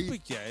 Sorry. Don't be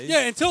gay.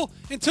 Yeah, until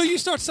you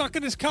start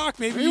sucking his cock,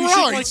 maybe You're you should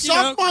right. like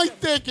Suck my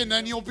dick and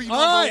then you'll be number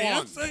All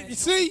right, one. you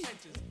see,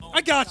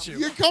 I got you.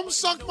 You come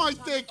suck my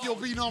dick, you'll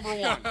be number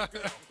one.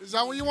 Is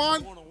that what you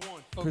want?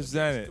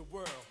 Present it.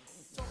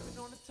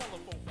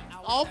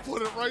 I'll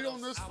put it right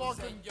on this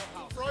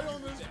right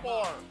on this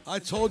bar. I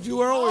told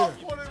you I'll earlier.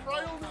 put it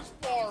right on this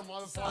bar,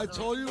 motherfucker. I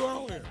told you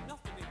earlier.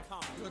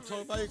 You want to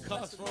talk about your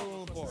cocks for a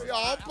little more? Yeah,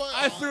 I'll put.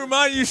 I threw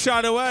mine. You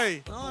shot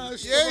away.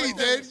 Yeah, he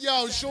did.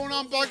 Yo, Sean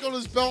unbuckled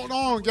his belt and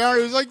on.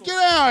 Gary was like, "Get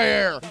out of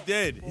here." He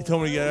did. He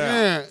told me to get out.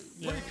 Yeah.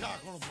 Put your cock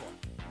on the bar.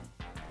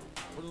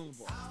 Put it on the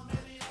bar.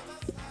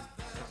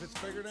 If it's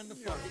bigger than the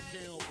fucking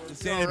can opener.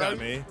 This ain't about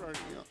me.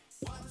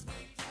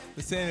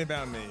 This ain't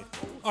about me.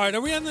 All right,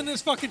 are we ending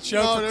this fucking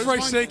show? No, For there's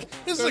Christ's my- sake,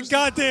 this is a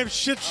goddamn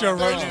shit show right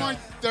There's now.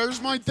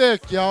 there's my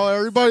dick, yo.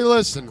 Everybody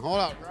listen. Hold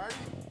up.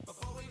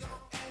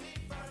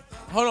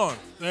 Hold on.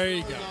 There you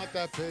It's go. not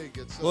that big.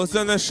 It's Let's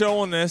end the show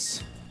on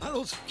this. I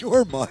don't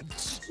score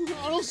much.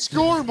 I don't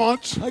score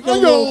much. I got gotta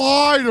a little-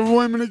 lie to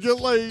women to get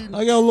laid.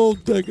 I got a little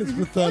dick. It's I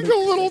pathetic. got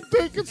a little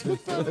dick. It's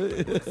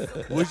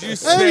pathetic. Would you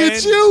spend? Hey,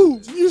 it's you.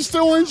 You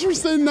still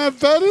interested in that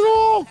bet at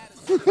all?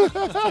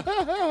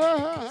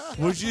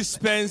 Would you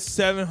spend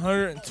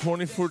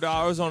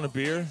 $724 on a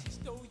beer?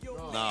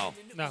 No.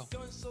 No.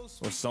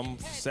 Or some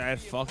sad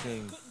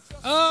fucking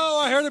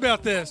Oh, I heard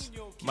about this.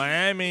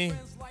 Miami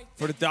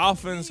for the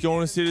Dolphins,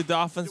 going to see the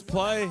Dolphins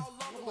play.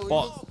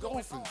 Bought,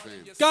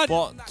 God.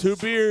 bought 2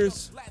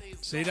 beers.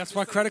 See, that's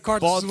why credit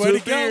cards Bought is the way 2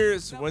 to go.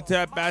 beers. Went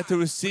back to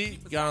his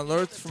seat. Got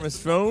alerts from his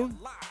phone.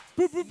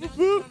 Boop, boop, boop,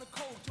 boop.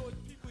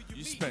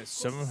 You spent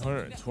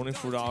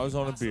 $724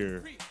 on a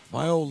beer.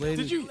 My old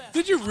lady.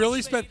 Did you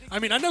really spend? I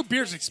mean, I know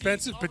beer's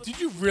expensive, but did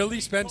you really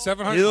spend He looked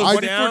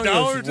 $724?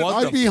 down, he goes, what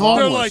I'd the be fuck?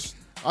 homeless.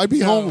 I'd be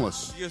No.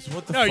 homeless. He goes,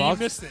 what the No, fuck?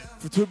 you missed it.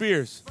 For 2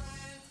 beers.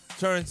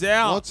 Turns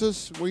out. What's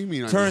this? What do you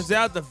mean? Turns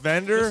out the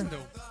vendor. Listen to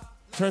him.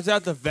 Turns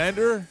out the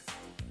vendor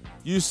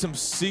used some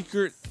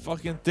secret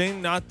fucking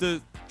thing, not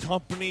the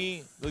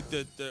company, like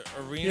the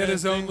arena. He had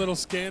his own thing. little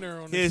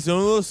scanner on His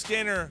own little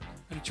scanner.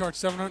 and he charged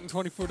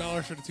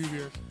 $724 for the 2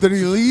 beers. Did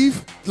he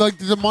leave? Like,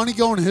 did the money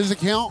go in his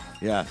account?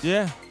 Yeah.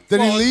 Yeah.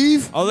 Did he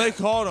leave? Oh, they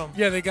called him.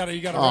 Yeah, they got it.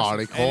 You got Oh, arrested.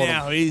 they called And him.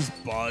 now he's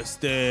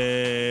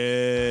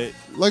busted.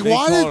 Like, They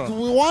called him.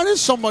 why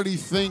does somebody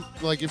think,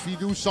 like, if you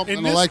do something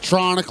In this-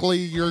 electronically,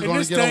 you're in going to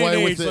this get day and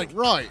away age, with it? like-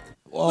 Right.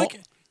 Well, Like,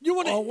 you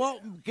want to? well,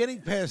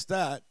 getting past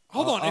that.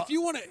 Hold on. If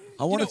you want to,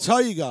 I want to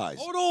tell you guys.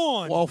 Hold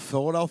on. Well,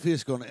 Philadelphia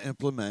is going to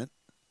implement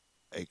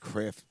a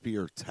craft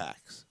beer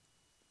tax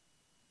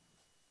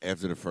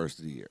after the first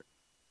of the year.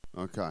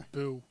 Okay.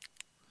 Boo.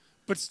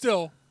 But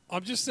still,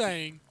 I'm just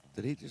saying.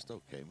 Did he just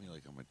okay me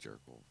like I'm a jerk?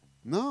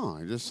 No,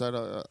 I just said,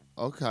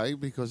 okay,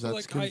 because that's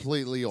Like,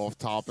 completely off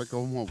topic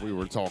on what we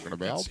were talking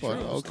about, That's but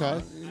true.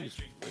 okay.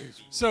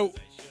 So,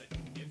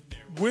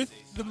 with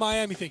the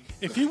Miami thing,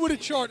 if he would have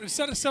charged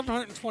instead of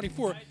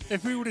 724,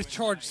 if he would have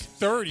charged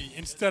 30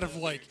 instead of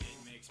like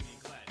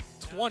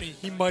 20,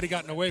 he might have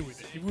gotten away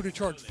with it. He would have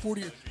charged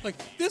 40. Like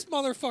this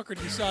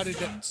motherfucker decided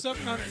that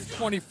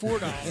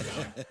 $724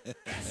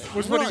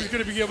 was what he was Right.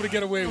 going to be able to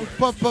get away with.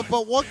 But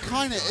what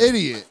kind of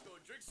idiot,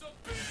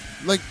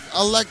 like,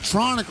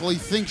 electronically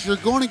thinks you're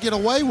going to get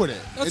away with it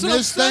That's in what I'm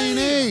this day and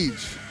saying.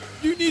 age?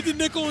 You need the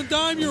nickel and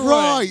dime your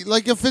Right. way.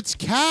 Like, if it's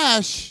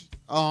cash,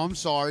 oh, I'm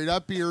sorry,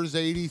 that beer is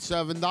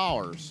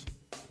 $87.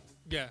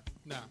 Yeah,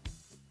 no.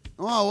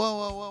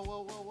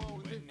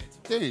 Whoa.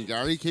 Dang,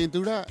 Gary, you can't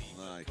do that?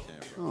 No, I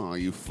can't. Oh,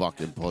 you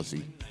fucking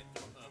pussy.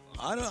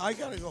 I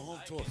got to go home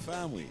to a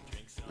family.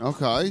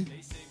 Okay.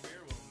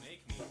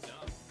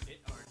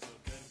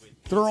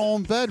 They're all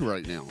in bed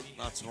right now.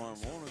 Not tomorrow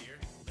morning.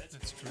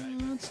 That's true.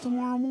 That's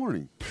tomorrow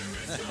morning.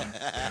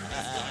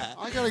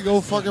 I gotta go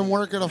fucking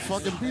work at a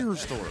fucking beer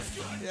store.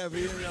 Yeah, but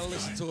you gotta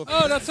listen to a.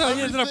 Oh, that's how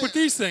he ended up with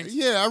these things.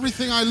 Yeah,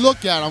 everything I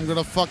look at, I'm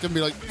gonna fucking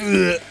be like,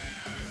 ugh.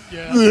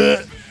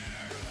 Yeah.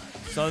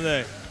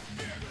 Sunday,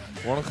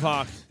 1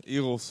 o'clock,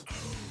 Eagles.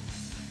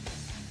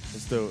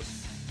 Let's do it.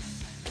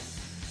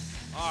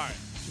 All right.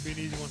 Should be an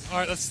easy one. All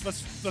right,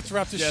 let's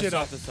wrap this Yeah, shit let's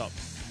up. wrap this up.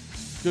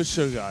 Good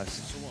show,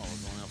 guys.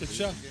 Good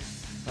show.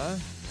 Huh?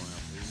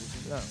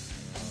 No.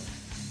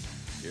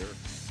 Here.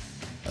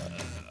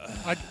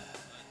 I'd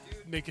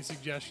make a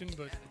suggestion,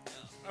 but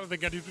I don't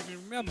think I'd even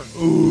remember.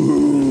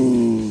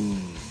 Ooh.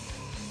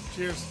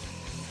 Cheers.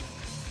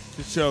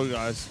 Good show,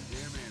 guys.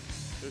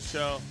 Good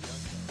show.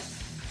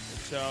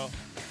 Good show.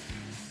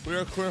 We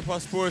are Corner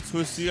Plus Sports.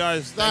 We'll see you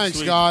guys next Thanks,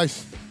 week.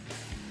 guys.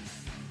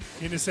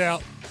 Penis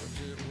out.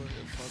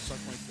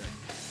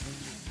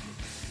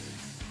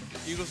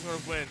 Eagles are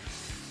going to win.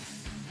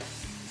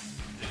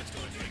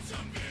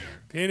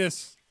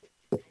 Penis.